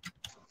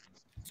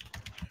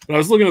 But I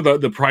was looking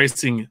at the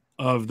pricing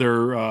of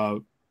their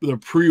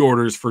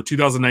pre-orders for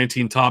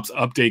 2019 Topps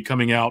Update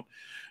coming out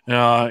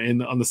on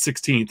the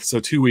 16th, so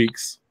 2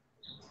 weeks.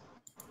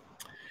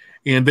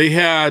 And they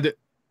had, of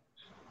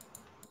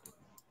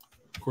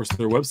course,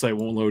 their website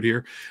won't load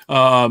here.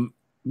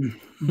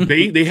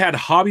 They had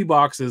hobby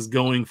boxes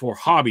going for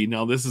hobby.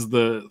 Now, this is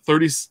the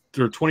 30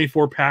 or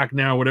 24 pack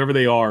now, whatever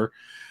they are,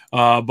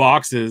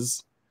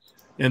 boxes.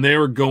 And they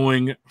were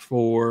going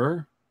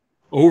for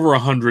over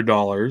 $100,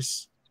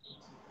 $109,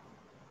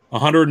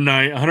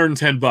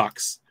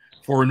 $110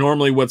 for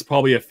normally what's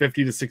probably a $50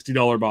 to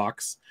 $60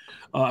 box.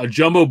 A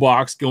jumbo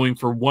box going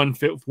for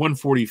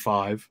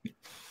 $145.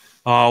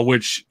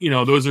 Which,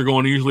 those are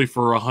going usually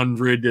for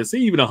 100 to say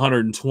even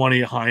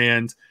 120 high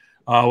end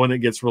when it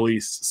gets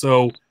released.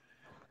 So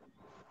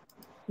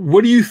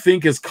what do you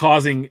think is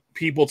causing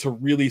people to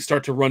really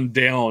start to run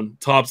down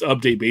Topps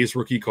Update base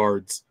rookie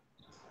cards?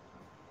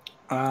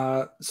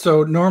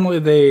 So normally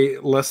they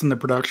lessen the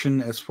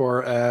production as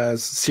far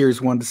as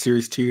Series 1 to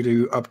Series 2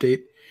 to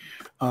update.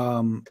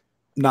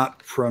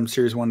 Not from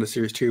Series 1 to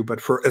Series 2, but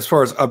as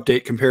far as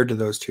update compared to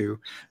those two,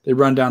 they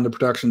run down the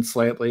production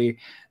slightly.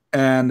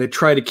 And they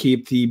try to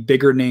keep the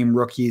bigger name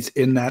rookies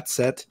in that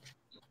set.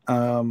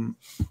 Even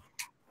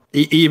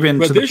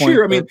but to the this point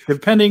year, I mean,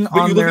 depending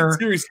on their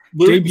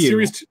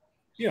debut.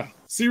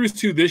 Series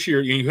 2 this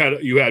year,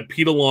 you had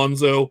Pete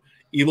Alonso,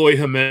 Eloy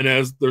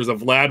Jimenez. There's a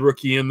Vlad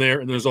rookie in there,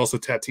 and there's also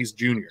Tatis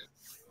Jr.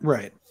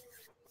 Right.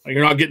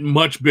 You're not getting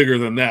much bigger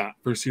than that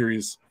for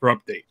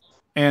update.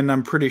 And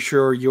I'm pretty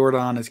sure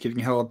Jordan is getting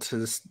held to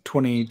this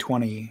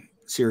 2020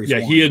 Series. Yeah,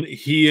 1.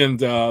 he and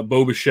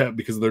Bo Bichette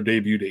because of their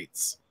debut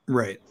dates.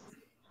 Right.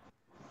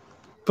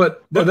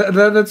 But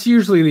that's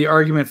usually the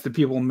arguments that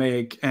people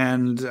make.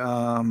 And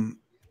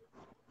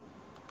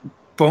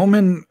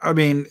Bowman, I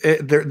mean,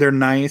 they're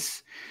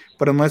nice,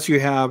 but unless you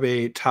have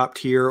a top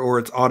tier or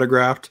it's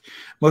autographed,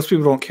 most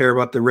people don't care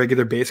about the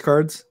regular base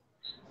cards.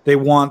 They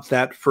want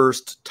that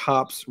first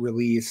Topps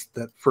release,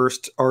 that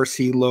first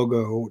RC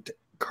logo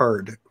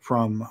card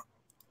from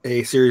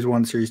a Series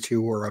 1, Series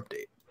 2, or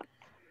update.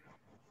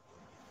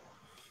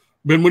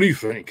 Ben, what do you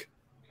think?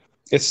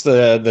 It's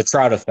the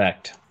Trout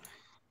effect.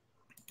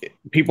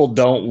 People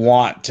don't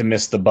want to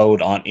miss the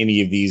boat on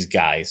any of these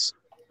guys,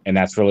 and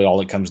that's really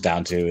all it comes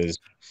down to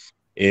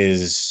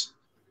is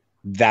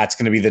that's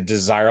going to be the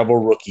desirable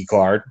rookie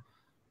card,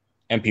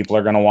 and people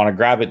are going to want to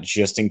grab it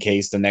just in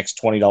case the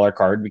next $20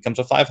 card becomes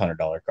a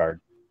 $500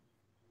 card.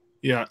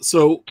 Yeah.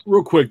 So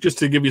real quick, just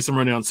to give you some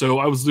rundown. So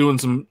I was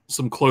doing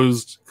some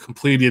closed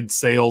completed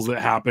sales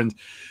that happened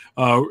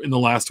in the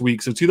last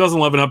week. So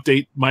 2011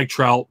 update, Mike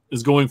Trout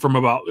is going from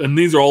about, and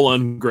these are all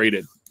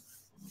ungraded,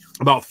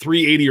 about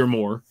 380 or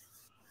more.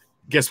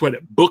 Guess what?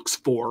 It books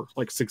for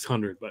like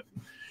 600. But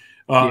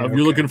if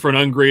you're looking for an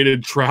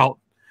ungraded Trout,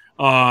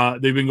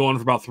 they've been going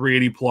for about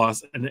 380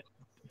 plus. And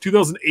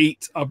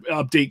 2008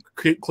 update,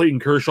 Clayton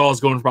Kershaw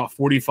is going for about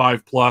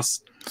 45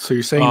 plus. So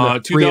you're saying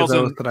the three of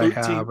those that I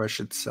have, I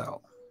should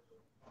sell?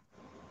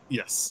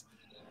 Yes.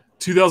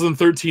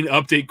 2013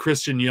 update,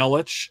 Christian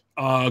Yelich,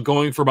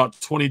 going for about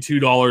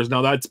 $22.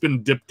 Now that's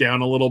been dipped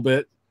down a little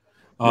bit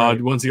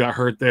once he got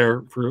hurt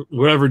there for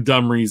whatever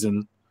dumb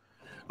reason.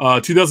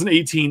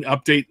 2018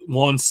 update,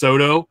 Juan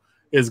Soto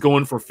is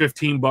going for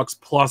 $15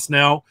 plus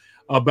now.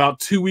 About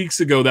 2 weeks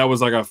ago, that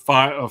was like a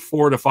 $4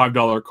 to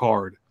 $5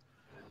 card.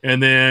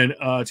 And then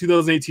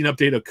 2018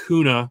 update,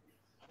 Acuna,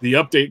 the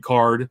update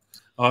card,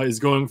 is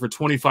going for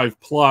 25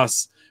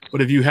 plus,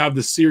 but if you have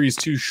the Series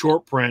 2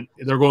 short print,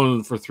 they're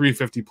going for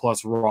 350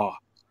 plus raw.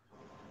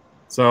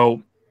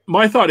 So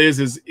my thought is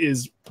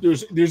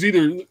there's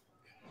either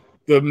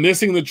the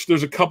missing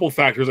there's a couple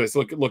factors I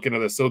still looking at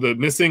this. So the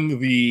missing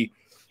the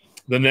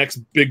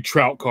next big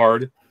Trout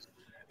card.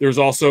 There's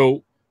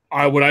also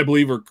what I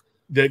believe are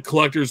that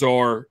collectors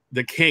are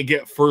that can't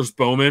get first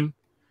Bowman.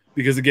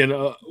 Because again,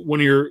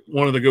 one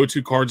of the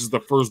go-to cards is the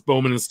first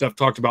Bowman, and Steph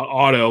talked about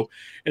auto,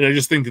 and I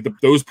just think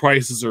that those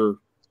prices are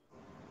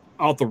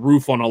out the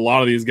roof on a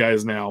lot of these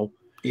guys now.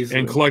 Easily.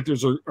 And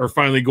collectors are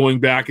finally going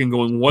back and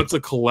going, what's a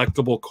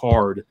collectible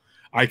card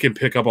I can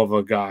pick up of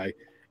a guy?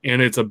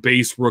 And it's a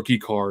base rookie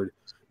card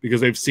because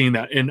they've seen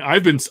that. And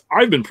I've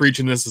been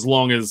preaching this as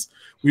long as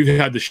we've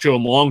had the show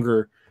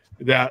longer,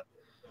 that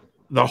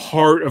the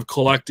heart of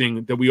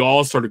collecting that we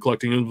all started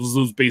collecting was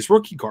those base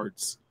rookie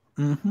cards,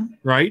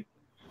 right?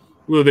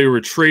 Whether they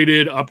were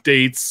traded,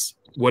 updates,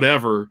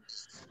 whatever,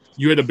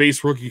 you had a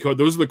base rookie card.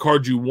 Those are the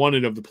cards you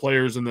wanted of the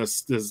players in the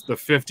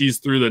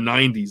 50s through the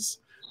 90s.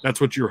 That's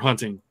what you're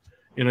hunting.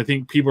 And I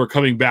think people are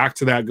coming back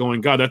to that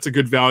going, God, that's a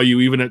good value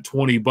even at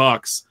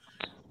 $20.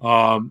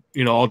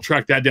 I'll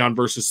track that down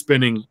versus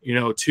spending,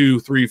 $2,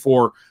 $3,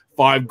 $4,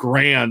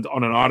 $5,000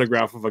 on an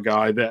autograph of a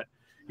guy that,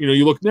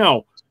 you look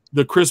now,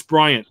 the Chris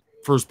Bryant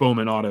first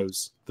Bowman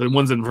autos, the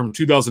ones from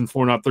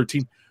 2004, not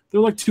 13,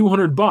 they're like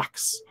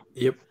 $200.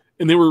 Yep.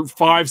 And they were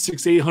 $500,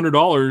 $600,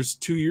 $800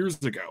 2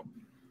 years ago.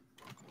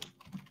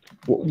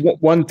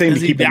 One thing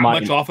is to keep in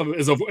mind: much off of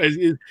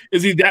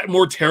is he that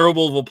more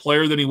terrible of a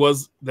player than he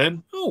was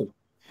then? No.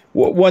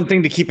 One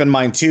thing to keep in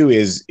mind too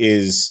is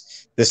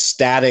the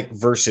static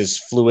versus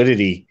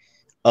fluidity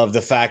of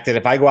the fact that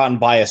if I go out and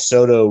buy a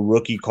Soto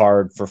rookie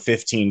card for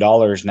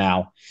 $15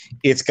 now,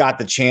 it's got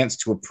the chance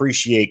to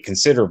appreciate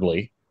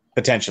considerably,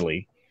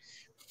 potentially,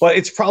 but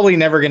it's probably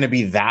never going to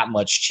be that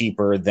much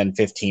cheaper than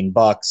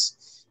 $15.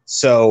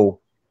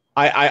 So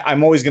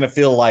I'm always going to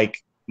feel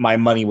like my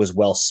money was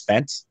well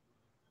spent.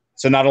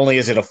 So not only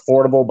is it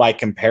affordable by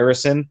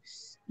comparison,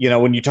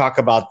 when you talk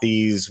about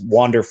these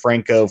Wander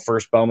Franco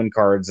first Bowman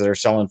cards that are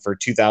selling for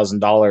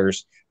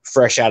 $2,000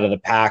 fresh out of the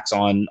packs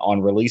on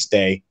release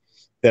day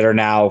that are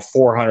now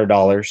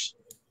 $400,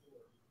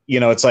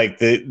 it's like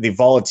the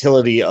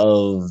volatility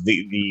of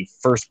the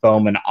first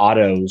Bowman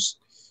autos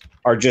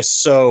are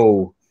just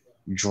so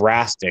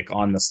drastic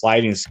on the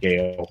sliding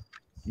scale,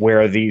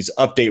 where these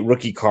update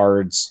rookie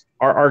cards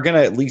are going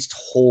to at least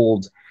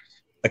hold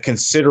a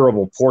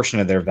considerable portion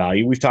of their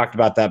value. We've talked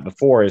about that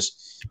before,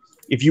 is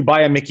if you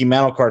buy a Mickey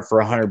Mantle card for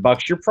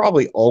 $100, you're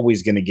probably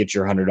always going to get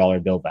your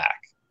 $100 bill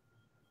back,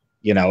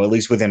 at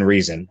least within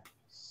reason.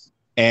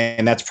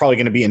 And that's probably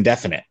going to be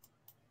indefinite.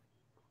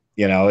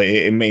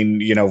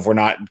 If we're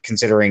not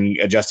considering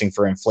adjusting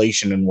for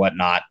inflation and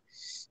whatnot,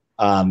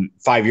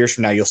 5 years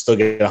from now, you'll still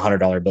get a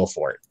 $100 bill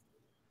for it.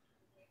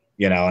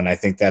 And I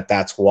think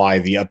that's why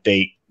the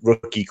update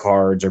rookie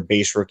cards or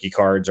base rookie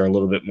cards are a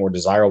little bit more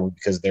desirable,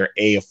 because they're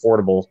A,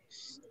 affordable,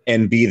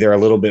 and B, they're a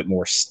little bit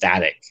more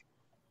static,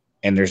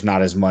 and there's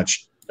not as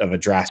much of a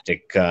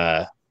drastic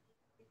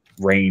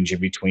range in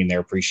between their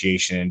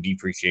appreciation and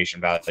depreciation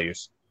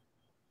values.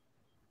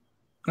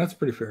 That's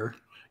pretty fair.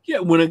 Yeah,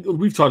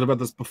 we've talked about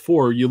this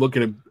before. You look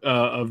at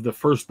of the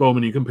first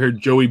Bowman, you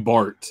compared Joey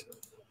Bart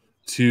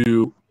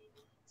to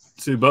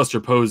Buster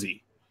Posey.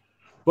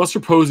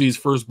 Buster Posey's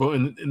first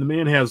Bowman, and the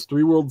man has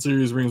 3 World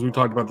Series rings. We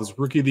talked about this: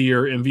 Rookie of the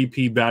Year,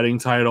 MVP, batting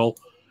title,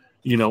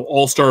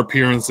 All-Star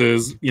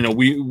appearances.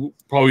 We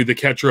probably the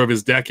catcher of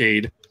his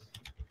decade,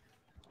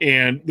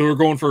 and they were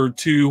going for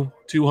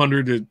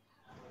 200 to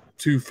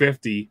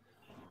 250.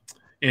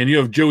 And you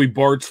have Joey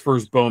Bart's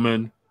first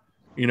Bowman.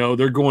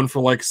 They're going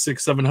for like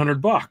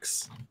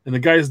 $600-700, and the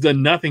guy's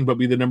done nothing but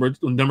be the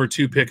number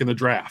 2 pick in the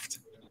draft.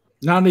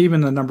 Not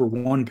even the number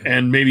 1 pick,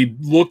 and maybe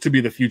look to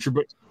be the future.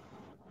 But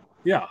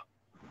yeah,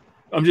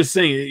 I'm just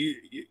saying.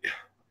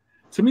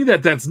 To me,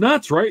 that's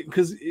nuts, right?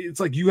 Because it's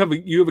like you have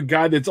a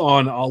guy that's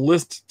on a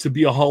list to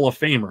be a Hall of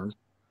Famer,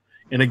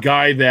 and a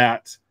guy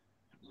that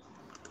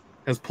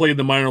has played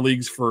the minor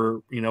leagues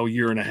for, a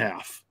year and a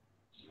half.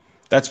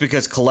 That's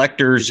because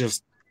collectors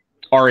Just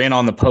are in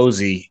on the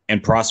Posey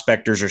and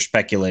prospectors or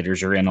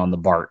speculators are in on the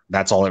Bart.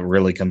 That's all it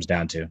really comes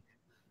down to.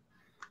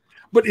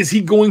 But is he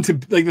going to,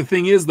 like, the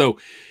thing is, though,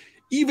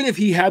 even if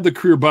he had the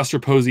career Buster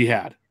Posey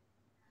had,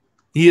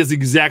 he has the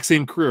exact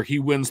same career. He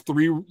wins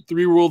three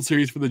World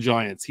Series for the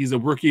Giants. He's a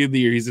Rookie of the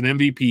Year. He's an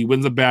MVP.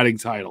 Wins a batting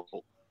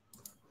title.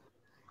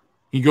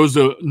 He goes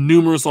to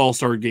numerous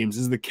All-Star games.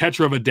 He's the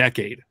catcher of a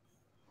decade.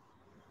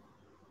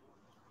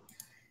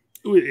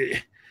 So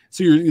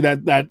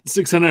that $600,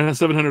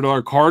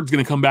 $700 card is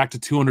going to come back to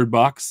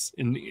 $200,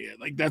 and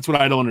like that's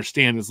what I don't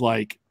understand. Is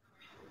like,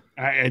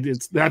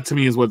 it's that to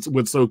me is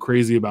what's so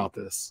crazy about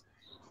this.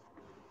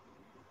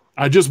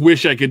 I just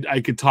wish I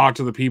could talk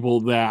to the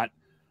people that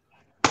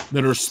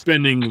are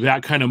spending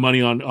that kind of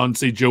money on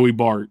say Joey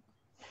Bart,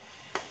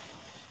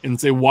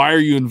 and say, why are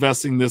you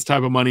investing this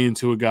type of money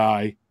into a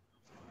guy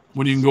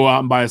when you can go out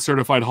and buy a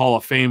certified Hall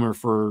of Famer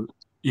for,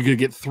 you could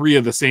get 3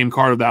 of the same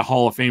card of that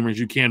Hall of Famer as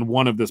you can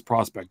one of this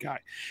prospect guy.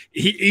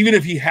 Even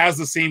if he has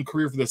the same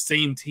career for the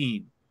same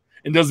team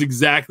and does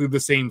exactly the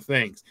same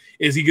things,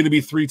 is he going to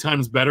be 3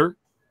 times better?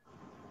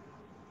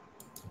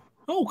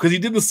 No, because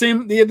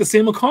they had the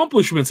same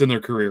accomplishments in their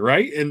career,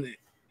 right?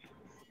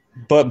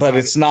 But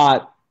it's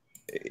not.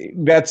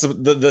 That's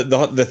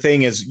the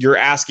thing is, you're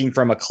asking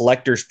from a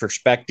collector's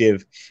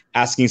perspective,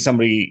 asking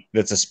somebody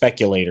that's a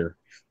speculator.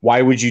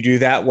 Why would you do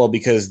that? Well,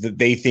 because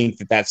they think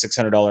that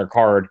 $600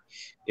 card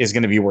is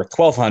going to be worth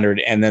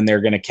 $1,200, and then they're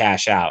going to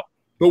cash out.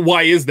 But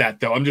why is that,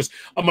 though? I'm just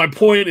my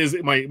point is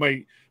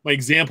my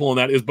example on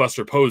that is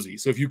Buster Posey.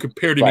 So if you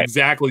compared him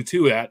exactly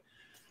to that,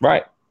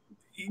 right,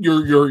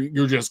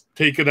 you're just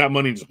taking that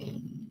money and just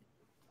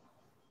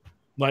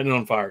lighting it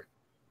on fire.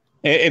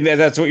 And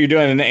that's what you're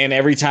doing. And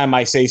every time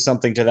I say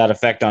something to that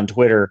effect on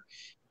Twitter,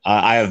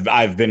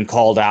 I've been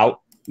called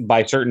out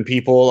by certain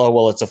people. Oh,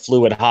 well, it's a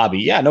fluid hobby.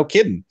 Yeah, no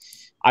kidding.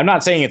 I'm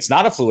not saying it's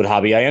not a fluid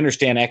hobby. I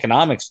understand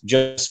economics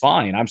just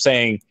fine. I'm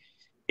saying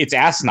it's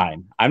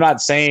asinine. I'm not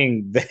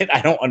saying that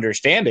I don't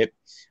understand it.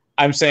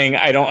 I'm saying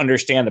I don't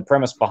understand the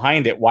premise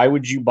behind it. Why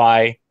would you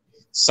buy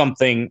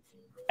something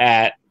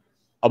at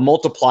a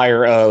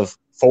multiplier of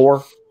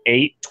 4,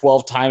 8,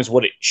 12 times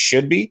what it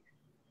should be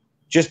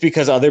just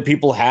because other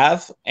people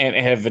have and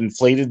have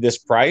inflated this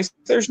price?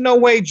 There's no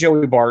way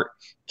Joey Bart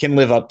can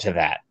live up to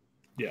that.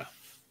 Yeah.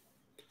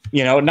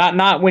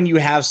 Not when you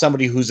have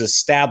somebody who's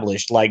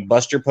established like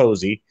Buster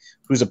Posey,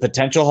 who's a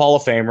potential Hall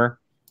of Famer,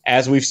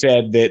 as we've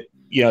said, that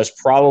is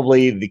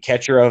probably the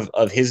catcher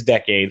of his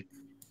decade.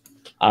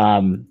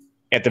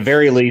 At the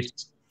very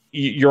least,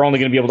 you're only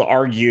going to be able to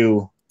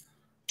argue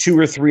 2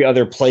 or 3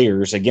 other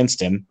players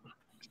against him.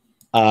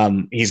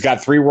 He's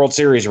got 3 World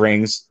Series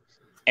rings,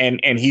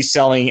 and he's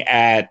selling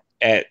at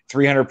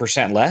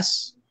 300%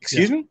 less.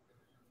 Excuse me?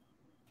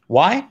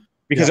 Why?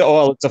 Because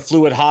it's a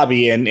fluid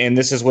hobby, and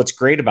this is what's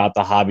great about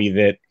the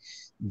hobby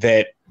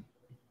that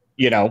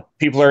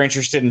people are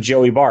interested in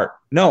Joey Bart.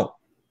 No,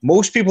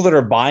 most people that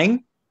are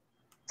buying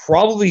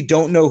probably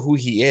don't know who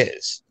he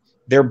is.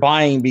 They're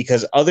buying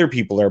because other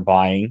people are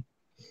buying,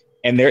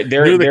 and they're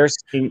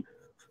seeing,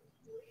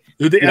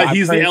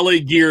 he's the LA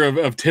Gear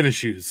of tennis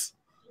shoes.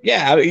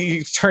 Yeah,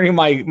 he's turning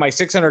my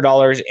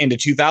 $600 into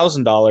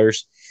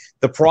 $2,000.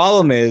 The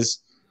problem is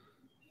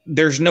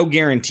there's no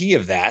guarantee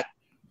of that,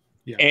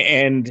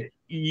 and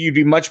you'd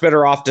be much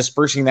better off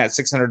dispersing that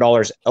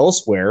 $600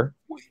 elsewhere.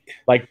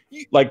 Like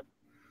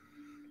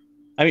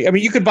I mean,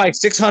 you could buy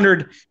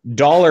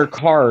 $600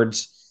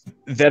 cards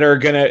that are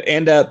going to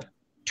end up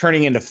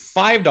turning into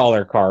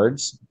 $5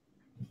 cards,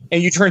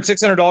 and you turn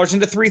 $600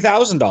 into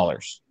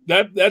 $3,000.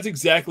 That's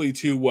exactly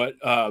to what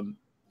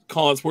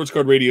Colin Sports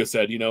Card Radio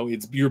said.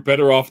 You're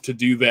better off to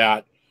do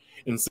that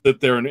and sit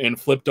there and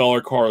flip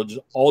dollar cards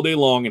all day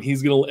long.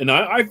 And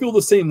I feel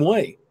the same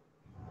way.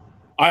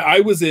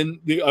 I was in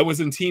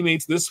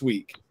Teammates this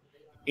week,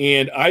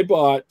 and I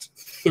bought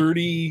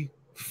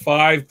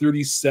 35,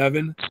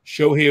 37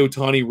 Shohei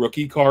Ohtani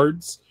rookie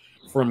cards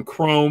from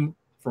Chrome,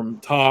 from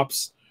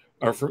Topps,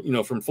 or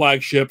from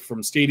Flagship,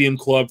 from Stadium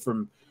Club,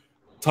 from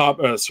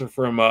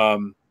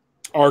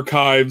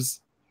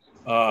Archives,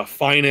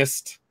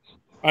 Finest,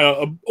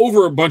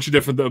 over a bunch of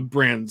different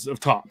brands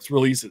of Topps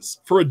releases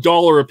for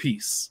 $1 a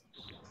piece.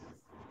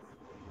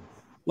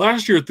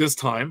 Last year at this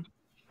time,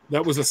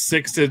 that was a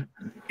 $6 to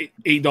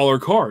 $8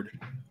 card,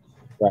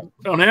 right,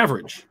 on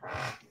average.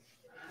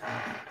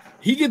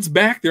 He gets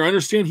back there. I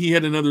understand he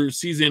had another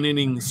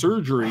season-ending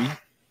surgery,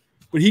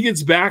 but he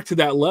gets back to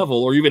that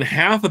level, or even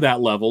half of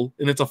that level,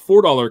 and it's a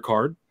 $4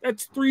 card.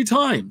 That's 3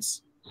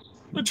 times.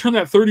 I'm gonna turn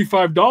that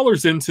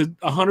 $35 into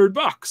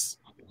 $100.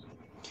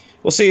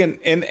 Well, see,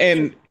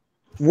 and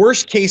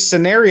worst case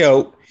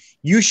scenario,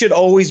 you should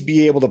always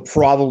be able to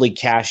probably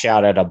cash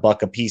out at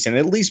 $1 a piece and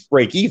at least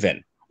break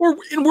even. Or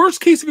in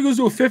worst case, if it goes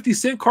to a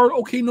 50-cent card,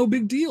 okay, no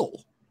big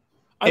deal.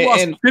 I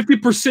lost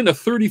 50% of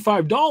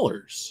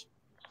 $35.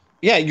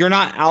 Yeah, you're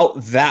not out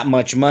that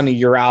much money.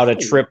 You're out a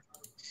trip.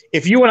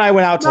 If you and I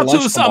went out to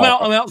lunch tomorrow,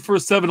 I'm out for a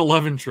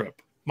 7-Eleven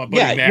trip. My buddy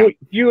Yeah, Matt.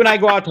 you and I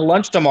go out to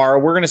lunch tomorrow.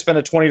 We're going to spend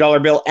a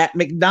 $20 bill at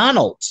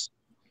McDonald's.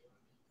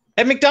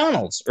 At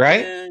McDonald's,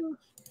 right?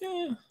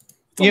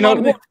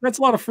 That's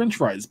a lot of French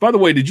fries. By the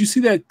way, did you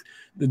see that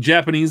the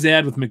Japanese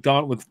ad with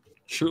McDonald with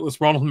shirtless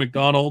Ronald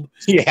McDonald?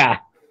 Yeah,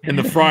 and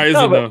the fries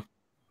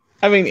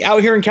I mean,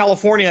 out here in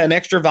California, an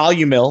extra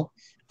value meal,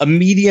 a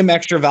medium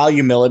extra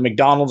value meal at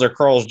McDonald's or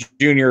Carl's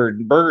Jr.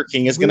 and Burger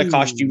King is going to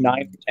cost you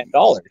 $9 to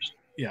 $10.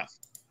 Yeah.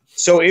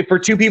 So if for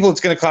two people, it's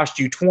going to cost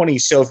you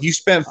 $20. So if you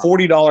spend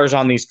 $40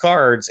 on these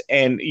cards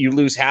and you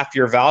lose half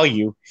your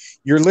value,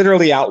 you're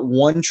literally out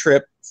one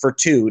trip for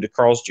two to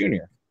Carl's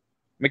Jr.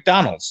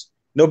 McDonald's.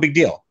 No big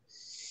deal.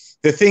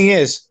 The thing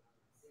is,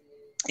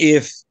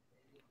 if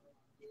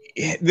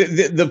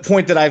the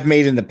point that I've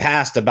made in the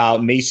past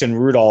about Mason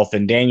Rudolph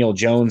and Daniel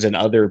Jones and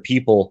other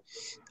people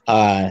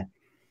and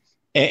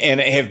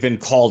have been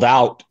called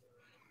out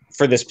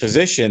for this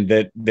position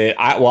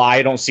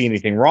I don't see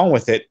anything wrong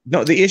with it.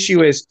 No, the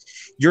issue is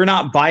you're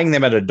not buying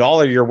them at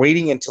 $1. You're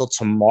waiting until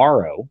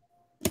tomorrow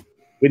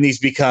when these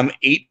become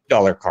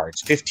 $8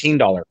 cards,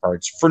 $15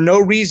 cards for no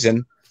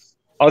reason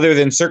other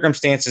than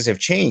circumstances have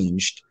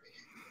changed.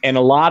 And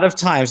a lot of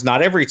times,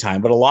 not every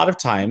time, but a lot of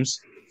times,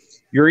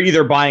 you're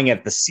either buying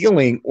at the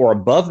ceiling or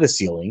above the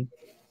ceiling.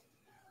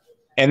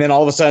 And then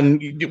all of a sudden,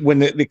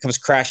 when it comes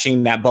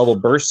crashing, that bubble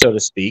burst, so to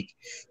speak,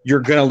 you're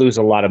going to lose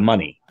a lot of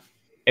money.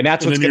 And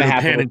that's what's going to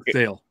happen. Panic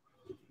sale.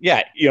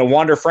 Yeah.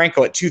 Wander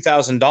Franco at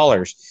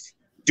 $2,000.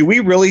 Do we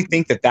really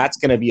think that that's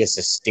going to be a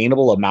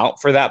sustainable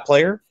amount for that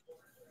player?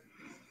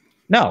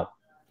 No.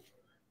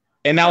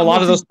 And now a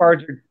lot of those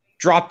cards are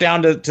dropped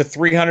down to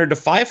 300 to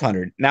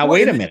 500. Now,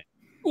 wait a minute.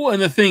 Well,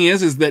 and the thing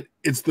is that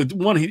it's the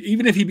one,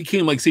 even if he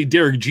became like, say,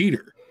 Derek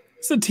Jeter,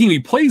 it's the team he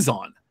plays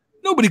on.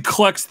 Nobody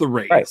collects the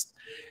Rays. Right.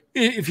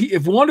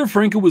 If Wander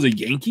Franco was a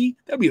Yankee,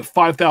 that'd be a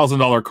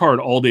 $5,000 card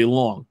all day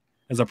long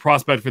as a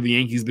prospect for the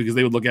Yankees because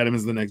they would look at him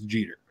as the next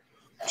Jeter.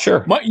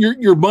 Sure.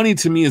 Your money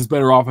to me is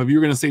better off if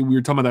you're going to say we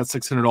were talking about that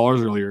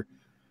 $600 earlier,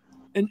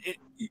 and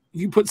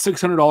you put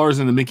 $600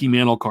 in the Mickey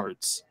Mantle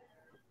cards,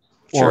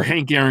 or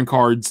Hank Aaron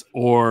cards,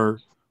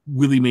 or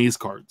Willie Mays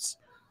cards.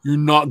 You're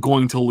not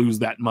going to lose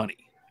that money.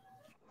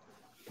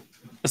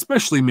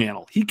 Especially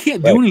Mantle. He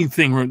can't do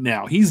anything right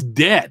now. He's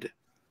dead.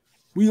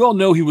 We all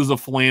know he was a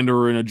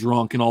philanderer and a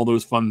drunk and all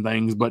those fun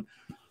things, but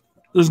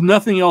there's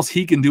nothing else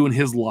he can do in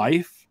his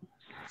life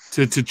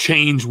to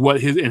change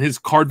what his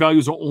card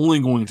values are only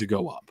going to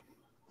go up.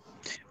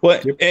 Well,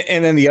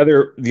 and then the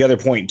other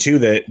point too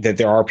that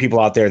there are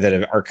people out there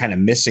that are kind of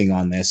missing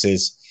on this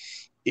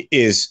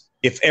is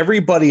if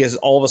everybody is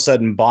all of a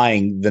sudden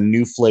buying the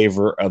new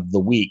flavor of the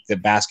week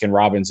that Baskin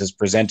Robbins has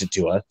presented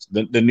to us,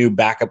 the new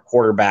backup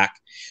quarterback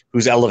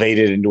who's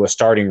elevated into a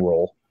starting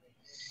role,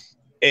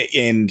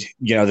 and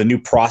the new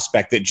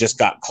prospect that just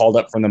got called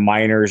up from the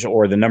minors,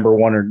 or the number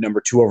 1 or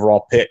number 2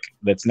 overall pick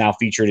that's now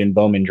featured in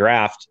Bowman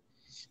draft,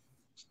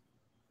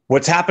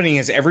 what's happening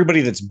is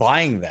everybody that's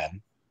buying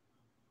them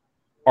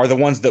are the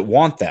ones that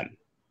want them.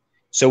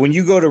 So when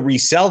you go to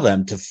resell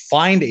them, to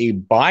find a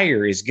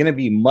buyer is going to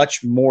be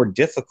much more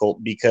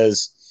difficult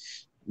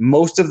because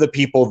most of the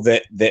people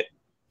that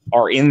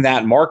are in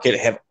that market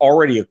have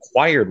already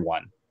acquired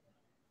one.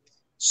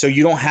 So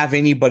you don't have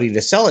anybody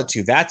to sell it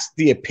to. That's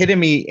the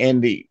epitome.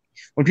 And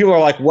when people are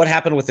like, what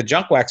happened with the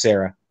junk wax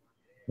era?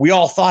 We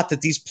all thought that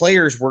these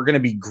players were going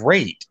to be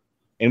great,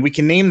 and we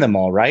can name them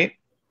all, right?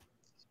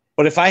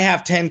 But if I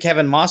have 10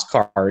 Kevin Moss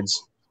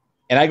cards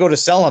and I go to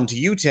sell them to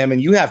you, Tim,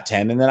 and you have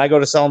 10, and then I go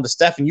to sell them to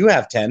Steph and you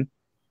have 10,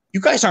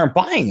 you guys aren't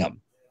buying them.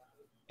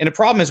 And the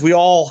problem is we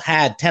all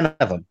had 10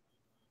 of them,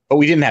 but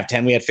we didn't have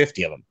 10. We had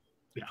 50 of them.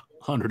 Yeah,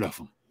 100 of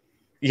them.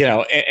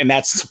 And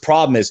that's the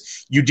problem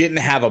is you didn't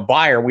have a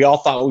buyer. We all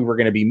thought we were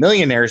going to be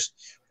millionaires.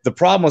 The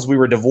problem was we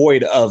were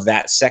devoid of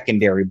that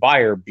secondary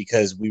buyer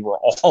because we were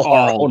all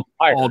our own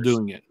buyers. All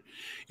doing it.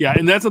 Yeah,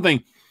 and that's the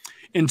thing.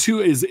 And two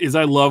is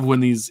I love when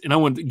these, and I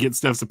want to get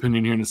Steph's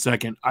opinion here in a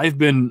second. I've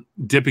been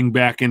dipping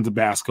back into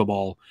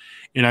basketball,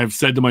 and I've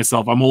said to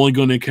myself, I'm only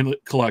going to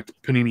collect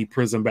Panini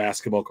Prism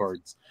basketball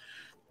cards.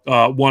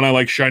 One, I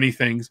like shiny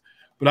things,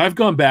 but I've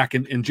gone back,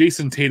 and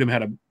Jason Tatum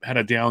had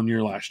a down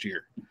year last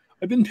year.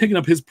 I've been picking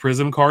up his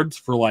Prism cards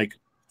for like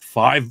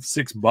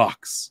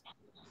 $5-6,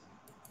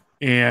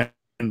 and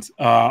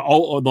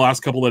all the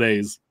last couple of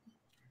days,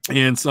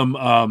 and some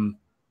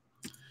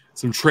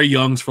Trae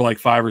Youngs for like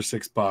 $5 or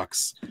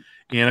 $6.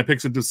 And I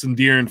picked up some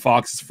De'Aaron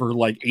Foxes for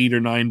like $8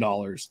 or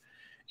 $9.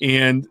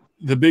 And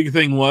the big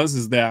thing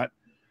is that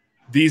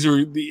these are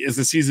as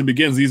the season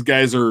begins, these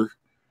guys are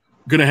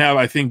going to have,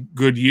 I think,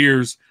 good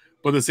years.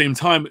 But at the same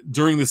time,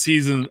 during the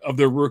season of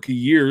their rookie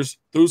years,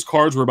 those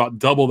cards were about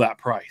double that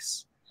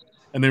price.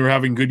 And they were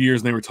having good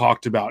years and they were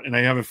talked about. And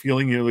I have a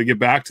feeling, they get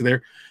back to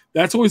there.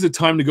 That's always a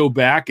time to go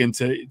back and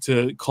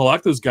to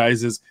collect those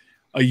guys is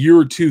a year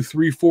or 2,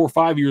 3, 4,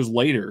 5 years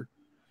later.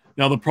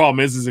 Now, the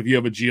problem is if you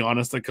have a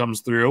Giannis that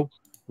comes through,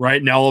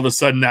 right now, all of a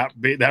sudden that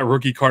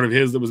rookie card of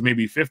his that was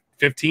maybe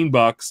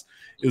 $15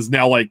 is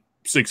now like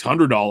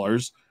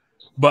 $600.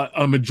 But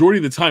a majority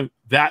of the time,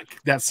 that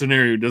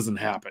scenario doesn't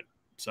happen.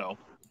 So,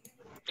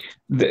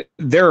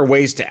 There are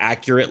ways to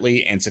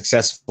accurately and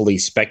successfully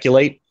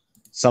speculate.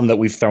 Some that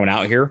we've thrown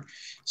out here,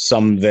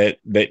 some that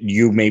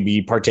you may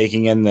be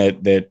partaking in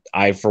that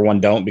I, for one,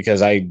 don't,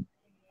 because I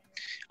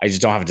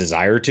just don't have a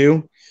desire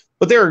to.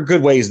 But there are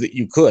good ways that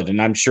you could,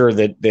 and I'm sure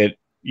that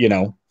you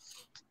know.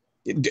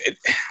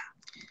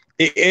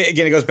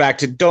 Again, it goes back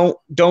to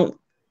don't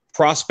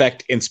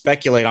prospect and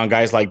speculate on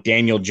guys like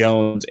Daniel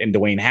Jones and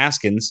Dwayne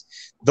Haskins.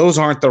 Those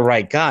aren't the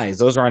right guys.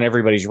 Those are on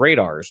everybody's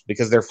radars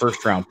because they're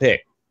first round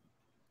pick.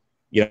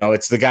 You know,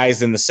 it's the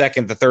guys in the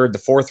second, the third, the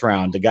fourth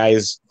round, the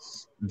guys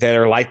that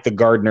are like the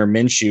Gardner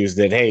Minshew's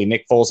that, hey,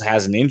 Nick Foles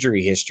has an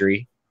injury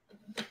history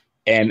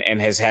and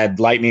has had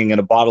lightning in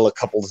a bottle a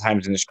couple of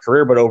times in his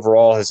career, but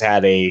overall has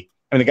had the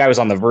guy was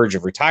on the verge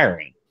of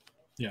retiring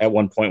at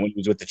one point when he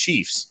was with the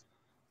Chiefs.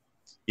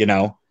 You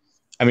know,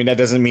 I mean, that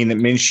doesn't mean that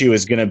Minshew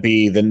is going to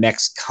be the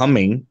next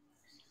coming.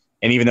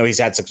 And even though he's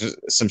had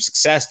some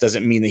success,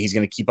 doesn't mean that he's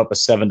going to keep up a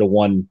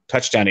 7-to-1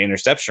 touchdown to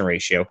interception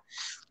ratio.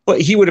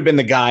 But he would have been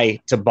the guy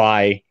to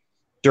buy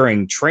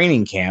during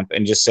training camp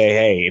and just say,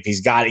 hey, if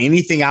he's got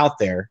anything out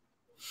there,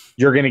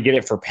 you're going to get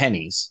it for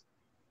pennies.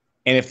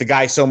 And if the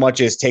guy so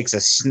much as takes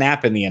a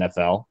snap in the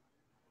NFL,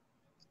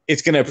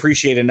 it's going to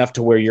appreciate enough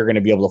to where you're going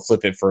to be able to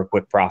flip it for a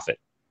quick profit.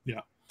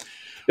 Yeah.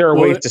 There are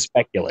ways to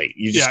speculate.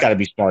 You just got to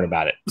be smart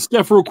about it.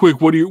 Steph, real quick,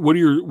 what are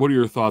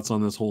your thoughts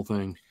on this whole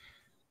thing?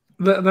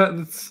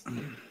 It's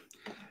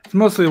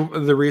mostly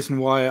the reason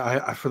why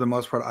I, for the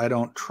most part, I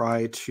don't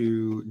try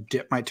to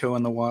dip my toe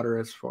in the water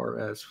as far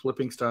as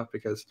flipping stuff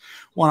because,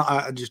 one,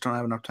 I just don't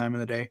have enough time in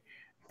the day,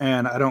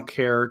 and I don't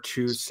care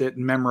to sit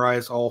and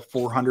memorize all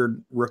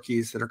 400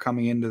 rookies that are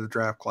coming into the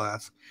draft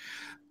class.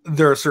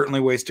 There are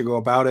certainly ways to go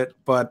about it,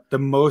 but the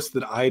most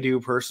that I do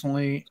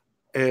personally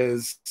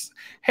is,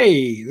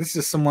 hey, this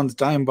is someone's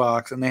dime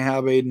box, and they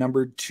have a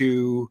numbered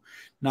to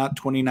not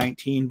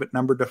 2019, but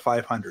numbered to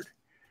 500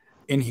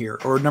 in here,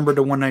 or numbered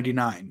to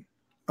 199.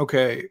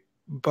 Okay,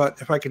 but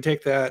if I can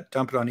take that,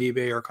 dump it on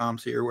eBay or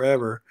ComC or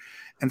wherever,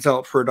 and sell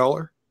it for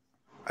 $1,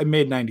 I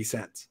made 90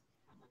 cents.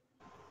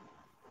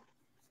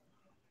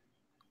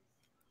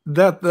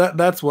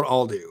 That's what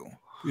I'll do.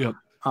 Yep.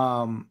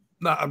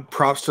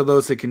 Props to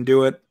those that can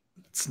do it.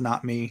 It's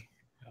not me.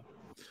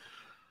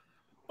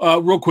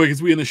 Real quick,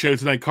 as we end the show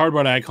tonight,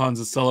 Cardboard Icons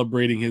is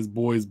celebrating his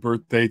boy's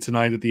birthday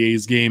tonight at the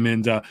A's game,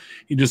 and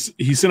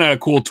he sent out a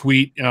cool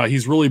tweet.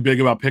 He's really big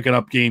about picking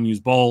up game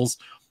used balls.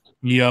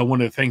 He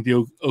wanted to thank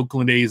the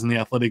Oakland A's and the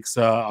Athletics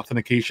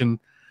Authentication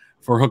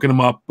for hooking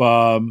him up.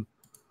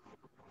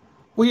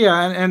 Well,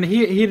 yeah, and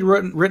he'd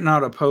written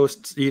out a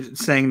post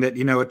saying that,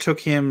 you know, it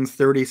took him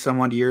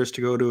 30-some-odd years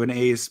to go to an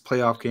A's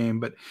playoff game,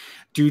 but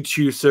due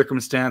to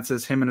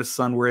circumstances, him and his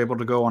son were able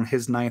to go on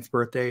his 9th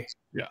birthday.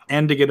 Yeah,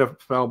 and to get a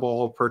foul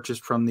ball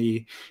purchased from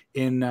the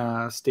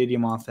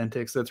Stadium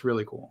Authentics. That's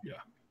really cool.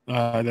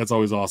 Yeah, that's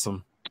always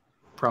awesome.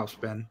 Props,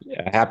 Ben.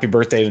 Yeah, happy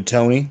birthday to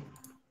Tony.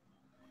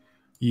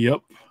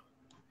 Yep.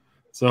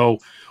 So,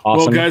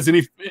 awesome. Well, guys,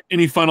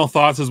 any final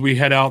thoughts as we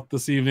head out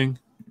this evening?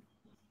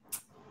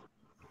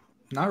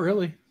 Not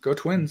really. Go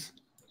Twins.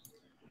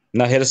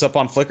 Now hit us up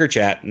on Flickr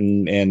chat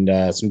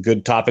and some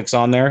good topics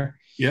on there.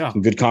 Yeah,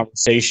 some good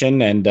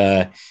conversation, and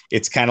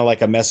it's kind of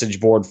like a message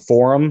board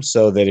forum,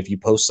 so that if you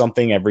post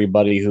something,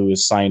 everybody who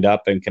is signed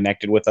up and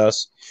connected with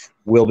us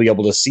will be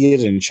able to see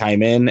it and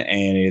chime in,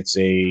 and it's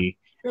a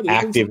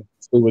active,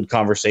 fluid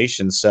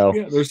conversation. So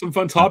yeah, there's some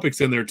fun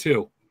topics in there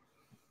too.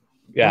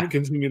 Yeah,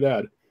 continue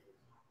that.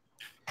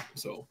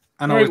 So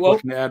I know we're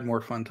looking to add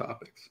more fun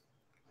topics.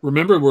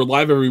 Remember, we're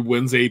live every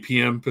Wednesday, 8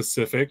 p.m.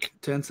 Pacific,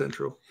 10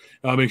 Central.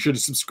 Make sure to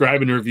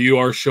subscribe and review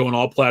our show on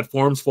all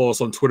platforms. Follow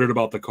us on Twitter at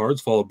About the Cards.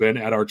 Follow Ben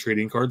at Our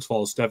Trading Cards.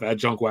 Follow Steph at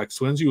JunkWax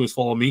Twins. You always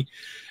follow me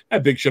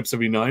at Big Shep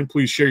 79.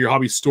 Please share your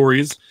hobby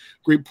stories,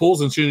 great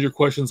pulls, and send your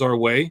questions our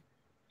way.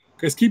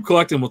 Guys, keep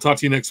collecting. We'll talk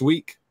to you next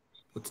week.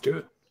 Let's do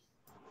it.